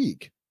in the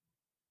league.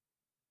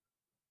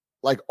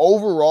 Like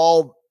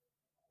overall,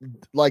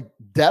 like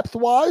depth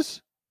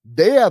wise,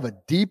 they have a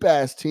deep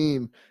ass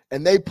team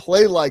and they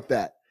play like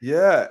that.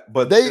 Yeah,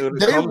 but they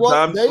run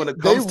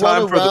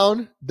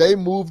around, they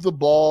move the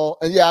ball,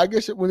 and I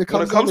guess when it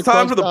comes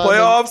time for the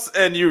playoffs,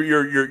 and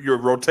your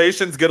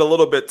rotations get a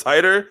little bit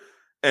tighter,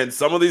 and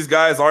some of these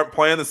guys aren't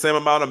playing the same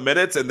amount of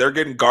minutes, and they're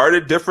getting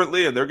guarded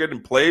differently, and they're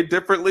getting played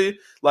differently.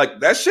 Like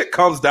that shit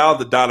comes down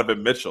to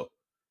Donovan Mitchell.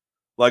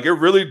 Like it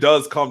really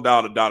does come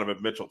down to Donovan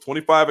Mitchell.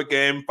 25 a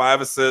game,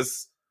 5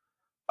 assists,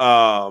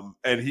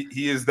 and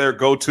he is their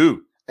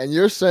go-to. And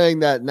you're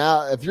saying that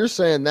now? If you're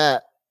saying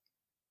that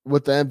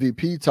with the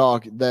MVP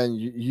talk, then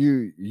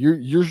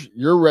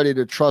you're ready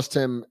to trust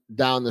him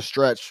down the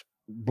stretch,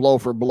 blow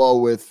for blow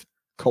with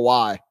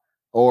Kawhi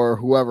or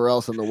whoever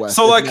else in the West.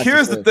 So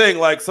here's the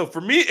thing. So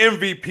for me,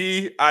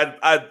 MVP,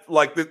 I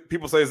like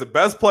people say is the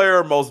best player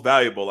or most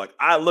valuable. Like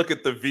I look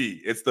at the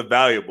V, it's the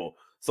valuable.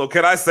 So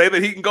can I say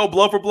that he can go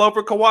blow for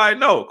Kawhi?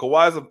 No,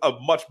 Kawhi's a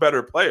much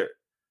better player.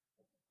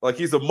 Like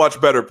he's a much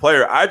better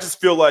player. I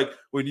just feel like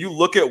when you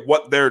look at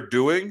what they're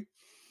doing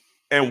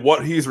and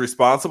what he's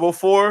responsible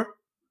for,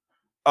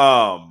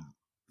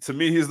 to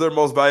me, he's their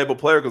most valuable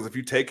player because if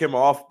you take him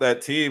off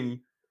that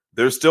team,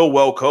 they're still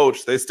well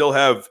coached. They still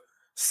have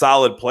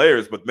solid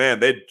players, but man,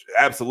 they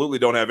absolutely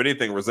don't have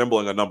anything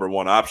resembling a number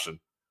 1 option.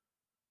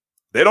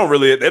 They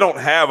don't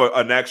have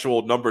an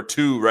actual number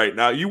 2 right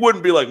now. You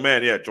wouldn't be like,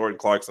 man, Jordan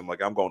Clarkson,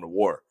 like I'm going to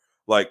war.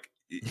 Like,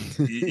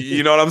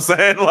 you know what I'm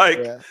saying?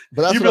 Like,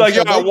 but you'd be like,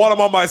 I want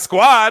him on my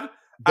squad.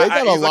 They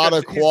got a lot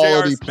of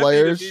quality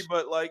players,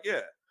 but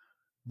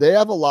they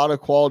have a lot of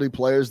quality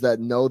players that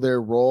know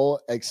their role,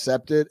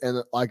 accept it,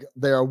 and like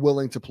they are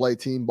willing to play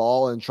team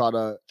ball and try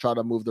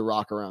to move the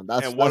rock around.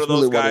 That's what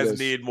really those guys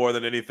need more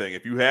than anything.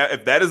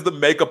 If that is the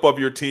makeup of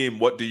your team,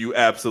 what do you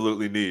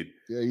absolutely need?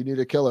 Yeah, you need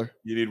a killer.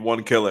 You need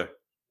one killer.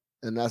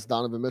 and that's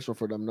Donovan Mitchell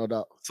for them, no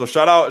doubt. So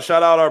shout out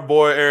our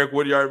boy Eric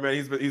Woodyard, man.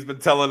 He's been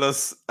telling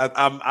us.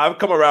 I've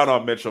come around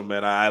on Mitchell,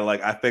 man.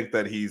 I think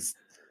that he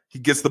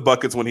gets the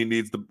buckets when they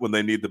need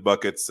the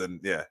buckets, and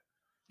yeah,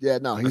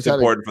 no, he's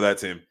important for that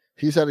team.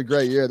 He's had a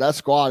great year. That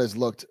squad has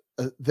looked.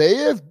 They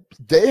have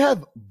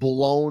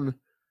blown.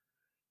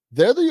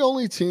 They're the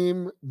only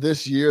team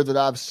this year that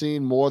I've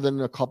seen more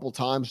than a couple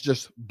times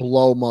just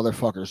blow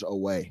motherfuckers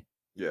away.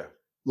 Yeah.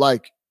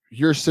 Like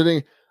you're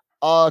sitting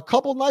a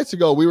couple nights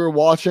ago, we were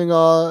watching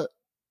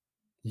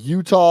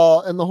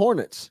Utah and the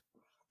Hornets.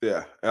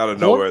 Yeah. Out of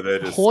nowhere, they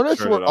just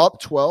Hornets were up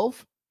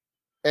 12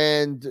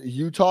 and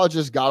Utah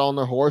just got on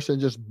their horse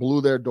and just blew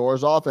their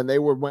doors off. And they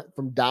went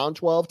from down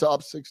 12 to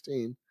up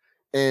 16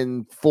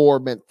 in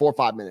 4 or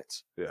 5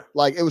 minutes. Yeah.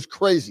 Like it was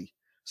crazy.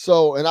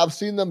 So, and I've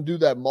seen them do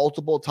that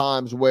multiple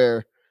times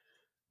where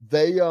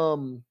they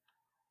don't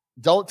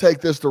take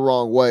this the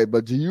wrong way,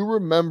 but do you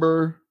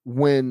remember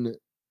when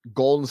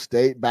Golden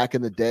State back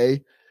in the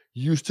day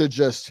used to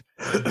just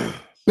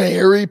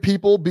bury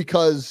people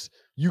because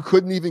you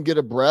couldn't even get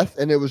a breath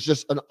and it was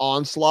just an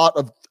onslaught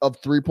of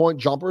 3-point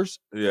jumpers?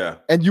 Yeah.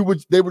 And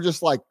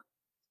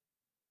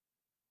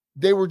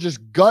they were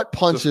just gut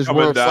punches just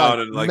coming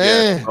down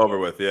man, it's over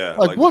with. Yeah.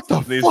 Like what the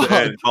needs fuck? To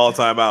end. Call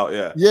timeout.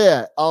 Yeah.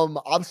 Yeah.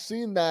 I've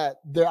seen that.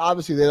 They're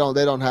obviously they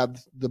don't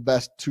have the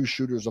best 2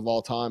 shooters of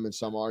all time in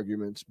some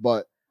arguments,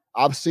 but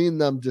I've seen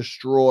them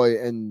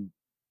destroy and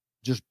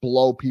just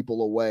blow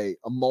people away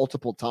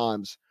multiple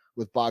times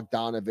with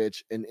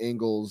Bogdanovich and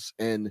Ingles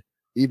and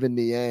even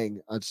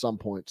Niang at some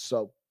point.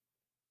 So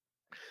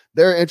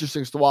they're an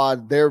interesting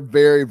squad. They're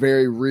very,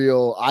 very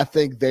real. I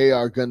think they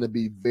are going to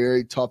be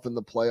very tough in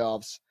the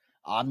playoffs.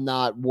 I'm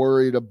not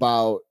worried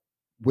about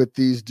with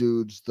these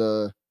dudes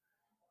the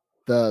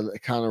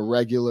kind of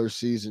regular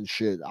season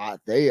shit. I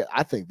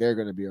think they're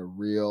going to be a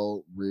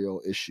real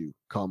issue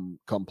come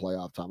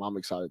playoff time. I'm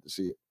excited to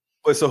see it.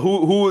 Wait, so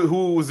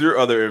who was your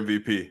other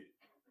MVP?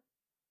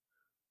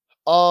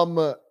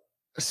 So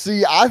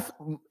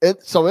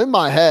in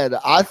my head,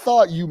 I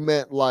thought you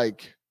meant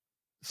like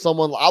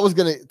someone. I was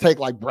gonna take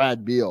like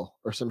Brad Beal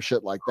or some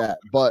shit like that,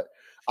 but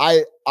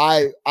I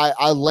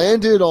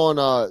landed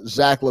on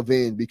Zach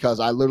LaVine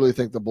because I literally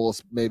think the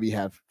Bulls maybe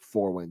have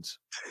 4 wins.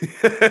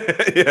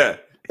 Yeah.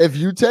 If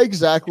you take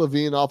Zach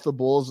LaVine off the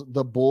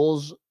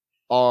Bulls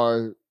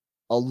are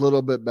a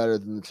little bit better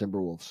than the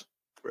Timberwolves.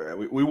 Yeah,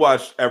 we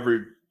watched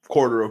every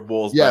quarter of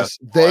Bulls. Yes,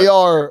 they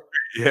are.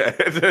 Yeah,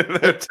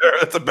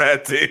 that's a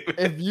bad team.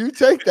 If you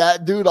take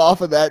that dude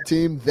off of that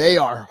team, they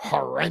are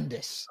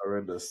horrendous.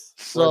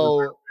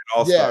 So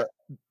yeah,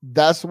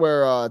 that's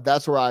where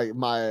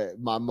my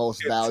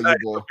most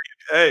valuable.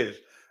 Hey,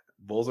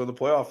 Bulls are in the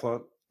playoff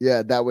hunt.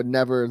 Yeah,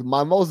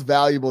 my most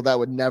valuable that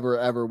would never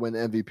ever win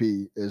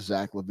MVP is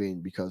Zach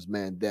LaVine because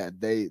man,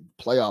 they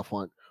playoff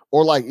hunt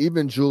or like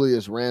even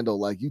Julius Randle,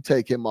 like you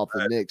take him off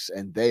the Knicks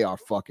and they are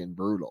fucking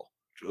brutal.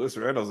 Julius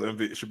Randle's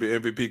should be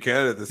MVP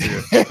candidate this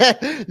year.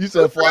 You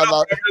said fly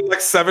out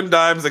like 7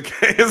 dimes a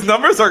game. His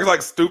numbers are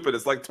like stupid.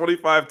 It's like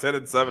 25, 10,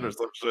 and 7 or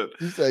some shit.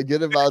 You said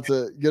get him out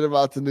to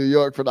New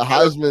York for the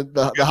Heisman,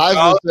 the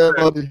Heisman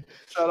ceremony.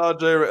 Shout out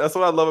Jay. That's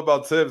what I love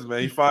about Tibbs, man.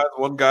 He finds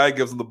one guy,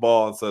 gives him the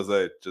ball, and says,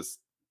 "Hey, just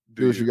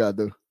do what you gotta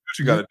do. Do what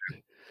you gotta do."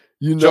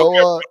 You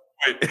know,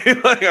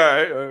 like, all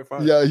right,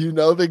 fine. Yeah, you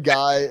know the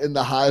guy in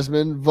the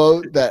Heisman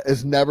vote that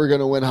is never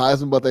gonna win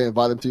Heisman, but they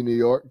invite him to New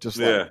York. Just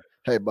like,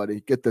 hey, buddy,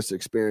 get this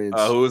experience.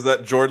 Who was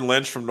that? Jordan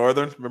Lynch from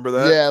Northern. Remember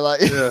that? Yeah,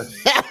 like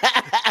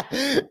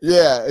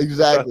yeah,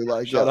 exactly.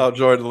 Like shout out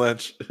Jordan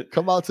Lynch.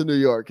 Come out to New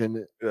York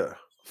and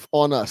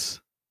on us.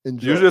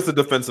 Enjoy. Usually it's a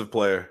defensive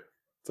player.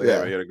 So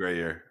yeah, he had a great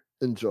year.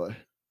 Enjoy.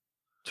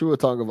 Tua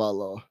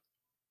Tagovailoa.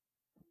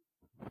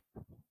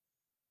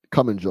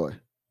 Come enjoy.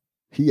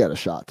 He had a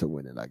shot to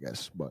win it, I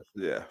guess. But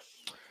yeah,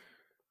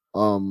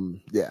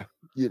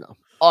 you know.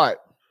 All right.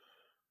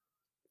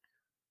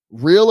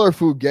 Real or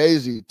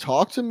Fugazi,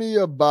 talk to me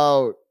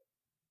about.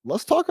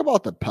 Let's talk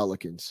about the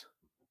Pelicans.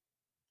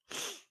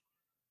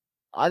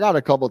 I got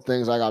a couple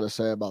things I got to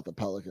say about the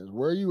Pelicans.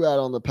 Where are you at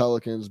on the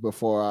Pelicans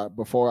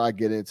before I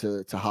get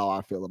into how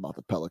I feel about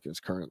the Pelicans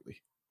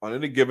currently? On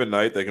any given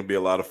night, they can be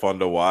a lot of fun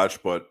to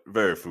watch, but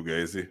very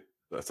Fugazi.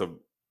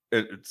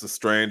 It's a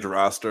strange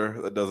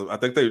roster that doesn't. I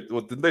think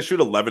didn't they shoot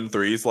 11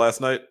 threes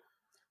last night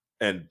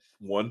and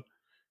won?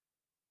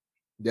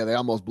 Yeah, they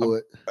almost blew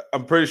it.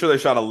 I'm pretty sure they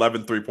shot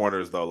 11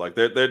 3-pointers though. Like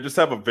they just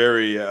have a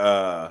very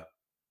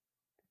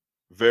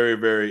very,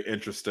 very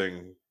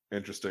interesting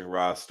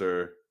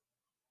roster.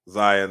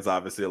 Zion's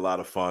obviously a lot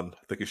of fun.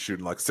 I think he's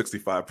shooting like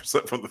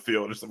 65% from the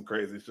field or some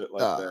crazy shit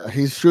like that.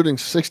 He's shooting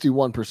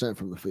 61%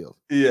 from the field.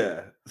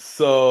 Yeah.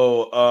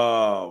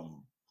 So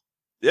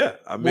yeah,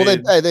 I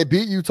mean, they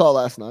beat Utah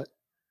last night.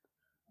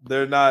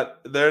 They're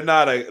not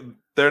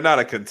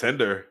a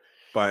contender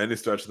by any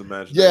stretch of the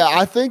imagination. Yeah,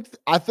 I think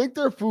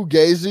they're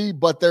Fugazi,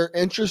 but they're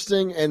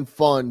interesting and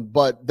fun,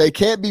 but they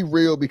can't be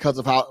real because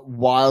of how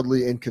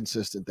wildly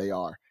inconsistent they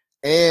are.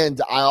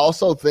 And I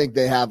also think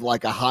they have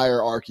like a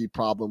hierarchy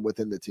problem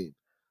within the team.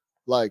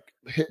 Like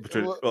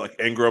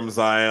Ingram,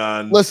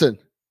 Zion. Listen,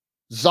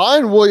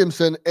 Zion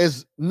Williamson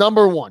is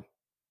number one.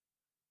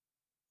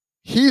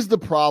 He's the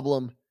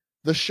problem.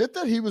 The shit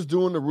that he was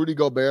doing to Rudy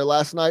Gobert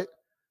last night,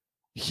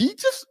 he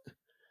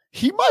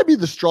might be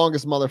the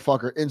strongest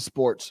motherfucker in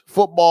sports,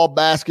 football,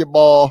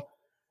 basketball.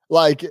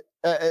 Like,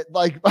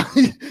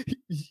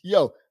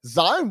 yo,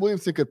 Zion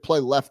Williamson could play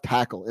left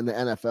tackle in the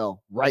NFL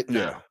right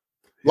now.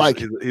 Yeah.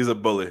 He's a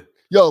bully.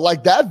 Yo,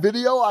 like that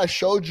video I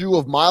showed you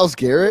of Myles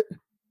Garrett.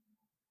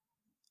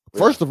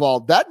 First of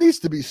all, that needs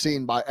to be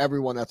seen by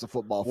everyone that's a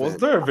football fan. Was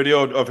there a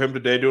video of him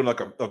today doing like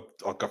a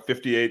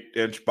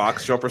 58-inch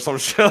box jump or some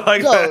shit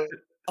like that?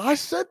 I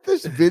sent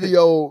this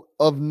video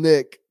of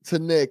Nick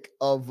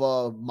of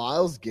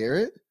Myles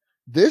Garrett.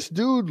 This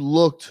dude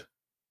looked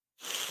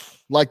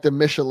like the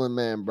Michelin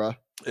Man, bro.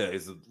 Yeah,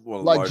 he's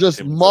like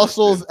just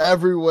muscles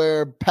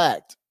everywhere,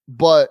 packed.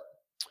 But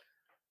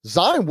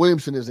Zion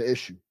Williamson is an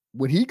issue.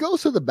 When he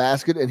goes to the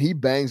basket and he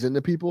bangs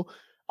into people,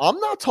 I'm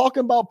not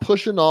talking about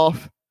pushing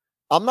off.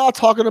 I'm not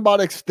talking about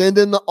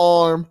extending the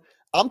arm.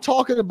 I'm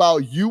talking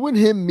about you and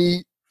him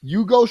meet.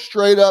 You go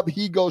straight up,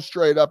 he goes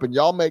straight up, and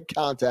y'all make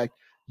contact.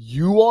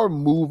 You are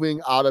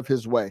moving out of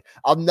his way.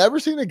 I've never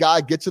seen a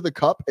guy get to the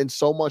cup in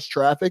so much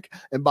traffic,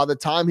 and by the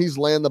time he's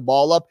laying the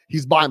ball up,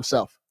 he's by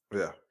himself.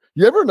 Yeah.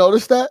 You ever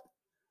notice that?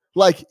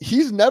 Like,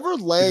 he's never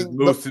laying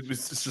Bro,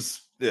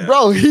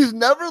 he's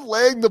never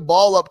laying the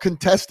ball up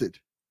contested.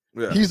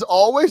 Yeah. He's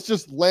always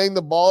just laying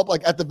the ball up.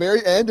 Like, at the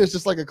very end, it's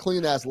just like a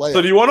clean-ass layup.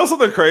 So do you want to know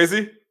something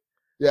crazy?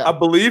 Yeah. I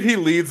believe he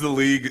leads the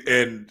league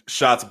in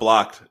shots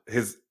blocked,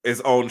 his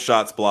own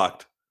shots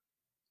blocked.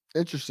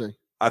 Interesting.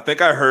 I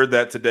think I heard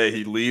that today.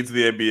 He leads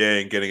the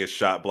NBA in getting his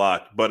shot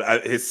blocked,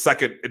 but his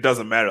second, it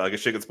doesn't matter. Like,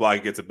 his shit gets blocked,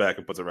 he gets it back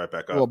and puts it right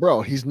back up. Well,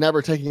 bro, he's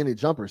never taking any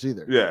jumpers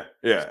either. Yeah.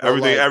 So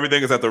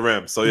everything is at the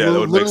rim. So, yeah, that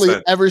would literally make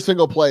sense. Every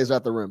single play is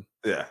at the rim.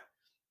 Yeah.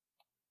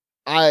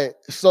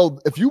 So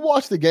if you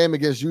watched the game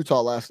against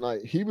Utah last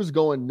night, he was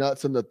going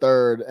nuts in the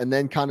third and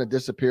then kind of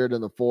disappeared in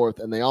the fourth,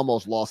 and they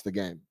almost lost the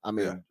game. I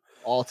mean,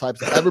 all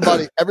types of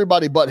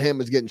everybody but him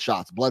is getting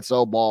shots.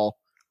 Bledsoe, Ball,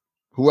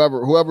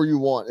 whoever you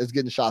want is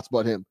getting shots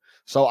but him.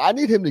 So I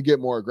need him to get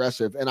more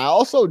aggressive. And I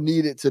also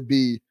need it to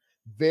be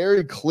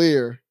very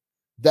clear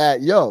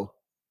that,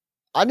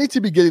 I need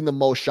to be getting the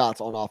most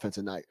shots on offense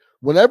tonight.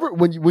 When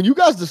you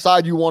guys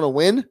decide you want to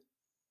win,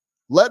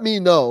 let me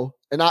know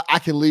and I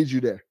can lead you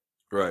there.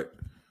 Right.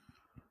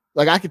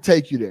 Like, I could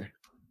take you there.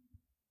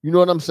 You know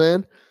what I'm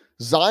saying?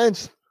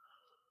 Zion's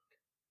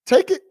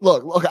take it.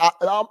 Look,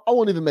 I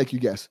won't even make you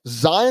guess.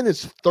 Zion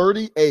is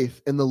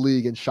 38th in the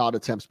league in shot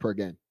attempts per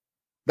game.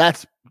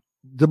 That's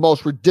the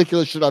most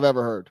ridiculous shit I've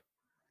ever heard.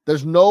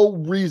 There's no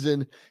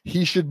reason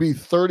he should be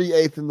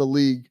 38th in the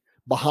league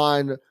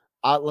behind.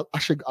 I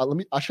should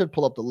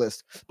pull up the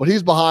list, but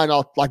he's behind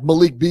like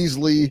Malik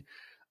Beasley.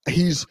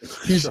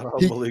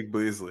 Malik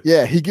Beasley.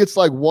 Yeah, he gets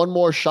like one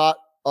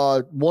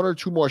or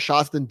two more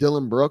shots than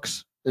Dylan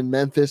Brooks in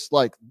Memphis.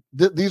 Like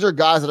these are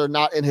guys that are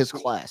not in his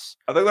class.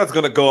 I think that's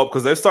going to go up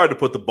because they've started to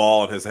put the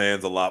ball in his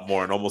hands a lot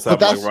more and almost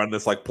have him run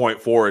this like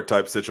point forward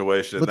type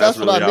situation. But that's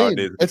really what I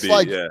mean. It's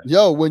like,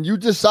 when you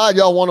decide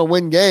y'all want to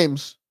win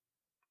games,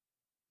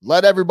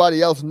 let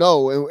everybody else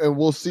know, and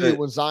we'll see it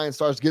when Zion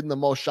starts getting the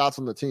most shots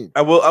on the team.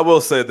 I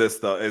will say this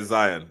though, is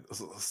Zion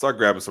start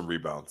grabbing some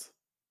rebounds.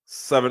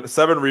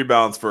 Seven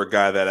rebounds for a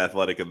guy that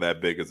athletic and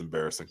that big is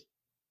embarrassing.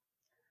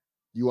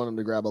 You want him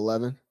to grab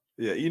 11?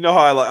 Yeah, you know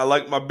how I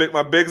like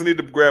my bigs need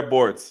to grab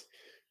boards.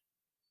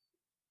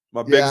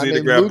 My bigs need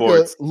to grab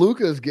boards.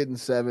 Luka's getting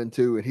 7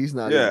 too, and he's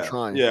not even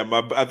trying. Yeah,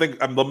 I think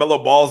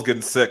LaMelo Ball's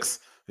getting 6.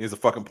 He's a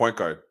fucking point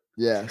guard.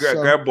 Yeah,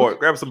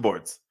 grab some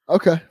boards.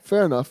 Okay,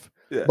 fair enough.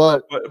 Yeah,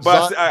 but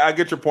I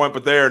get your point.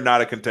 But they are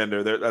not a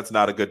contender. That's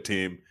not a good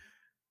team.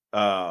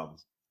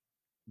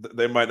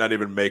 They might not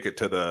even make it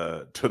to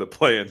the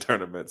play-in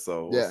tournament.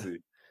 So we'll see.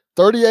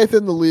 38th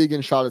in the league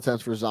in shot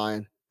attempts for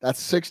Zion. That's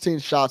 16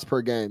 shots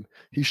per game.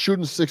 He's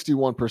shooting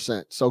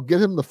 61%. So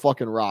get him the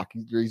fucking rock.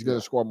 He's going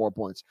to score more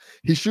points.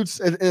 He shoots,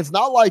 and it's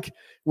not like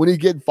when he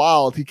get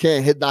fouled, he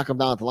can't knock him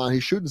down at the line.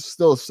 He's shooting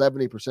still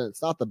 70%.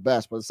 It's not the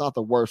best, but it's not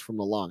the worst from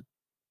the line.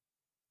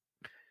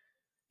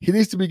 He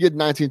needs to be getting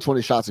 19,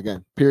 20 shots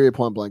again, period,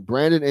 point blank.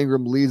 Brandon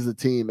Ingram leads the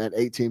team at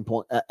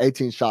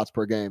 18 shots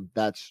per game.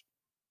 That's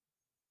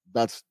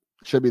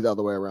should be the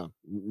other way around.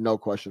 No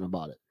question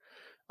about it.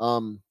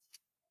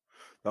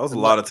 That was a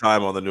lot of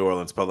time on the New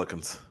Orleans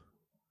Pelicans.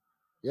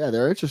 Yeah,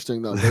 they're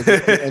interesting though.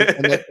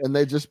 And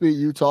they just beat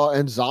Utah.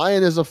 And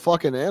Zion is a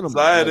fucking animal.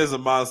 Zion is a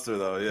monster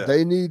though. Yeah,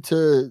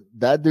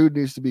 that dude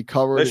needs to be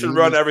covered. They should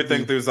run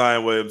everything through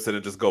Zion Williamson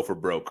and just go for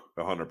broke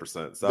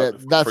 100%.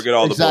 Forget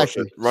all the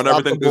bullshit. Run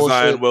everything through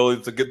Zion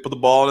Williamson. Put the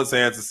ball in his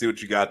hands and see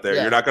what you got there.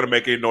 Yeah. You're not going to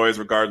make any noise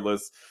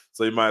regardless,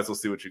 so you might as well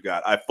see what you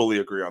got. I fully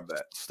agree on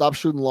that. Stop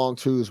shooting long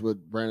twos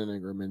with Brandon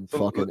Ingram and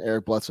fucking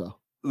Eric Bledsoe.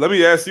 Let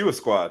me ask you a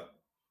squad.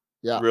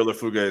 Yeah, Real or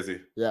Fugazi?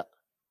 Yeah.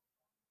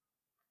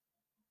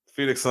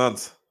 Phoenix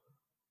Suns.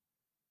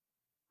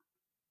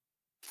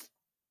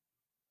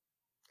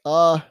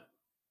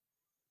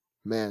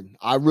 Man,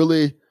 I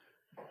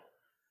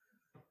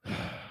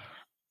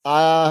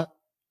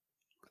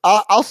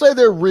I'll say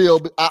they're real.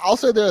 But I'll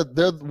say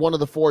they're one of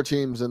the 4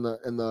 teams in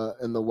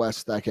the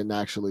West that can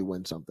actually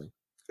win something.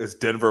 Is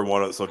Denver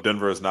one of? So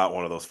Denver is not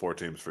one of those 4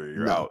 teams for you.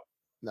 You're out.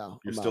 No,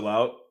 you're still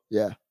out.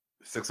 Yeah,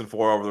 6-4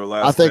 over their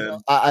last. I think 10.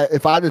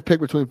 if I had to pick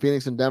between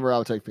Phoenix and Denver, I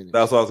would take Phoenix.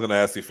 That's what I was going to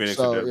ask you. Phoenix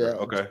and Denver. Yeah,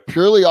 okay.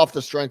 Purely off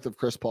the strength of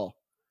Chris Paul.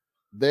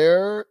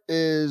 There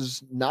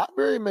is not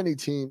very many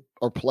team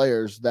or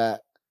players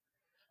that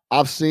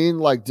I've seen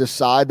like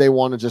decide they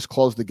want to just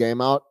close the game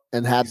out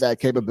and have that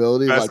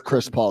capability like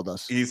Chris Paul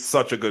does. He's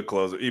such a good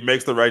closer. He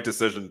makes the right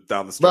decision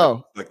down the stretch.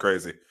 Bro, like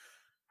crazy.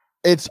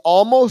 It's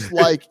almost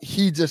like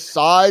he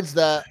decides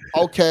that,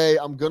 okay,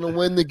 I'm going to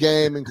win the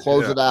game and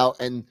close it out.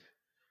 And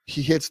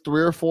he hits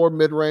 3 or 4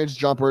 mid-range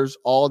jumpers,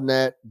 all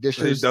net,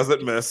 dishes. He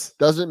doesn't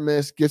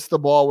miss, gets the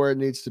ball where it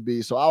needs to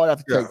be. So I would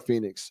have to take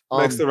Phoenix.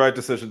 Makes the right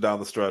decision down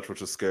the stretch,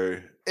 which is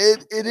scary.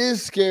 It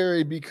is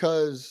scary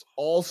because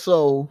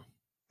also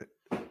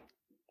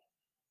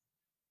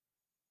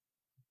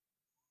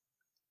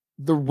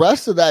the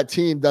rest of that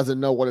team doesn't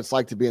know what it's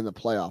like to be in the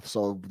playoffs.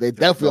 So they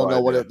definitely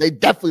don't know they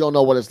definitely don't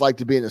know what it's like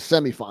to be in the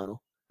semifinal.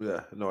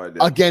 Yeah, no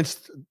idea.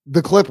 Against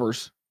the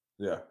Clippers.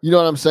 Yeah. You know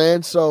what I'm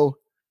saying? So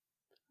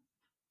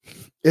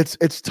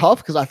it's tough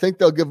because I think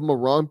they'll give them a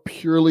run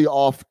purely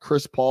off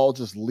Chris Paul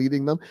just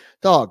leading them.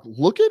 Dog,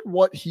 look at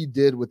what he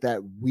did with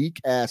that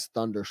weak ass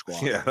Thunder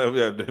squad. Yeah,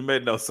 it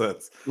made no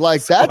sense.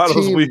 Like that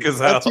team, weak as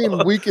hell. That team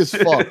weak as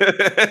fuck.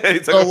 He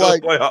took so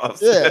like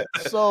playoffs. Yeah,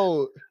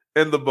 so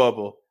in the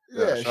bubble.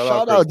 Yeah,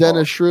 shout out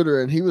Dennis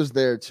Schroeder, and he was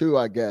there too,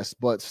 I guess.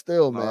 But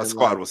still, man, the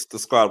squad was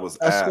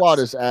that squad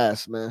is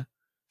ass, man.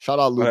 Shout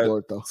out Lou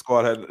Dort though.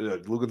 Squad had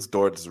Lugens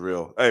Dort is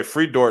real. Hey,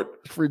 free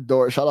Dort. Free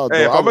Dort. Shout out.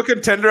 Hey, Dort. if I'm a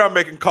contender, I'm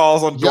making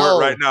calls on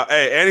Dort right now.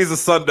 Hey, and he's a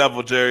Sun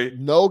Devil, Jerry.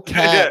 No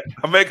cap. Yeah,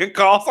 I'm making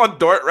calls on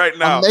Dort right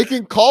now. I'm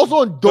making calls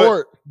on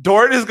Dort. But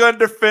Dort is going to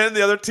defend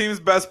the other team's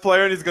best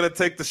player, and he's going to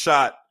take the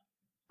shot.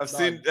 I've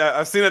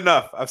seen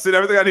enough. I've seen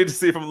everything I need to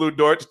see from Lou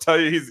Dort to tell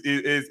you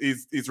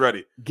he's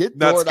ready.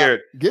 Not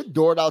scared. Get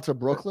Dort out to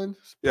Brooklyn.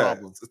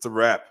 It's a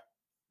wrap.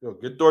 Yo,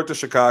 get Dort to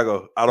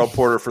Chicago. Otto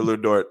Porter for Lou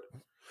Dort.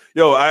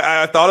 Yo,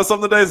 I thought of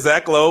something today.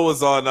 Zach Lowe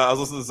was on. I was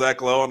listening to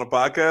Zach Lowe on a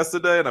podcast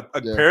today, and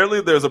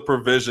apparently there's a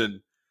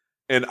provision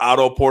in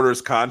Otto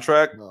Porter's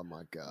contract. Oh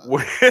my god!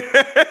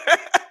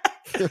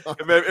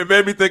 It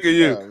made me think of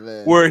you,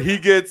 where he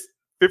gets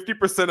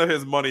 50% of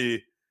his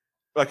money.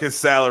 Like his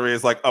salary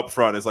is like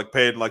upfront. It's like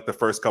paid in like the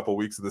first couple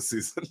weeks of the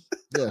season.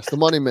 Yes, the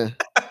money man.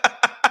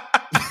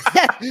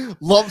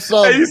 Lump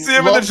sum. Hey, you see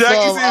him in the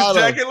jacket? You see his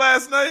jacket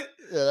last night?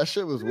 Yeah, that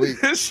shit was weak.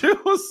 His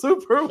shit was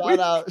super weak.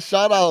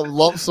 Shout out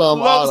lump sum.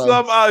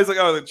 He's like,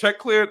 oh, the check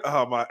cleared.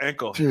 Oh, my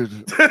ankle. Dude,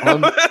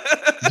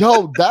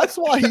 yo, that's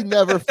why he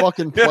never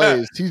fucking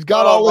plays. He's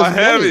got all his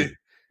money.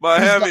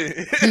 Miami.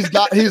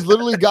 He's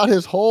literally got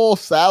his whole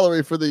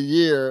salary for the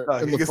year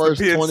in the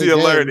first 20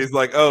 alert. games. He's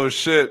like, oh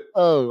shit.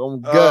 Oh,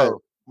 I'm good.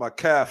 My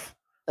calf.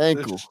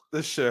 Ankle.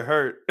 This shit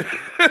hurt.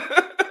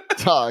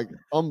 Dog,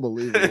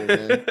 unbelievable,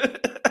 man.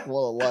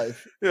 What a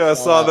life. Yeah, I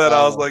saw that.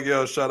 I was like,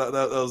 yo, shout out.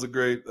 That was a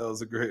great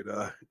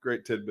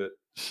tidbit.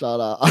 Shout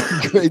out.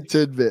 Great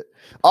tidbit.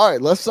 All right,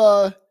 let's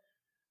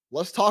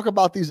talk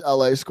about these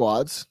LA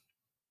squads.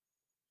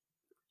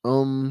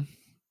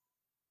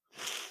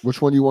 Which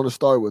one do you want to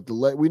start with?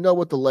 We know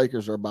what the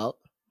Lakers are about.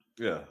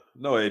 Yeah,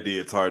 no AD.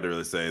 It's hard to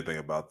really say anything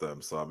about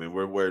them. So I mean,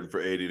 we're waiting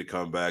for AD to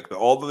come back.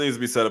 All that needs to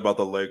be said about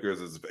the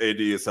Lakers is if AD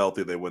is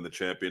healthy, they win the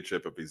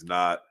championship. If he's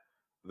not,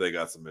 they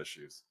got some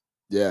issues.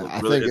 Yeah,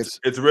 I think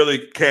it's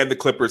really, can the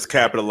Clippers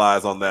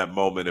capitalize on that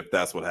moment if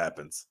that's what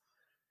happens?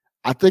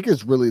 I think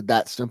it's really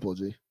that simple,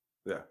 G.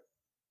 Yeah,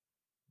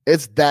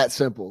 it's that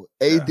simple.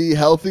 AD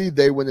healthy,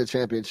 they win the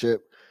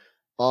championship.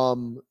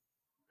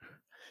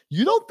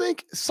 You don't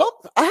think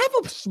I have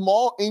a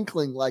small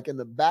inkling, like in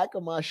the back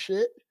of my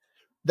shit,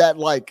 that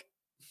like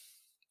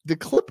the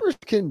Clippers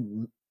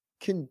can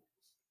do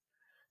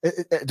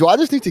I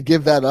just need to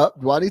give that up?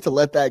 Do I need to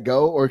let that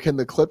go? Or can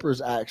the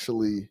Clippers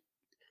actually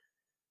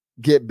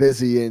get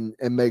busy and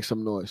make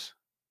some noise?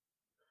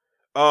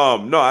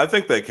 No, I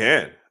think they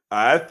can.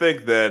 I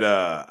think that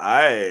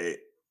I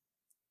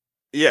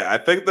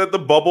think that the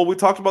bubble, we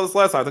talked about this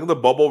last time. I think the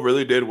bubble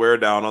really did wear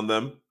down on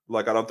them.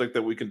 Like, I don't think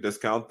that we can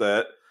discount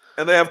that.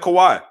 And they have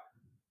Kawhi.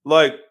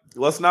 Like,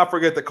 let's not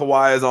forget that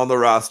Kawhi is on the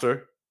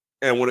roster.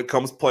 And when it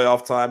comes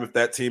playoff time, if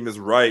that team is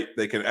right,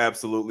 they can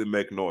absolutely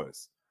make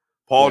noise.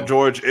 Paul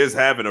George is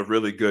having a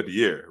really good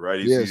year, right?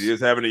 He is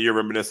having a year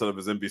reminiscent of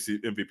his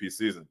MVP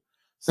season.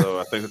 So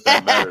I think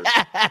that matters.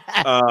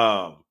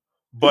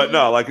 But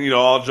no, like,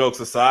 all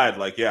jokes aside,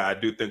 like, yeah, I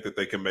do think that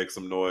they can make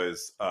some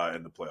noise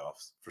in the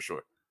playoffs for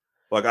sure.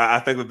 Like, I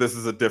think that this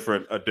is a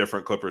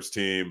different Clippers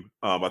team.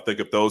 I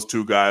think if those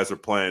two guys are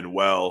playing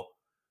well,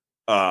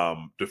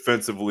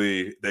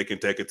 defensively, they can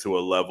take it to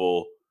a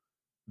level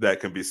that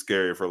can be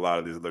scary for a lot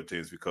of these other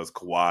teams because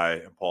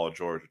Kawhi and Paul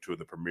George are two of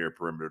the premier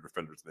perimeter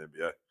defenders in the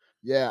NBA.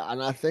 Yeah,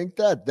 and I think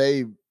that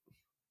they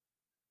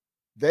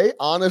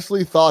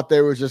honestly thought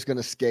they were just going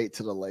to skate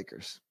to the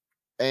Lakers,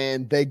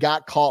 and they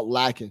got caught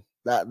lacking.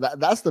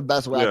 That's the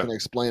best way I can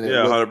explain it.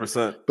 Yeah,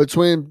 100%.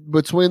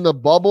 Between the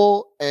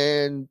bubble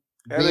and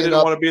they didn't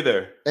want to be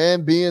there.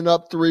 And being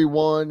up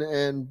 3-1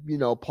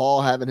 and,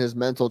 Paul having his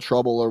mental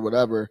trouble or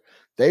whatever,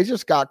 they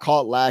just got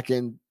caught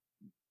lacking.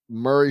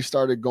 Murray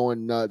started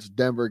going nuts.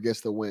 Denver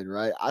gets the win,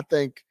 right? I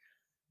think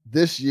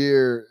this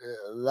year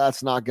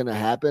that's not going to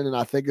happen, and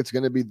I think it's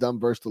going to be them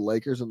versus the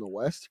Lakers in the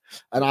West.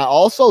 And I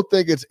also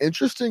think it's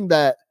interesting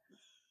that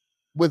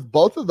with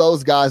both of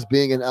those guys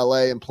being in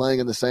LA and playing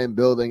in the same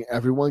building,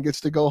 everyone gets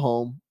to go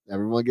home.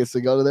 Everyone gets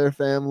to go to their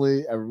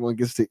family. Everyone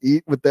gets to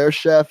eat with their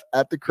chef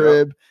at the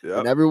crib. Yep.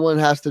 And everyone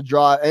has to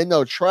drive. Ain't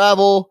no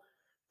travel.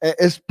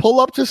 It's pull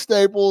up to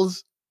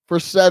Staples for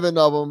 7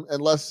 of them,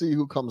 and let's see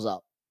who comes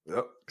out.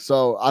 Yep.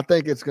 So I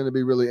think it's going to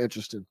be really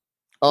interesting.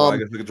 I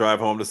guess we could drive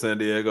home to San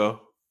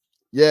Diego.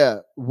 Yeah.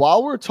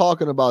 While we're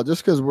talking about,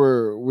 just because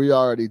we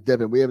already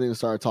dipping, we haven't even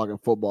started talking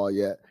football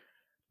yet.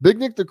 Big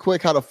Nick the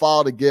Quick had a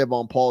file to give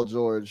on Paul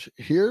George.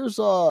 Here's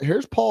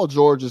Paul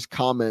George's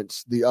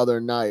comments the other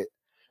night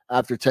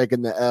after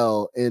taking the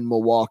L in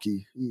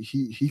Milwaukee.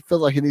 He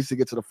feels like he needs to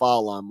get to the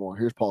foul line more.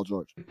 Here's Paul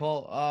George.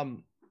 Paul,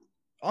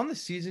 on the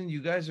season,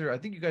 I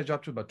think you guys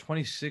dropped to about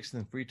 26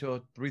 in free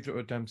throw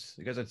attempts.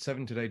 You guys had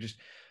 7 today. Just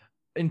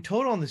in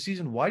total on the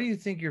season, why do you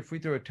think your free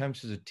throw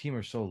attempts as a team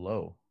are so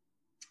low?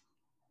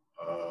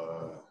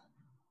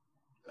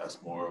 That's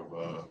more of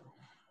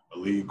a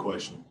league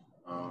question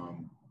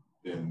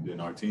than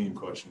our team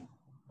question.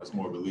 That's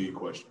more of a league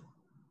question.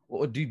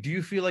 Well, do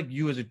you feel like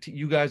you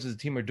guys as a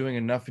team are doing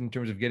enough in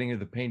terms of getting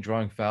into the paint,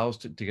 drawing fouls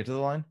to get to the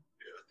line?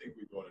 Yeah, I think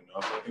we're doing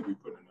enough. I think we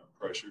put enough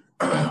pressure.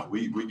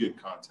 we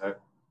get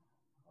contact.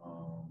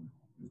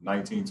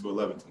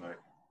 19-11 tonight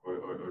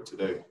or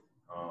today.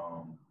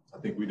 I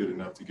think we did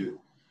enough to get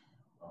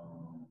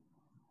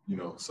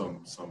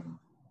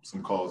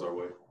some calls our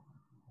way.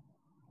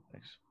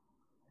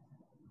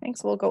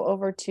 Thanks. We'll go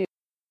over to.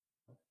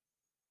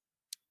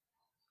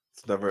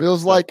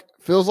 Feels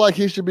like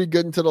he should be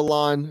getting to the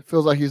line.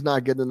 Feels like he's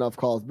not getting enough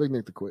calls. Big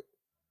Nick to quit.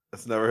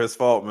 It's never his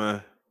fault,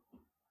 man.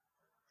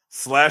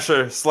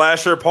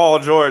 Slasher Paul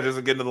George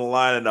isn't getting to the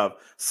line enough.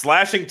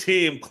 Slashing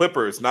team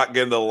Clippers not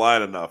getting to the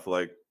line enough.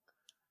 Like,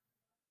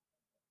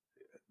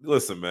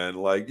 listen, man,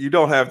 like you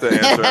don't have to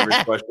answer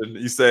every question.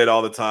 You say it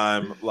all the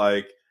time.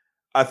 Like,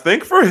 I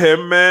think for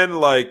him, man,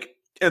 like,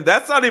 and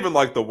that's not even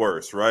like the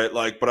worst, right?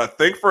 Like, but I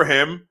think for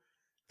him,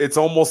 it's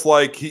almost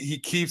like he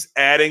keeps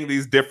adding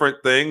these different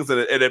things and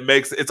it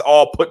makes it's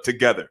all put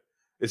together.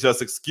 It's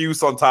just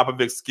excuse on top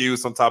of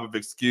excuse on top of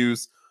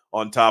excuse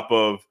on top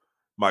of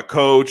my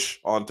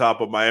coach, on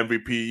top of my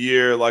MVP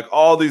year, like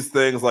all these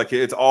things. Like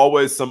it's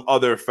always some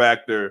other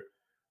factor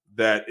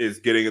that is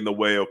getting in the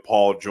way of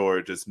Paul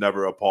George. It's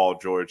never a Paul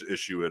George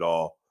issue at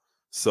all.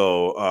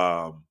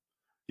 So,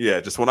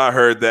 yeah, just when I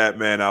heard that,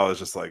 man, I was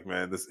just like,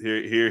 man, this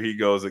here he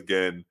goes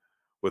again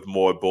with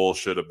more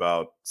bullshit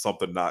about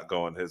something not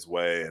going his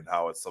way and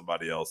how it's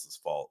somebody else's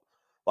fault.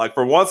 Like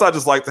for once, I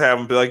just like to have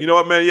him be like, you know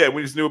what, man? Yeah,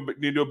 we just need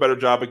to do a better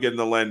job of getting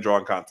the lane,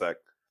 drawing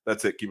contact.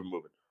 That's it. Keep it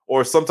moving.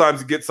 Or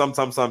sometimes you get some,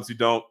 sometimes you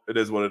don't. It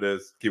is what it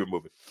is. Keep it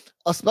moving.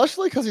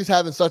 Especially because he's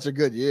having such a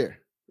good year.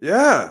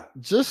 Yeah.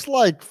 Just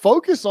like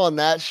focus on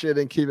that shit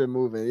and keep it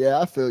moving. Yeah,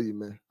 I feel you,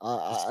 man.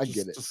 I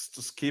get it.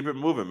 Just keep it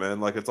moving, man.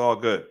 Like it's all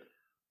good.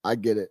 I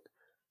get it.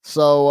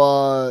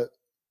 So,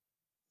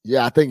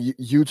 yeah, I think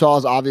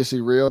Utah's obviously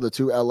real. The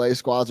 2 LA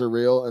squads are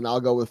real, and I'll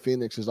go with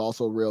Phoenix is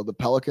also real. The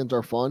Pelicans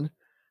are fun.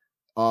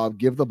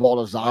 Give the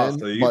ball to Zion.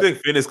 So you think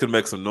Phoenix could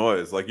make some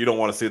noise? Like you don't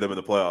want to see them in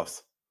the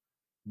playoffs?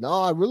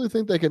 No, I really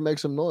think they can make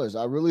some noise.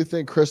 I really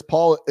think Chris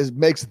Paul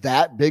makes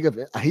that big of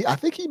I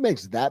think he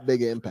makes that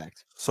big an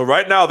impact. So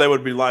right now they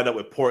would be lined up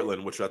with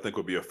Portland, which I think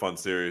would be a fun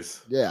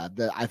series. Yeah,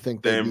 I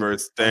think Dame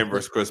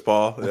versus Chris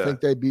Paul. I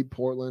think they beat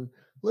Portland.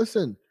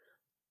 Listen,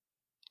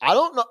 I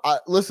don't know.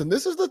 Listen,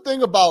 this is the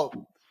thing about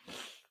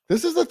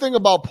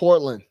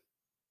Portland.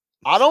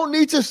 I don't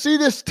need to see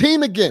this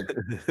team again.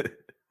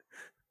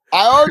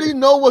 I already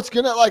know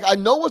I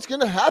know what's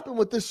gonna happen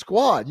with this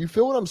squad. You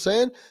feel what I'm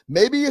saying?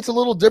 Maybe it's a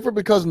little different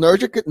because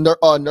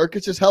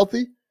Nurkic is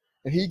healthy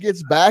and he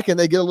gets back and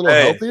they get a little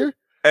healthier.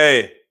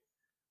 Hey,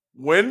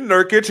 when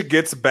Nurkic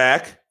gets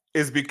back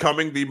is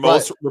becoming the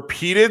most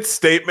repeated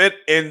statement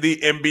in the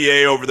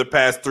NBA over the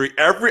past 3.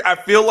 I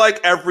feel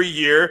like every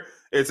year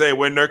it's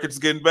when Nurkic is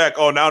getting back.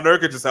 Oh, now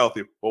Nurkic is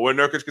healthy. Well, when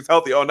Nurkic gets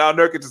healthy, oh, now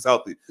Nurkic is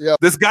healthy. Yeah.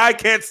 This guy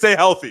can't stay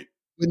healthy.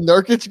 When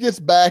Nurkic gets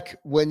back,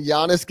 when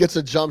Giannis gets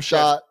a jump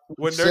shot,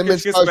 when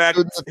Nurkic gets back,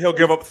 he'll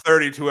give up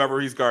 30 to whoever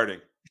he's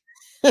guarding.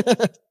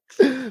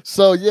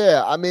 So,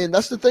 yeah, I mean,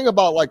 that's the thing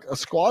about like a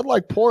squad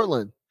like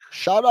Portland.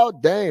 Shout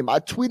out Dame. I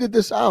tweeted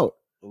this out.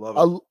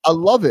 I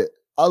love it.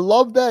 I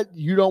love that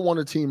you don't want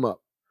to team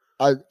up.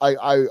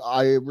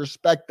 I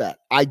respect that.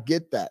 I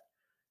get that.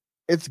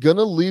 It's going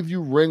to leave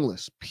you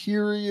ringless,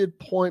 period,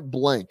 point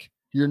blank.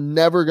 You're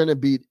never going to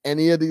beat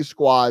any of these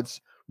squads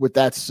with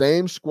that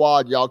same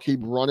squad y'all keep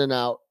running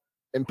out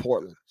in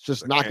Portland. It's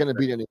just not going to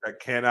beat anyone.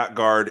 That cannot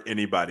guard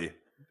anybody.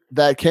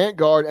 That can't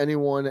guard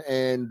anyone,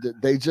 and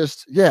they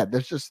just,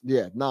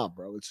 nah,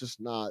 bro. It's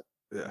just not.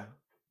 Yeah.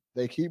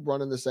 They keep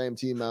running the same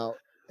team out,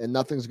 and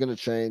nothing's going to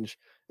change.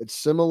 It's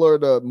similar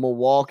to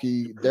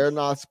Milwaukee. They're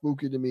not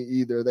spooky to me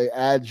either. They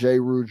add J.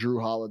 Rue, Drew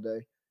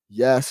Holiday.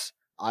 Yes,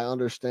 I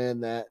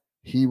understand that.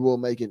 He will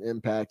make an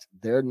impact.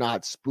 They're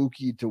not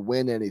spooky to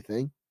win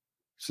anything.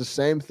 It's the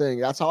same thing.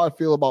 That's how I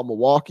feel about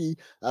Milwaukee.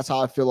 That's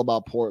how I feel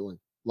about Portland.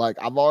 Like,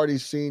 I've already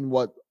seen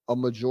what a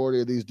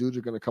majority of these dudes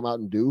are going to come out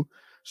and do.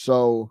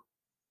 So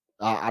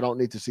I don't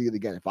need to see it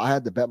again. If I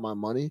had to bet my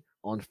money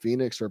on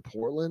Phoenix or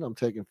Portland, I'm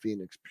taking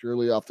Phoenix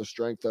purely off the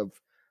strength of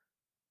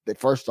that.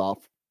 First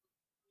off,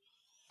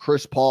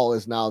 Chris Paul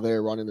is now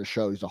there running the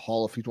show. He's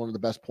one of the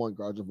best point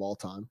guards of all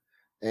time.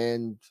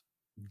 And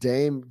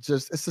Dame,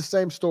 it's the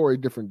same story,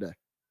 different day.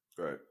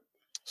 Right.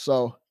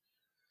 So,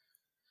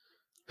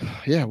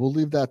 yeah, we'll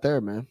leave that there,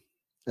 man.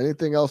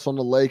 Anything else on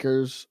the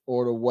Lakers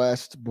or the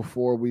West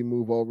before we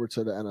move over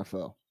to the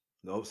NFL?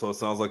 Nope. So it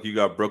sounds like you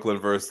got Brooklyn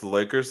versus the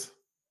Lakers.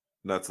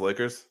 Nets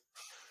Lakers.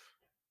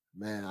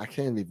 Man, I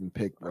can't even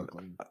pick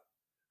Brooklyn.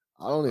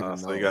 I don't even know.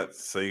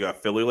 So you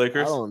got Philly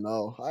Lakers? I don't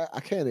know.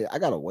 I can't. I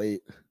gotta wait.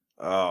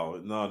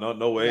 Oh no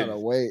wait. I gotta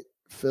wait.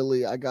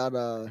 Philly. I got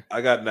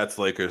Nets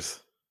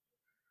Lakers.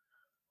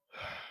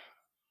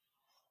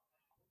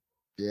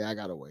 Yeah, I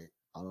gotta wait.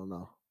 I don't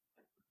know.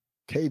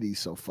 KD's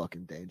so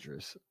fucking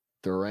dangerous.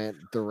 Durant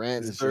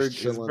is just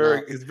chilling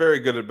out. He's very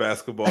good at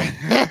basketball.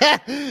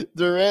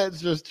 Durant's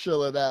just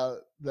chilling out.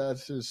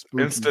 That's just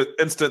spooky.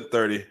 Instant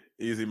 30.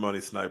 Easy money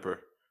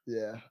sniper.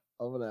 Yeah,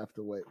 I'm gonna have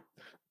to wait.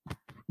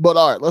 But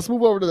all right, let's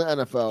move over to the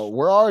NFL.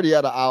 We're already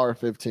at an hour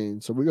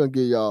 15, so we're gonna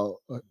give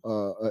y'all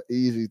a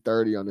easy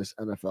 30 on this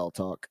NFL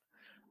talk.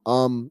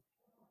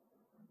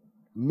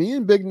 Me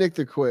and Big Nick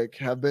the Quick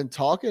have been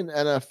talking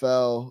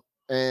NFL,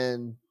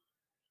 and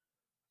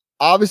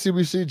obviously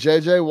we see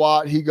JJ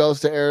Watt. He goes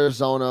to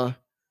Arizona.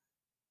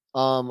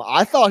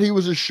 I thought he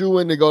was a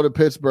shoo-in to go to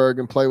Pittsburgh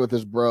and play with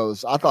his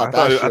bros. I thought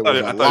he was going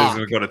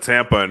to go to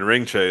Tampa and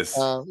ring chase.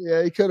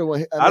 Yeah, he could have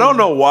went. I don't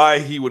know why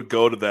he would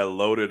go to that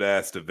loaded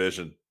ass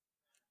division.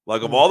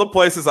 Like, of all the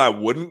places I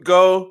wouldn't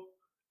go,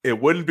 it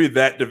wouldn't be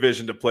that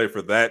division to play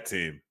for that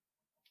team.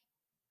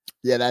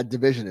 Yeah, that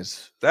division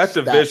is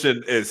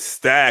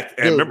stacked.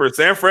 And remember,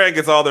 San Fran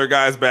gets all their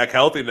guys back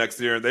healthy next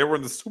year, and they were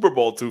in the Super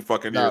Bowl 2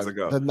 fucking years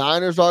ago. The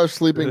Niners are a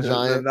sleeping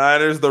giant. The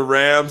Niners, the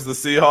Rams, the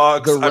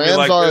Seahawks. The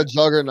Rams are a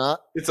juggernaut.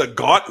 It's a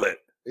gauntlet.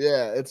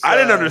 Yeah, I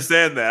didn't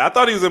understand that. I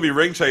thought he was going to be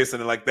ring chasing,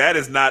 and like that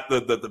is not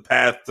the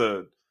path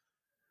to.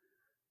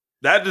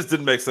 That just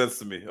didn't make sense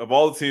to me. Of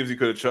all the teams he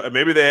could have chosen,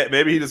 maybe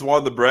he just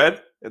wanted the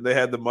bread and they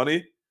had the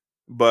money,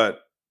 but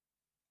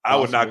I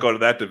would not go to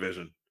that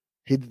division.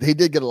 He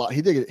did get a lot.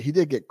 He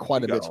did get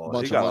quite a bunch of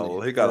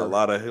money. He got a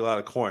lot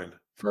of coin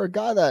for a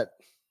guy that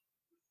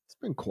it's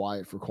been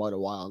quiet for quite a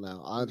while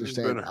now. I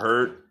understand. He's been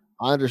hurt.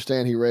 I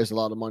understand he raised a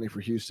lot of money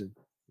for Houston.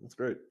 That's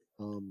great.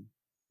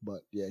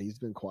 But yeah, he's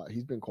been quiet.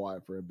 He's been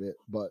quiet for a bit.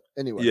 But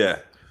anyway, yeah.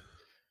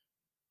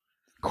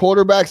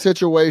 Quarterback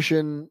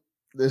situation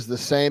is the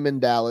same in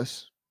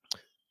Dallas.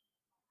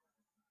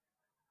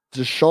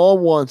 Deshaun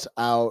wants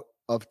out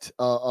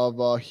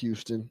of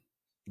Houston.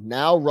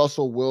 Now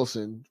Russell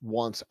Wilson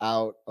wants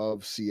out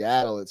of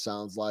Seattle, it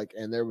sounds like.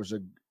 And there was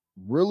a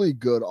really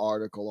good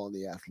article on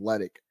The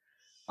Athletic.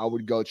 I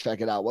would go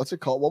check it out. What's it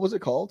called? What was it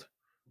called?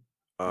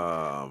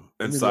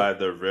 Inside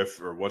the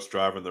rift, or what's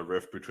driving the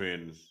rift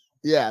between.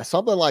 Yeah,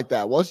 something like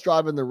that. What's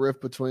driving the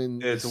rift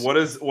between? It's what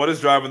is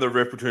driving the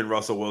rift between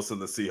Russell Wilson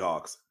and the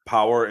Seahawks?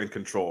 Power and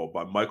Control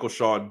by Michael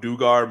Sean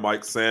Dugar,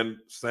 Mike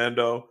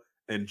Sando,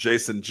 and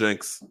Jason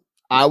Jenks.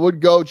 I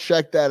would go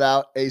check that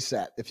out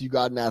ASAP. If you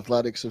got an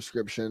Athletic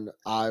subscription,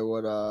 I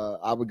would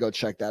go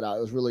check that out.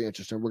 It was really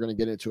interesting. We're going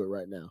to get into it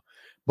right now.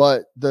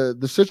 But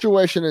the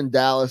situation in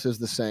Dallas is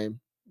the same.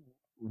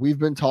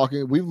 We've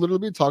literally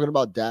been talking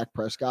about Dak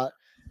Prescott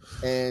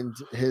and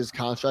his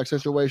contract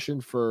situation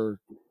for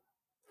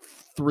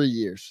 3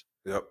 years.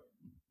 Yep.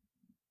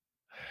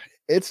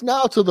 It's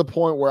now to the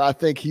point where I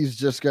think he's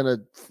gonna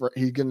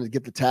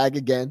get the tag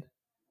again.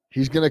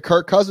 He's gonna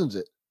Kirk Cousins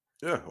it.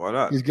 Yeah, why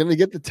not? He's gonna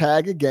get the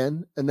tag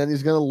again, and then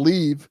he's gonna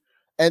leave.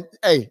 And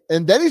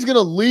then he's gonna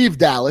leave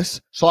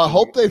Dallas. So I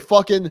hope they're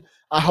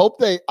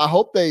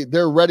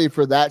ready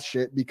for that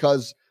shit,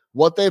 because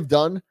what they've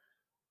done.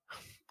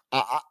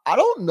 I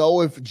don't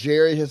know if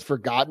Jerry has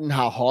forgotten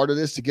how hard it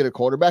is to get a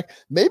quarterback.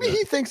 Maybe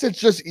he thinks it's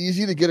just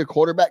easy to get a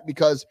quarterback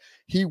because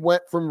he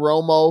went from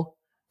Romo,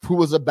 who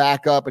was a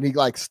backup, and he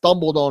like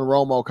stumbled on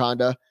Romo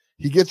kinda.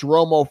 He gets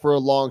Romo for a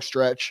long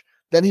stretch.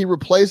 Then he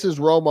replaces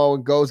Romo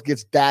and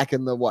gets Dak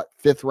in the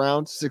 5th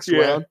round, 6th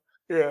round,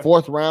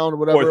 4th round,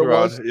 whatever it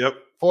was. Yep.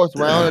 4th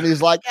round. And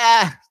he's like,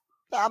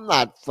 I'm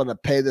not gonna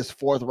pay this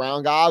 4th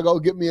round guy. I'll go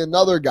get me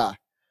another guy.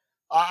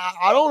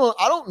 I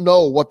don't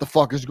know what the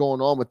fuck is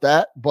going on with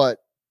that, but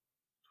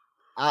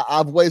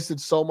I've wasted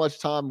so much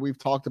time. We've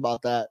talked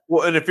about that.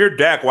 Well, and if you're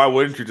Dak, why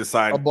wouldn't you just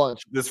sign a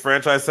bunch this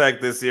franchise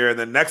tag this year, and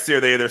then next year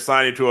they either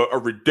sign you to a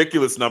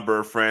ridiculous number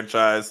of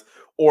franchise,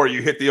 or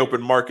you hit the open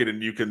market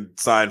and you can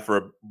sign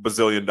for $1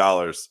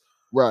 bazillion.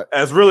 Right.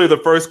 As really the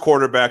first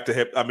quarterback to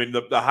hit,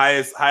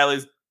 the highly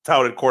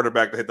touted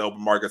quarterback to hit the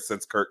open market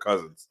since Kirk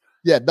Cousins.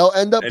 Yeah, they'll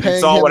end up And you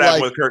paying saw him what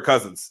happened like with Kirk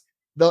Cousins.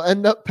 they'll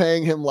end up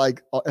paying him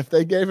like if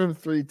they gave him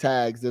 3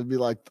 tags, it'd be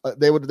like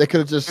they could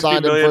have just $50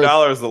 signed him million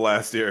for the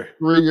last year.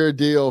 3-year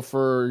deal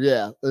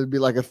it'd be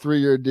like a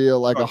 3-year deal,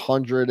 like Fuck.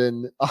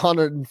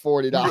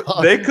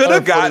 $140. They could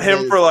have got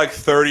him $140 for like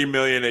 $30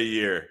 million a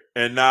year,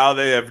 and now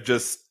they have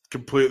just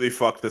completely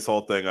fucked this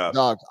whole thing up.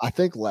 Dog, I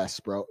think less,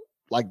 bro.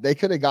 Like they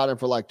could have got him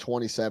for like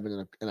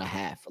 27 and a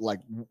half. Like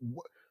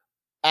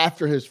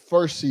after his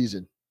first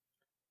season,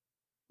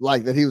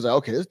 like that he was like,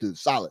 okay, this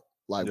dude's solid.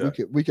 Like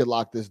we could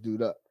lock this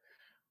dude up.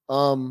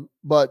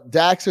 But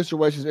Dak's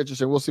situation is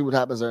interesting. We'll see what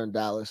happens there in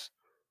Dallas.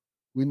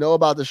 We know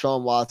about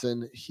Deshaun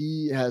Watson.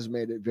 He has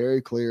made it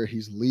very clear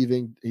he's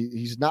leaving.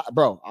 He's not,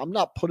 bro. I'm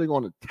not putting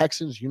on a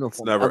Texans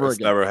uniform. It's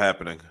never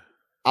happening.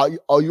 You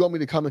want me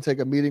to come and take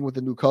a meeting with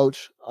the new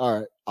coach? All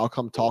right, I'll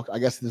come talk. I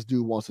guess this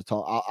dude wants to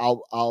talk.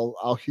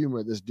 I'll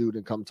humor this dude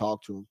and come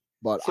talk to him.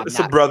 But it's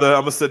a brother.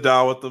 I'm gonna sit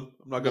down with him.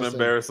 I'm not gonna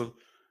embarrass him.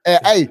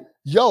 Hey,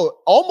 yo,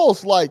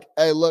 almost like,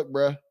 hey, look,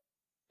 bro.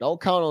 Don't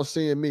count on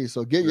seeing me.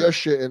 So get your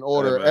shit in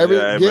order.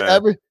 Everything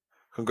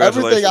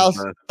else.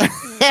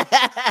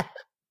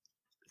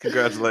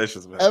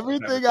 Congratulations, man.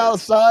 Everything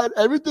outside,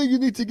 everything you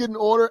need to get in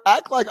order.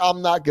 Act like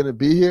I'm not gonna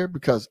be here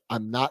because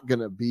I'm not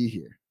gonna be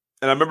here.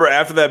 And I remember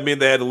after that meeting,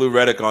 they had Lou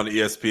Reddick on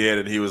ESPN,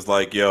 and he was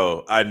like,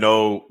 "Yo, I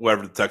know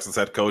whoever the Texans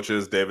head coach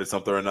is, David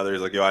something or another."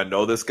 He's like, "Yo, I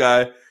know this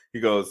guy." He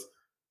goes,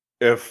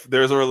 "If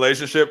there's a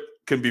relationship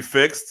can be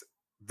fixed,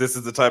 this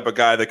is the type of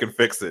guy that can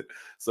fix it.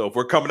 So if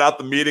we're coming out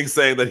the meeting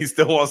saying that he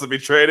still wants to be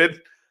traded,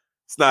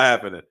 it's not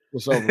happening.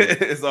 It's over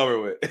with. It's over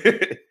with."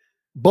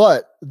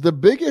 But the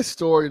biggest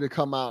story to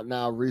come out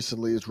now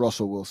recently is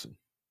Russell Wilson.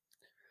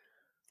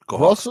 Go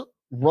Hawks.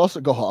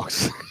 Go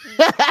Hawks.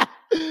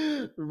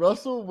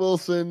 Russell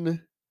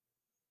Wilson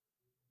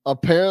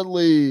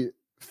apparently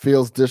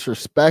feels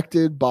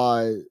disrespected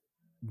by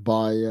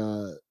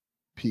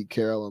Pete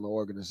Carroll and the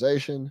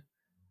organization,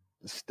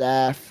 the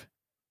staff.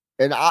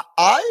 And I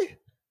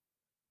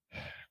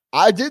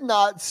did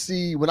not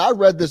see, when I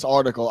read this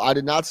article, I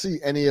did not see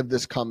any of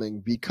this coming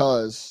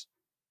because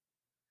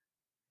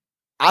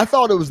I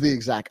thought it was the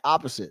exact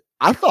opposite.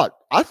 I thought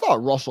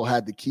Russell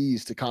had the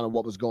keys to kind of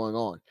what was going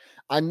on.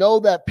 I know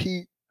that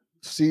Pete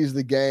sees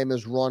the game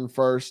as run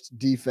first,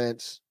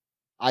 defense.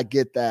 I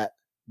get that.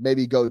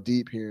 Maybe go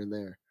deep here and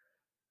there.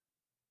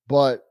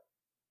 But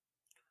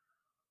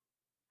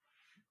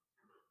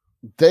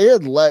they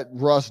had let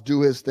Russ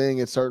do his thing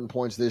at certain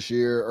points this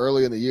year.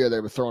 Early in the year, they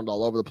were throwing it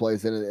all over the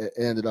place. Then it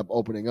ended up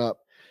opening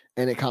up,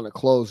 and it kind of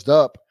closed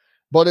up.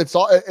 But it's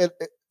all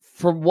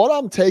from what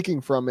I'm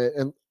taking from it.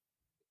 And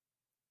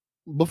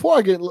before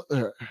I get,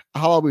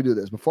 how about we do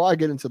this? Before I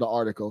get into the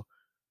article,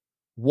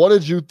 what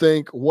did you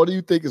think? What do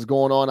you think is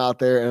going on out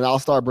there? And I'll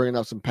start bringing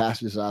up some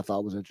passages that I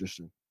thought was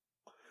interesting.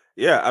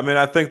 Yeah, I mean,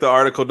 I think the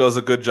article does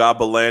a good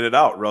job of laying it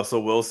out.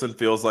 Russell Wilson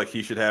feels like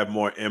he should have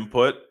more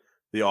input.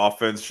 The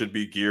offense should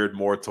be geared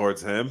more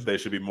towards him. They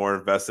should be more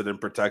invested in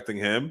protecting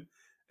him.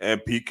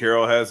 And Pete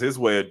Carroll has his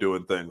way of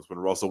doing things. When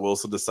Russell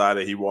Wilson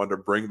decided he wanted to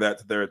bring that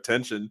to their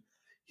attention,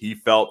 he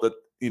felt that,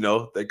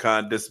 they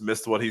kind of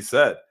dismissed what he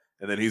said.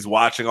 And then he's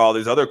watching all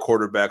these other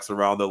quarterbacks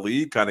around the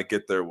league kind of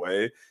get their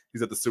way.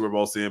 He's at the Super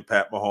Bowl seeing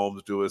Pat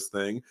Mahomes do his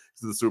thing.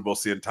 He's at the Super Bowl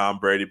seeing Tom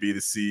Brady be the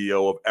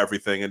CEO of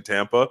everything in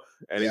Tampa.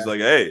 And he's like,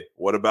 hey,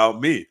 what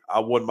about me? I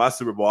won my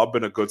Super Bowl. I've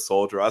been a good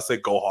soldier. I say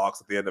go Hawks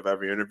at the end of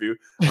every interview.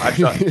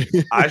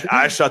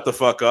 I shut the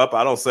fuck up.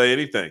 I don't say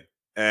anything.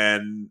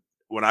 And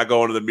when I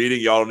go into the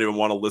meeting, y'all don't even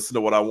want to listen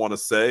to what I want to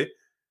say.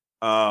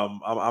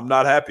 I'm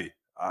not happy.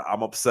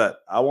 I'm upset.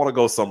 I want to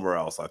go somewhere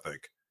else, I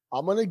think.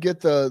 I'm going to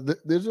get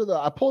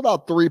I pulled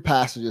out 3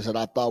 passages that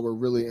I thought were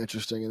really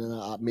interesting, and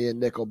then me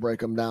and Nick will break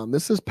them down.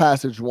 This is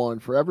passage 1.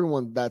 For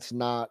everyone that's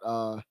not,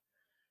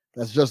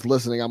 that's just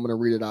listening, I'm going to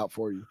read it out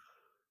for you.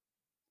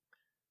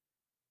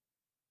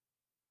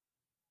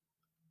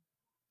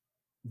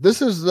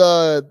 This is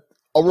a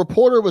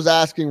reporter was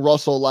asking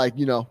Russell,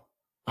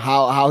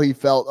 how he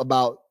felt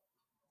about,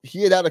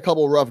 he had a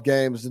couple of rough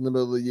games in the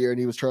middle of the year and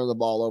he was turning the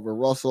ball over.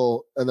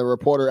 Russell, and the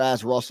reporter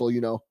asked Russell,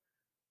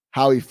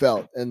 how he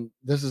felt. And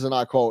this is, and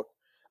I quote,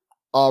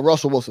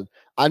 Russell Wilson,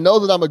 "I know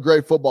that I'm a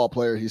great football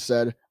player," he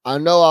said. "I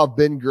know I've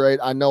been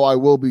great. I know I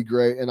will be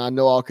great. And I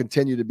know I'll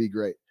continue to be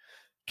great."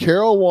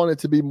 Carroll wanted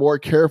to be more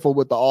careful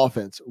with the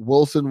offense.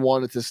 Wilson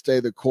wanted to stay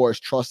the course,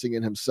 trusting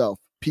in himself.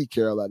 Pete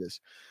Carroll, that is.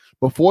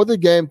 Before the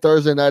game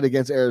Thursday night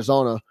against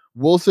Arizona,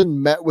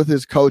 Wilson met with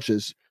his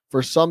coaches.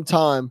 For some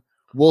time,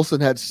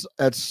 Wilson had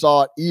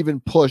sought,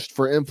 even pushed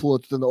for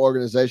influence within the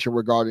organization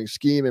regarding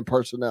scheme and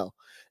personnel.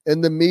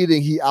 In the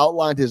meeting, he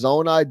outlined his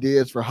own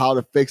ideas for how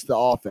to fix the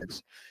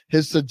offense.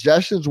 His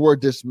suggestions were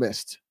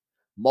dismissed.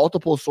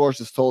 Multiple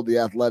sources told The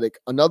Athletic,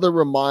 another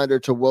reminder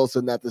to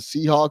Wilson that the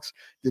Seahawks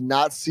did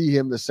not see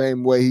him the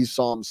same way he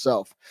saw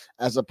himself,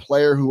 as a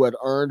player who had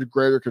earned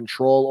greater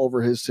control over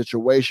his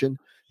situation,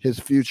 his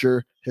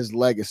future, his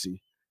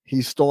legacy.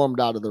 He stormed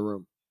out of the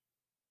room.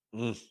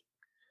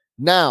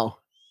 Now,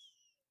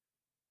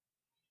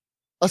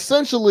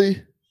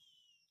 essentially,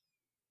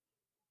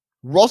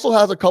 Russell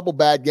has a couple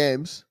bad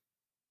games.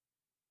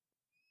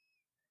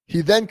 He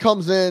then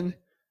comes in,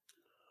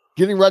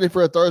 getting ready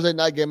for a Thursday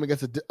night game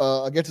against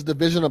a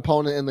division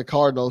opponent in the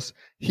Cardinals.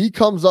 He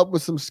comes up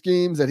with some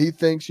schemes that he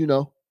thinks,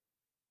 will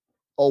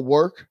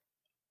work.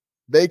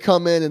 They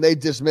come in and they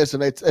dismiss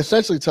and they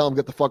essentially tell him,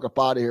 get the fuck up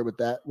out of here with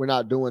that. We're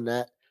not doing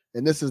that.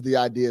 And this is the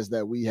ideas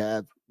that we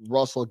have.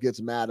 Russell gets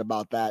mad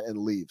about that and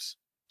leaves.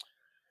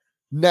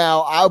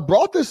 Now, I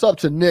brought this up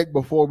to Nick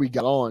before we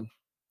got on.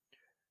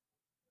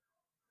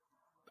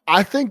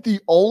 I think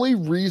the only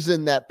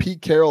reason that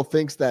Pete Carroll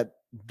thinks that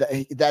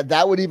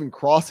would even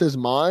cross his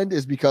mind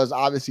is because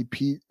obviously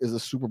Pete is a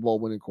Super Bowl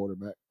winning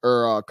quarterback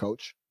or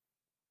coach.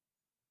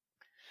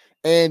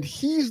 And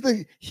he's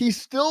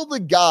still the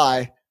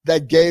guy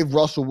that gave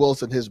Russell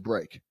Wilson his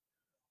break.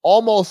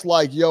 Almost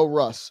like, yo,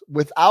 Russ,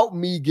 without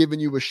me giving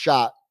you a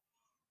shot,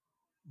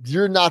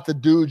 you're not the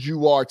dude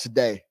you are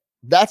today.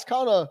 That's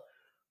kind of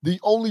the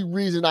only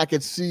reason I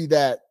could see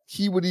that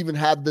he would even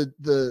have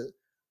the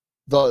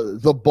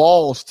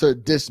balls to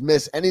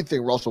dismiss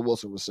anything Russell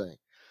Wilson was saying.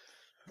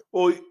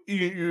 Well,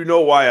 you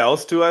know why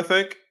else too, I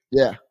think?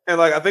 Yeah. And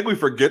I think we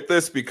forget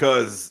this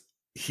because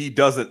he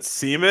doesn't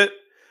seem it.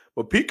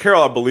 But Pete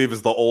Carroll, I believe,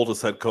 is the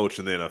oldest head coach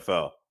in the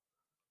NFL.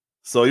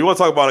 So you want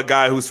to talk about a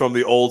guy who's from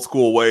the old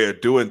school way of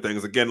doing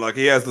things. Again,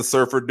 he has the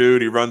surfer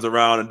dude, he runs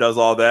around and does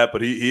all that,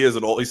 but he is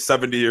he's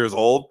 70 years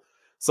old.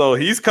 So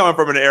he's coming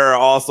from an era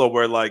also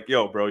where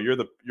yo, bro, you're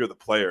the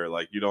player.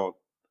 You don't,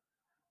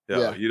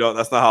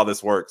 that's not how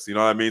this works. You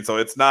know what I mean? So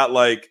it's not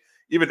like,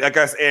 even I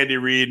guess Andy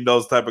Reid and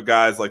those type of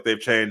guys, they've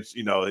changed,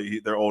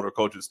 they're older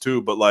coaches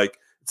too, but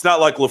it's not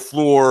like LaFleur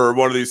or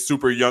one of these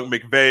super young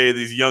McVay,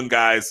 these young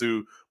guys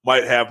who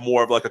might have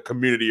more of a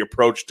community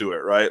approach to it,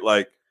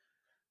 right?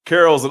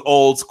 Carroll's an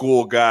old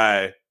school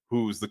guy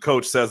who's the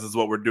coach says is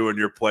what we're doing,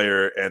 your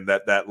player, and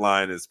that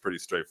line is pretty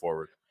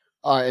straightforward.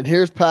 All right, and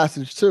here's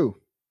passage 2.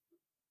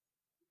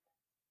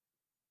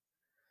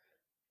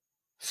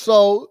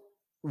 So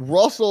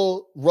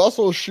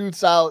Russell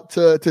shoots out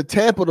to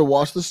Tampa to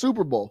watch the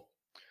Super Bowl.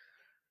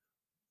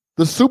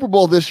 The Super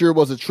Bowl this year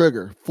was a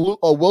trigger.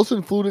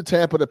 Wilson flew to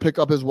Tampa to pick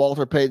up his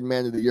Walter Payton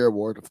Man of the Year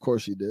award. Of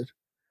course he did.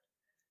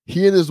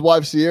 He and his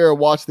wife Sierra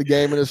watched the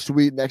game in his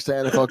suite next to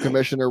NFL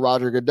Commissioner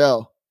Roger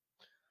Goodell.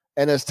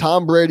 And as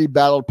Tom Brady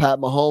battled Pat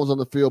Mahomes on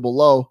the field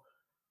below,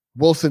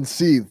 Wilson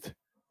seethed.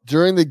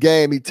 During the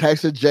game, he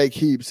texted Jake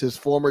Heaps, his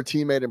former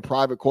teammate and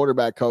private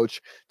quarterback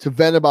coach, to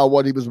vent about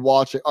what he was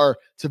watching, or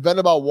to vent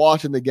about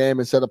watching the game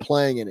instead of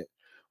playing in it.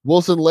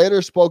 Wilson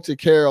later spoke to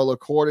Carroll,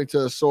 according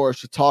to a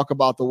source, to talk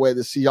about the way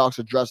the Seahawks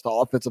addressed the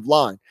offensive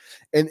line,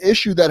 an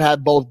issue that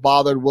had both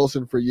bothered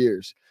Wilson for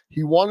years.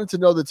 He wanted to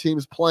know the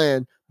team's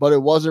plan, but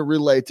it wasn't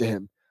relayed to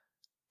him.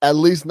 At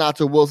least not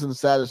to Wilson's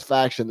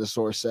satisfaction, the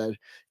source said.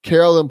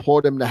 Carroll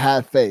implored him to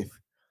have faith.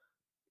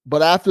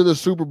 But after the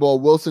Super Bowl,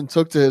 Wilson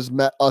took his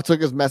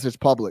message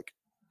public.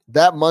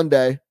 That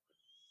Monday,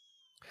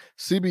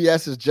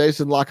 CBS's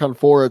Jason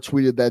LaConfora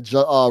tweeted that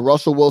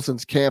Russell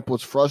Wilson's camp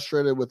was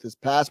frustrated with his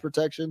pass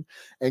protection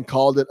and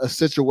called it a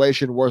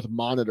situation worth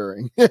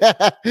monitoring.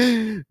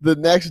 The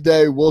next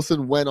day,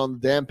 Wilson went on the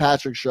Dan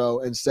Patrick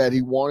Show and said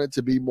he wanted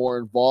to be more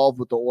involved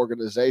with the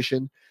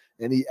organization,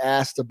 and he was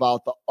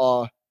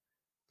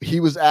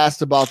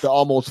asked about the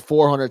almost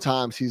 400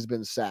 times he's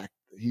been sacked.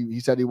 He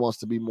said he wants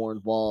to be more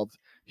involved.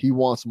 He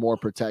wants more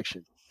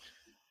protection.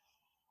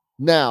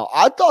 Now,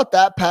 I thought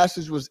that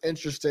passage was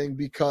interesting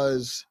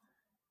because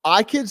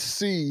I could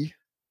see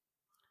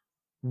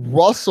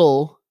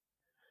Russell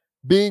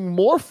being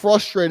more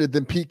frustrated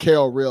than Pete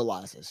Carroll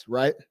realizes,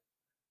 right?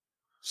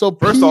 So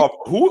first off,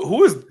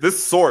 who is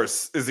this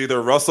source? Is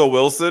either Russell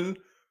Wilson,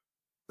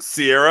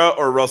 Sierra,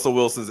 or Russell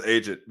Wilson's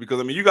agent?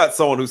 Because you got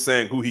someone who's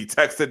saying who he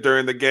texted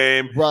during the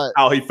game, right?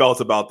 How he felt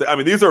about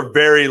that. These are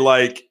very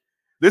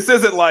this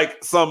isn't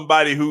like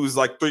somebody who's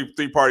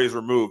three parties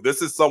removed.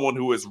 This is someone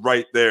who is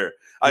right there.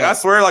 Right. I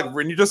swear,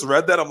 when you just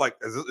read that, I'm like,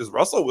 is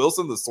Russell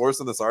Wilson the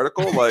source in this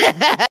article?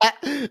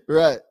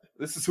 Right.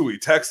 This is who he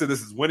texted.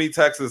 This is when he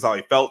texted. This is how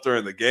he felt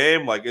during the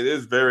game. It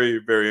is very,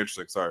 very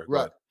interesting. Sorry.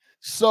 Right.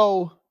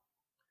 So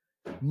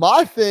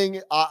my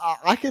thing,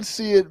 I could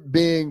see it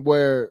being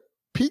where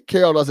Pete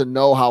Carroll doesn't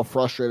know how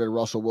frustrated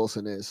Russell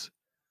Wilson is.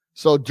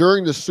 So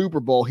during the Super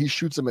Bowl, he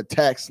shoots him a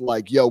text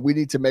yo, we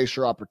need to make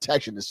sure our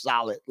protection is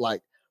solid.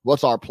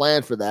 What's our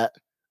plan for that?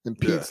 And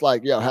Pete's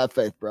yo, have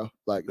faith, bro.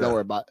 Don't worry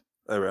about it.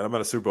 Hey, man, I'm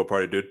at a Super Bowl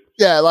party, dude.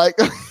 Yeah,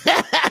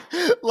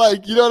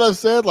 you know what I'm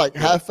saying?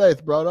 Have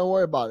faith, bro. Don't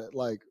worry about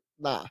it.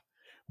 Nah.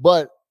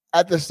 But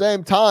at the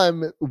same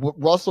time,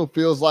 Russell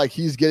feels like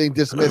he's getting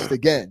dismissed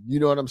again. You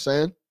know what I'm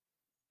saying?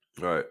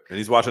 Right. And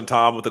he's watching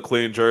Tom with a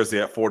clean jersey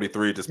at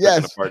 43, just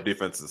picking apart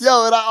defenses.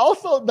 Yo, and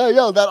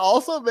that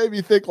also made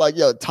me think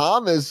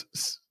Tom is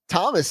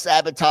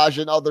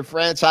sabotaging other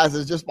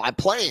franchises just by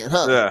playing,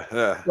 huh?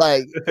 Yeah.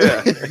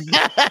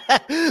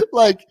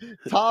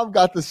 Tom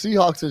got the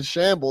Seahawks in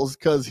shambles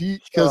because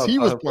he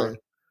was playing.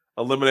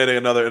 Eliminating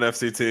another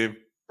NFC team.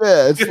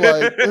 Yeah,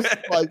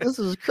 this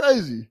is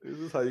crazy. This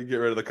is how you get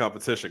rid of the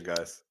competition,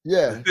 guys.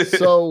 Yeah.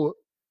 So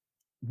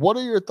what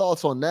are your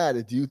thoughts on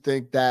that? Do you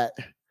think that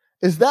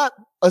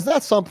is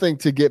that something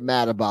to get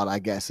mad about? I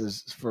guess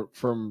is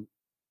from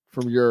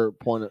your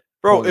point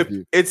of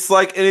view. It's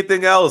like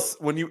anything else.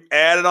 When you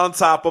add it on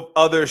top of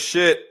other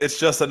shit, it's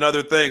just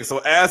another thing. So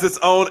as its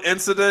own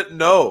incident,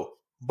 no.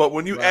 But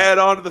when you add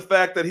on to the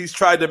fact that he's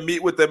tried to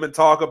meet with them and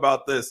talk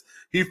about this,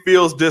 he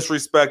feels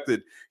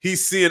disrespected.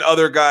 He's seeing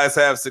other guys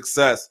have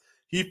success.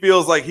 He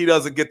feels like he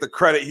doesn't get the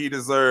credit he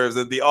deserves,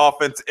 and the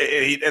offense,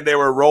 and they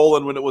were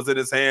rolling when it was in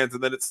his hands,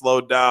 and then it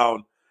slowed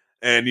down,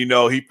 and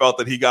he felt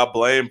that he got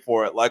blamed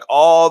for it. Like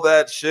all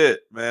that shit,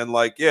 man.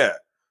 Like, yeah.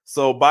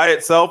 So by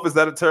itself, is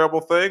that a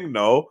terrible thing?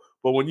 No.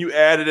 But when you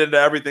add it into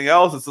everything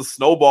else, it's a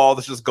snowball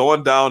that's just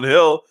going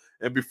downhill,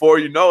 and before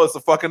you know, it's a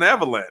fucking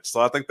avalanche.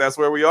 So I think that's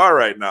where we are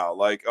right now,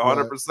 like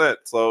 100%.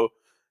 So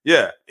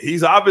yeah,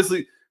 he's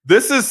obviously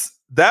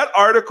that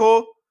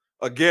article.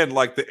 Again,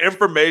 like the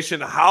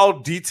information, how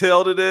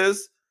detailed it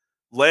is,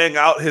 laying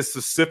out his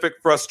specific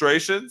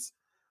frustrations,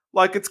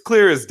 like it's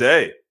clear as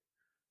day.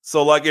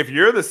 So, like, if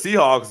you're the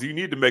Seahawks, you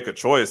need to make a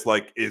choice.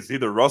 Like, is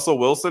either Russell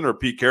Wilson or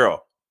Pete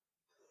Carroll?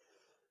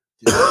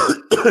 Yeah.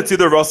 It's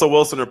either Russell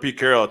Wilson or Pete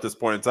Carroll at this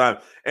point in time.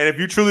 And if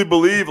you truly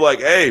believe,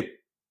 like, hey,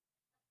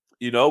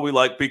 we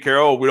like Pete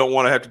Carroll, we don't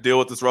want to have to deal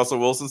with this Russell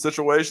Wilson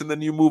situation,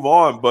 then you move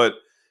on. But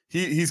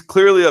he's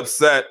clearly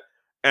upset,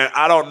 and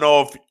I don't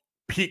know if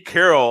Pete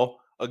Carroll,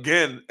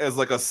 again, as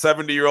like a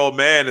 70-year-old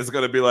man, is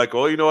going to be like,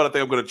 oh, you know what? I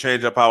think I'm going to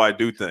change up how I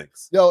do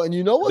things. Yo, and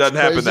you know what's doesn't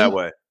crazy? Happen that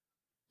way.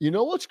 You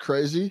know what's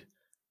crazy?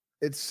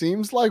 It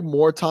seems like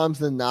more times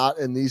than not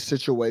in these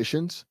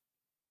situations,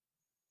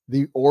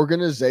 the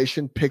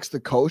organization picks the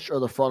coach or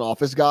the front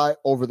office guy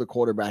over the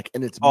quarterback,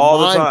 and it's all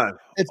the time.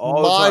 It's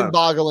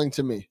mind-boggling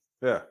to me.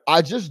 Yeah,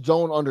 I just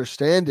don't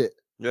understand it.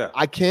 Yeah,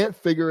 I can't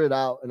figure it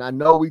out. And I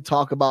know we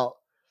talk about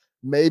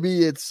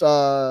maybe it's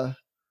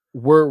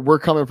we're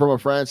coming from a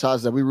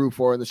franchise that we root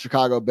for in the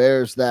Chicago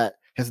Bears that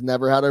has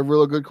never had a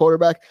real good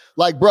quarterback.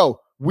 Like, bro,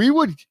 we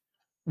would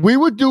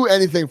do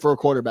anything for a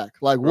quarterback.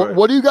 Like,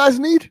 what do you guys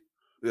need?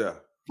 Yeah.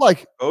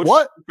 Like, coach?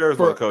 what? Bears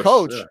for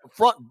coach. Yeah.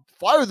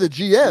 Fire the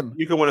GM.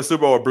 You can win a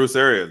Super Bowl with Bruce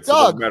Arians. So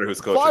it doesn't matter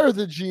who's coaching. Fire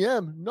the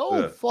GM.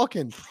 No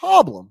fucking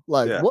problem.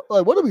 Like,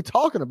 what are we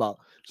talking about?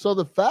 So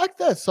the fact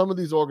that some of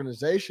these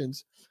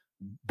organizations,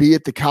 be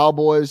it the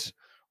Cowboys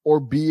or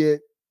be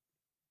it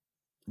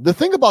the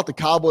thing about the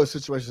Cowboys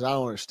situation I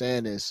don't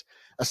understand is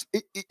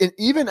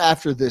even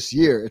after this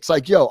year, it's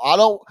like,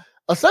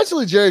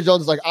 essentially Jerry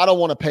Jones is like, I don't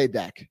want to pay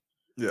Dak.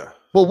 Yeah.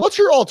 But what's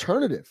your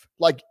alternative?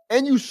 Like,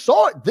 and you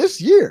saw it this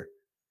year.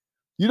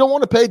 You don't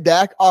want to pay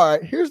Dak. All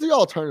right, here's the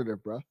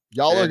alternative, bro.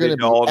 Y'all are going to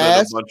be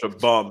ass. A bunch of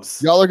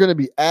bums. Y'all are going to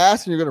be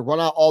ass, and you're going to run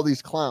out all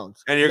these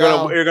clowns. And you're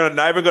not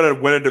even going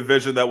to win a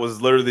division that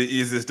was literally the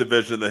easiest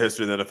division in the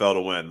history of the NFL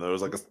to win. There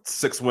was like a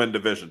 6-win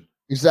division.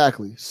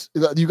 Exactly.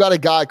 You got a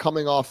guy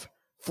coming off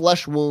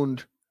flesh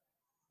wound,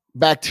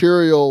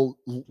 bacterial,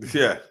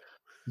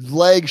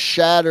 leg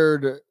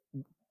shattered,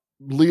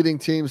 leading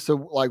teams to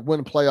like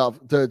win a playoff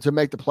to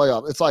make the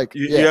playoff. It's like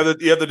you have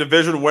the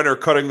division winner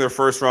cutting their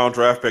first round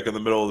draft pick in the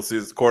middle of the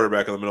season,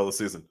 quarterback in the middle of the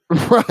season.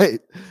 Right.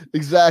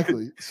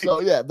 Exactly. So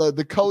yeah,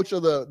 the coach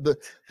of the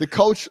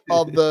coach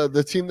of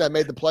the team that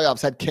made the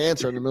playoffs had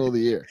cancer in the middle of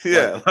the year.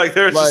 Yeah, like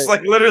there's just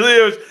like literally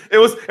it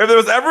was if there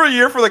was ever a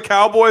year for the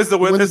Cowboys to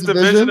win this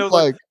division, it was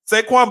like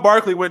Saquon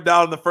Barkley went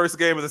down in the first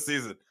game of the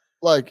season.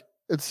 Like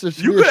it's just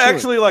you could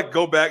actually like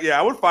go back. Yeah,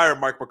 I would fire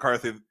Mike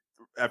McCarthy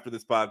after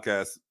this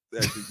podcast.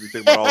 Actually, you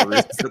think about all the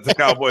reasons that the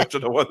Cowboys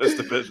should have won this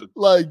division.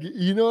 Like,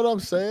 you know what I'm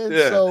saying?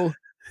 Yeah. So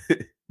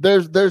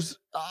there's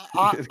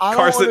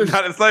Carson.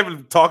 It's not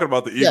even talking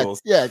about the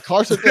Eagles. Yeah,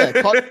 Carson. Yeah,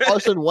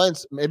 Carson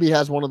Wentz maybe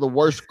has one of the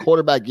worst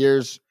quarterback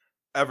years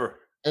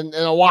ever in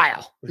a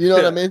while. You know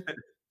what I mean?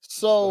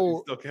 So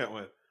you still can't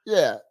win.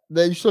 Yeah,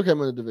 you still can't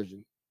win the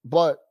division,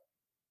 but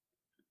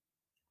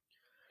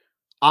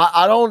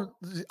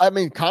I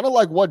mean, kind of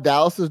like what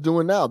Dallas is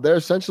doing now. They're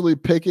essentially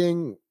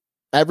picking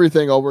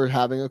everything over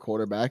having a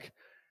quarterback.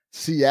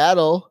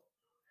 Seattle,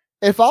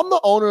 if I'm the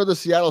owner of the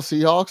Seattle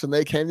Seahawks and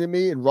they came to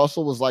me and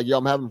Russell was like, yo,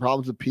 I'm having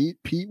problems with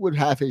Pete would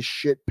have his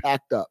shit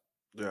packed up.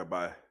 Yeah,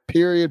 bye.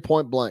 Period,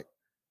 point blank.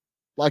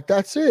 Like,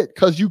 that's it.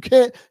 Because you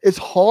can't, it's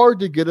hard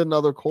to get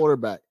another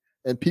quarterback.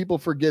 And people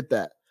forget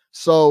that.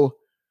 So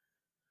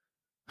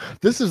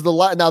this is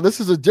this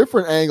is a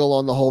different angle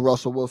on the whole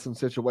Russell Wilson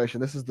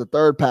situation. This is the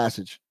third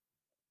passage.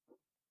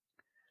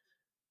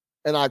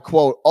 And I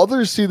quote,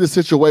 others see the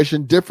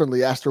situation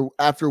differently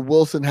after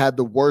Wilson had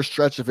the worst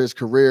stretch of his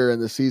career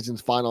in the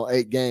season's final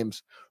 8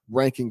 games,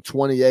 ranking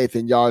 28th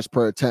in yards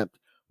per attempt,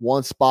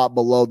 one spot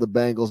below the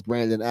Bengals'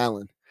 Brandon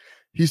Allen.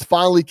 He's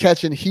finally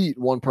catching heat,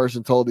 one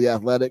person told The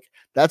Athletic.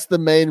 That's the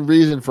main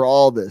reason for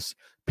all this.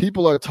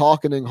 People are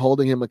talking and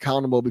holding him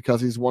accountable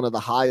because he's one of the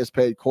highest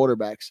paid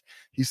quarterbacks.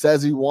 He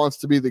says he wants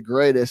to be the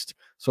greatest,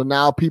 so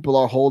now people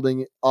are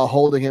holding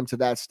him to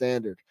that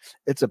standard.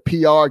 It's a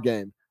PR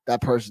game. That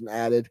person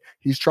added.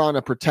 He's trying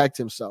to protect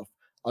himself.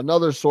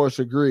 Another source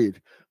agreed.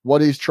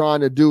 What he's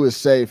trying to do is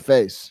save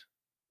face.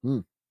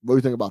 What do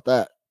you think about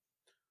that?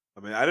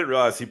 I mean, I didn't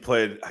realize he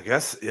played. I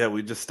guess,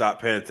 we just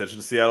stopped paying attention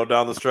to Seattle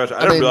down the stretch.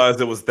 I didn't realize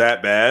it was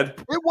that bad.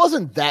 It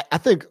wasn't that. I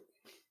think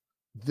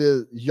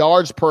the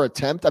yards per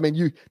attempt. I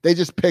mean, they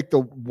just picked the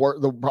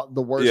worst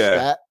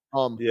stat.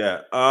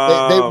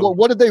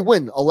 What did they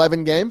win?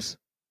 11 games.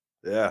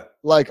 Yeah.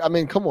 Like, I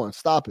mean, come on,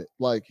 stop it.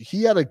 Like,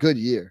 he had a good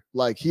year.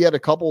 Like, he had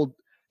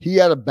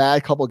a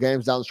bad couple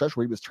games down the stretch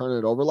where he was turning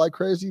it over like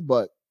crazy.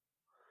 But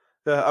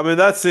yeah, I mean,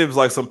 that seems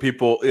like some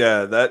people.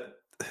 Yeah, I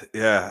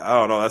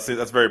don't know.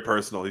 That's very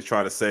personal. He's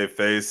trying to save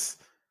face.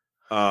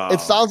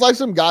 It sounds like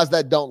some guys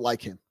that don't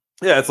like him.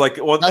 Yeah, it's like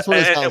that's what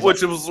it sounds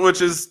like. Which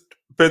has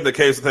been the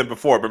case with him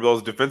before. Remember,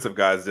 those defensive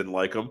guys didn't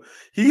like him.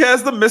 He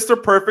has the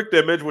Mr. Perfect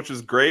image, which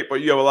is great,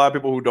 but you have a lot of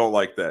people who don't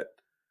like that,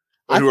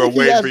 who are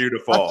waiting for you to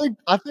fall.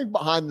 I think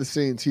behind the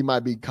scenes he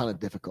might be kind of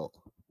difficult.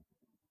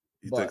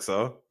 You think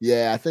so?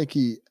 Yeah, I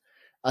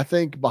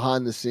think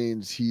behind the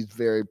scenes he's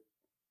very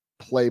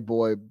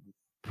playboy,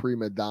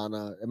 prima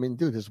donna. I mean,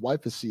 dude, his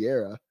wife is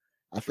Sierra.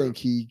 I think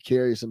he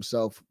carries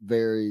himself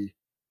very.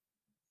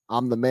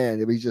 I'm the man.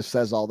 If he just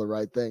says all the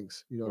right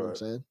things, you know what I'm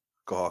saying?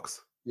 Go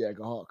Hawks. Yeah,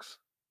 go Hawks.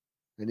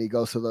 And he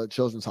goes to the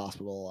children's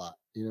hospital a lot.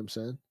 You know what I'm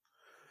saying?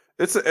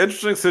 It's an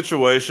interesting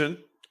situation.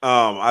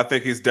 I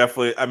think he's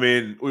definitely. I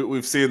mean,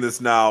 we've seen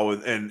this now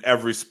in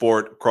every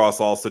sport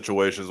across all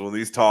situations. When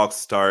these talks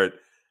start,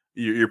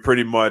 you're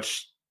pretty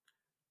much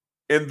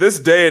in this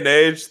day and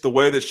age. The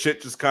way that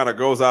shit just kind of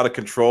goes out of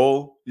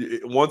control.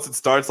 Once it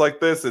starts like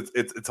this,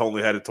 it's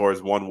only headed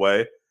towards one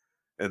way,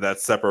 and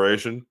that's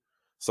separation.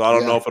 So I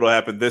don't know if it'll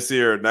happen this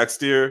year or next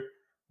year,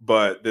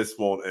 but this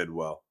won't end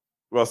well.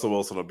 Russell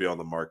Wilson will be on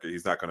the market.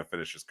 He's not going to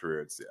finish his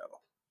career in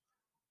Seattle.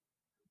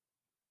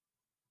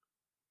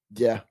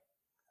 Yeah.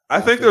 I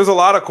think there's a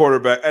lot of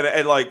quarterback and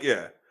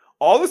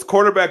all this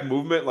quarterback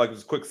movement, like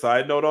just a quick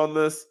side note on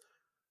this.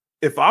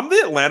 If I'm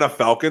the Atlanta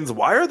Falcons,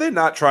 why are they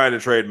not trying to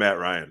trade Matt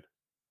Ryan?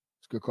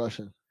 It's a good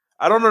question.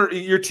 I don't know.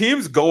 Your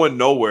team's going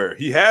nowhere.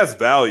 He has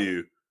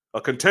value.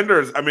 A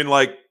contender is, I mean,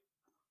 like,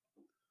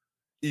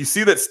 you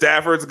see that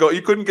Stafford's go.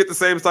 You couldn't get the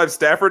same type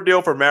Stafford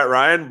deal for Matt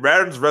Ryan.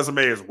 Ryan's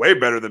resume is way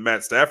better than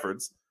Matt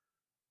Stafford's.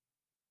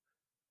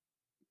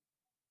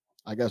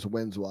 I guess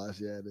wins-wise,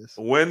 yeah, it is.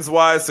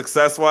 Wins-wise,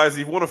 success-wise,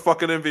 he won a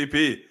fucking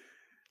MVP.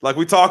 Like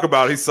we talk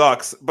about, he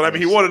sucks. But, I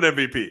mean, he won an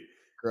MVP.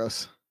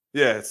 Gross.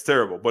 Yeah, it's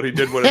terrible. But he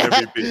did win an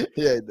MVP.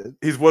 Yeah, he did.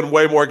 He's won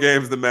way more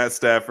games than Matt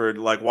Stafford.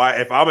 Like, why?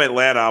 If I'm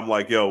Atlanta, I'm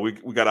like, yo, we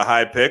got a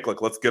high pick.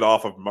 Like, let's get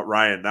off of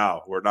Ryan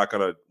now. We're not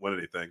going to win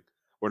anything.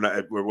 We're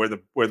not. We're in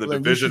the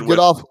division.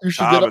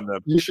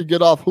 You should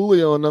get off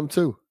Julio and them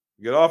too.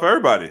 Get off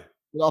everybody.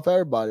 Get off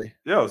everybody.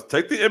 Yo,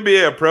 take the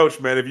NBA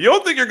approach, man. If you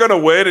don't think you're gonna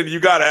win and you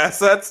got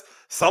assets,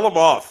 sell them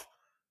off.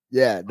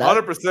 Yeah,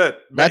 100%.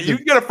 You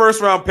can get a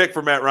first round pick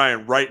for Matt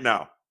Ryan right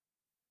now.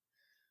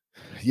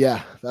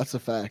 Yeah, that's a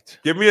fact.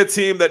 Give me a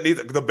team that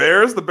needs the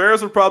Bears. The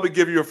Bears would probably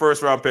give you a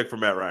first round pick for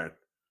Matt Ryan.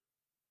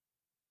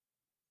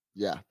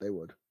 Yeah, they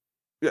would.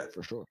 Yeah,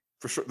 for sure.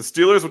 For sure. The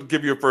Steelers would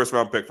give you a first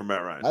round pick for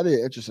Matt Ryan. That'd be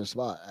an interesting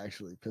spot,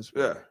 actually.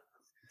 Yeah.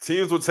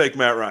 Teams would take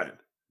Matt Ryan.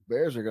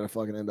 Bears are going to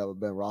fucking end up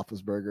with Ben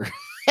Roethlisberger.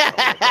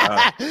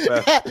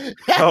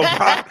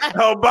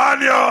 El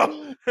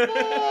Baño.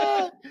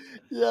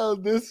 Yo,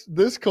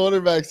 this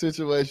quarterback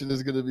situation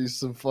is going to be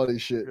some funny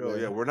shit. Oh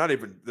yeah,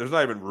 there's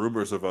not even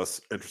rumors of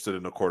us interested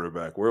in a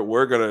quarterback.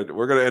 We're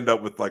gonna end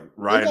up with like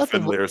Ryan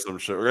Finley or some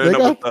shit. We're gonna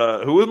end up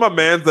with who was my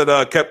man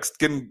that kept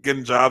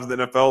getting jobs in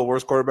the NFL,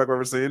 worst quarterback I've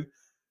ever seen.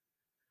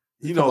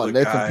 You know the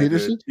Nathan guy,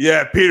 Peterson? Dude.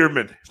 Yeah,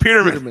 Peterman.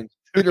 Peterman.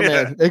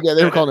 Yeah.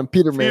 They were calling him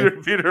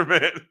Peterman.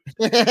 Peterman.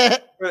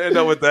 End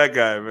up with that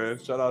guy,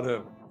 man. Shout out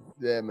him.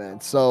 Yeah,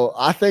 man. So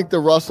I think the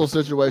Russell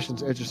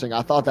situation's interesting.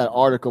 I thought that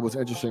article was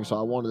interesting, so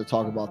I wanted to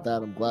talk about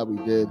that. I'm glad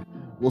we did.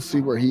 We'll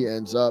see where he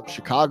ends up.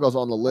 Chicago's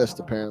on the list,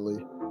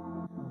 apparently.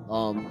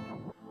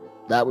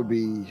 That would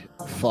be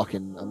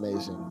fucking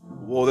amazing.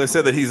 Well, they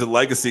said that he's a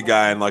legacy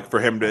guy, and like for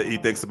him he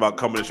thinks about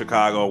coming to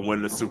Chicago and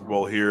winning the Super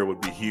Bowl here would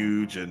be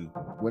huge, and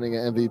winning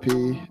an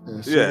MVP,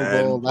 and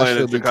Super Bowl, and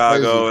playing in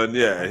Chicago, and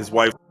his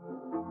wife.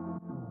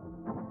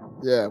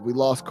 Yeah, we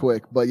lost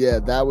quick, but yeah,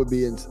 that would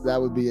be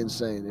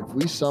insane if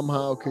we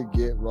somehow could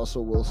get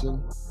Russell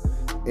Wilson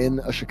in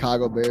a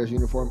Chicago Bears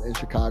uniform in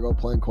Chicago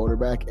playing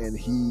quarterback, and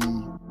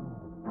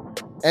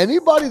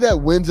anybody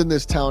that wins in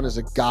this town is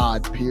a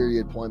god.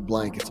 Period. Point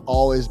blank. It's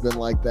always been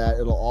like that.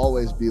 It'll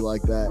always be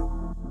like that.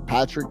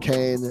 Patrick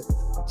Kane,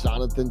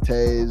 Jonathan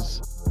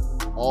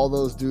Taze, all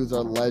those dudes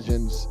are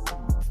legends.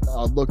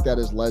 Looked at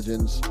as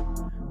legends,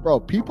 bro.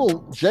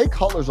 Jay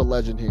Cutler's a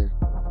legend here.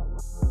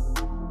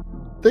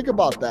 Think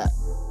about that.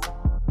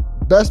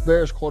 Best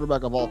Bears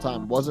quarterback of all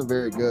time. Wasn't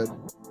very good,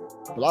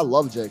 but I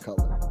love Jay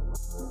Cutler.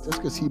 Just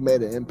because he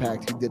made an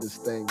impact, he did his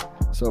thing.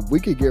 So if we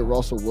could get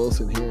Russell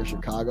Wilson here in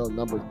Chicago,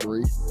 number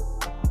 3,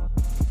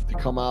 to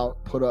come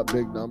out, put up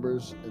big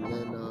numbers, and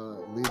then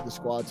lead the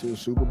squad to a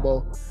Super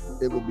Bowl,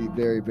 it would be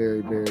very,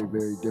 very, very,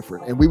 very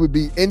different. And we would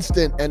be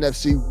instant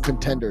NFC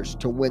contenders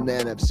to win the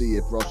NFC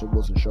if Russell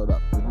Wilson showed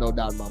up. There's no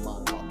doubt in my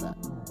mind about that.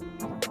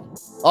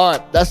 All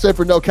right, that's it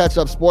for No Catch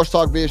Up Sports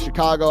Talk via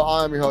Chicago.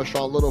 I am your host,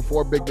 Sean Little,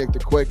 for Big Nick the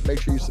Quick.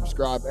 Make sure you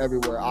subscribe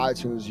everywhere,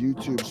 iTunes,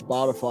 YouTube,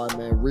 Spotify,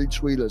 man.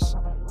 Retweet us.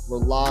 We're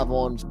live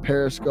on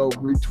Periscope.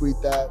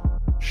 Retweet that.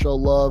 show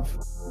love.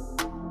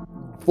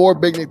 For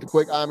Big Nick the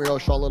Quick, I'm your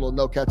host, Sean Little.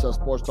 No Catch Up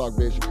Sports Talk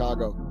via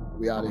Chicago.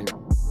 We out of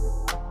here.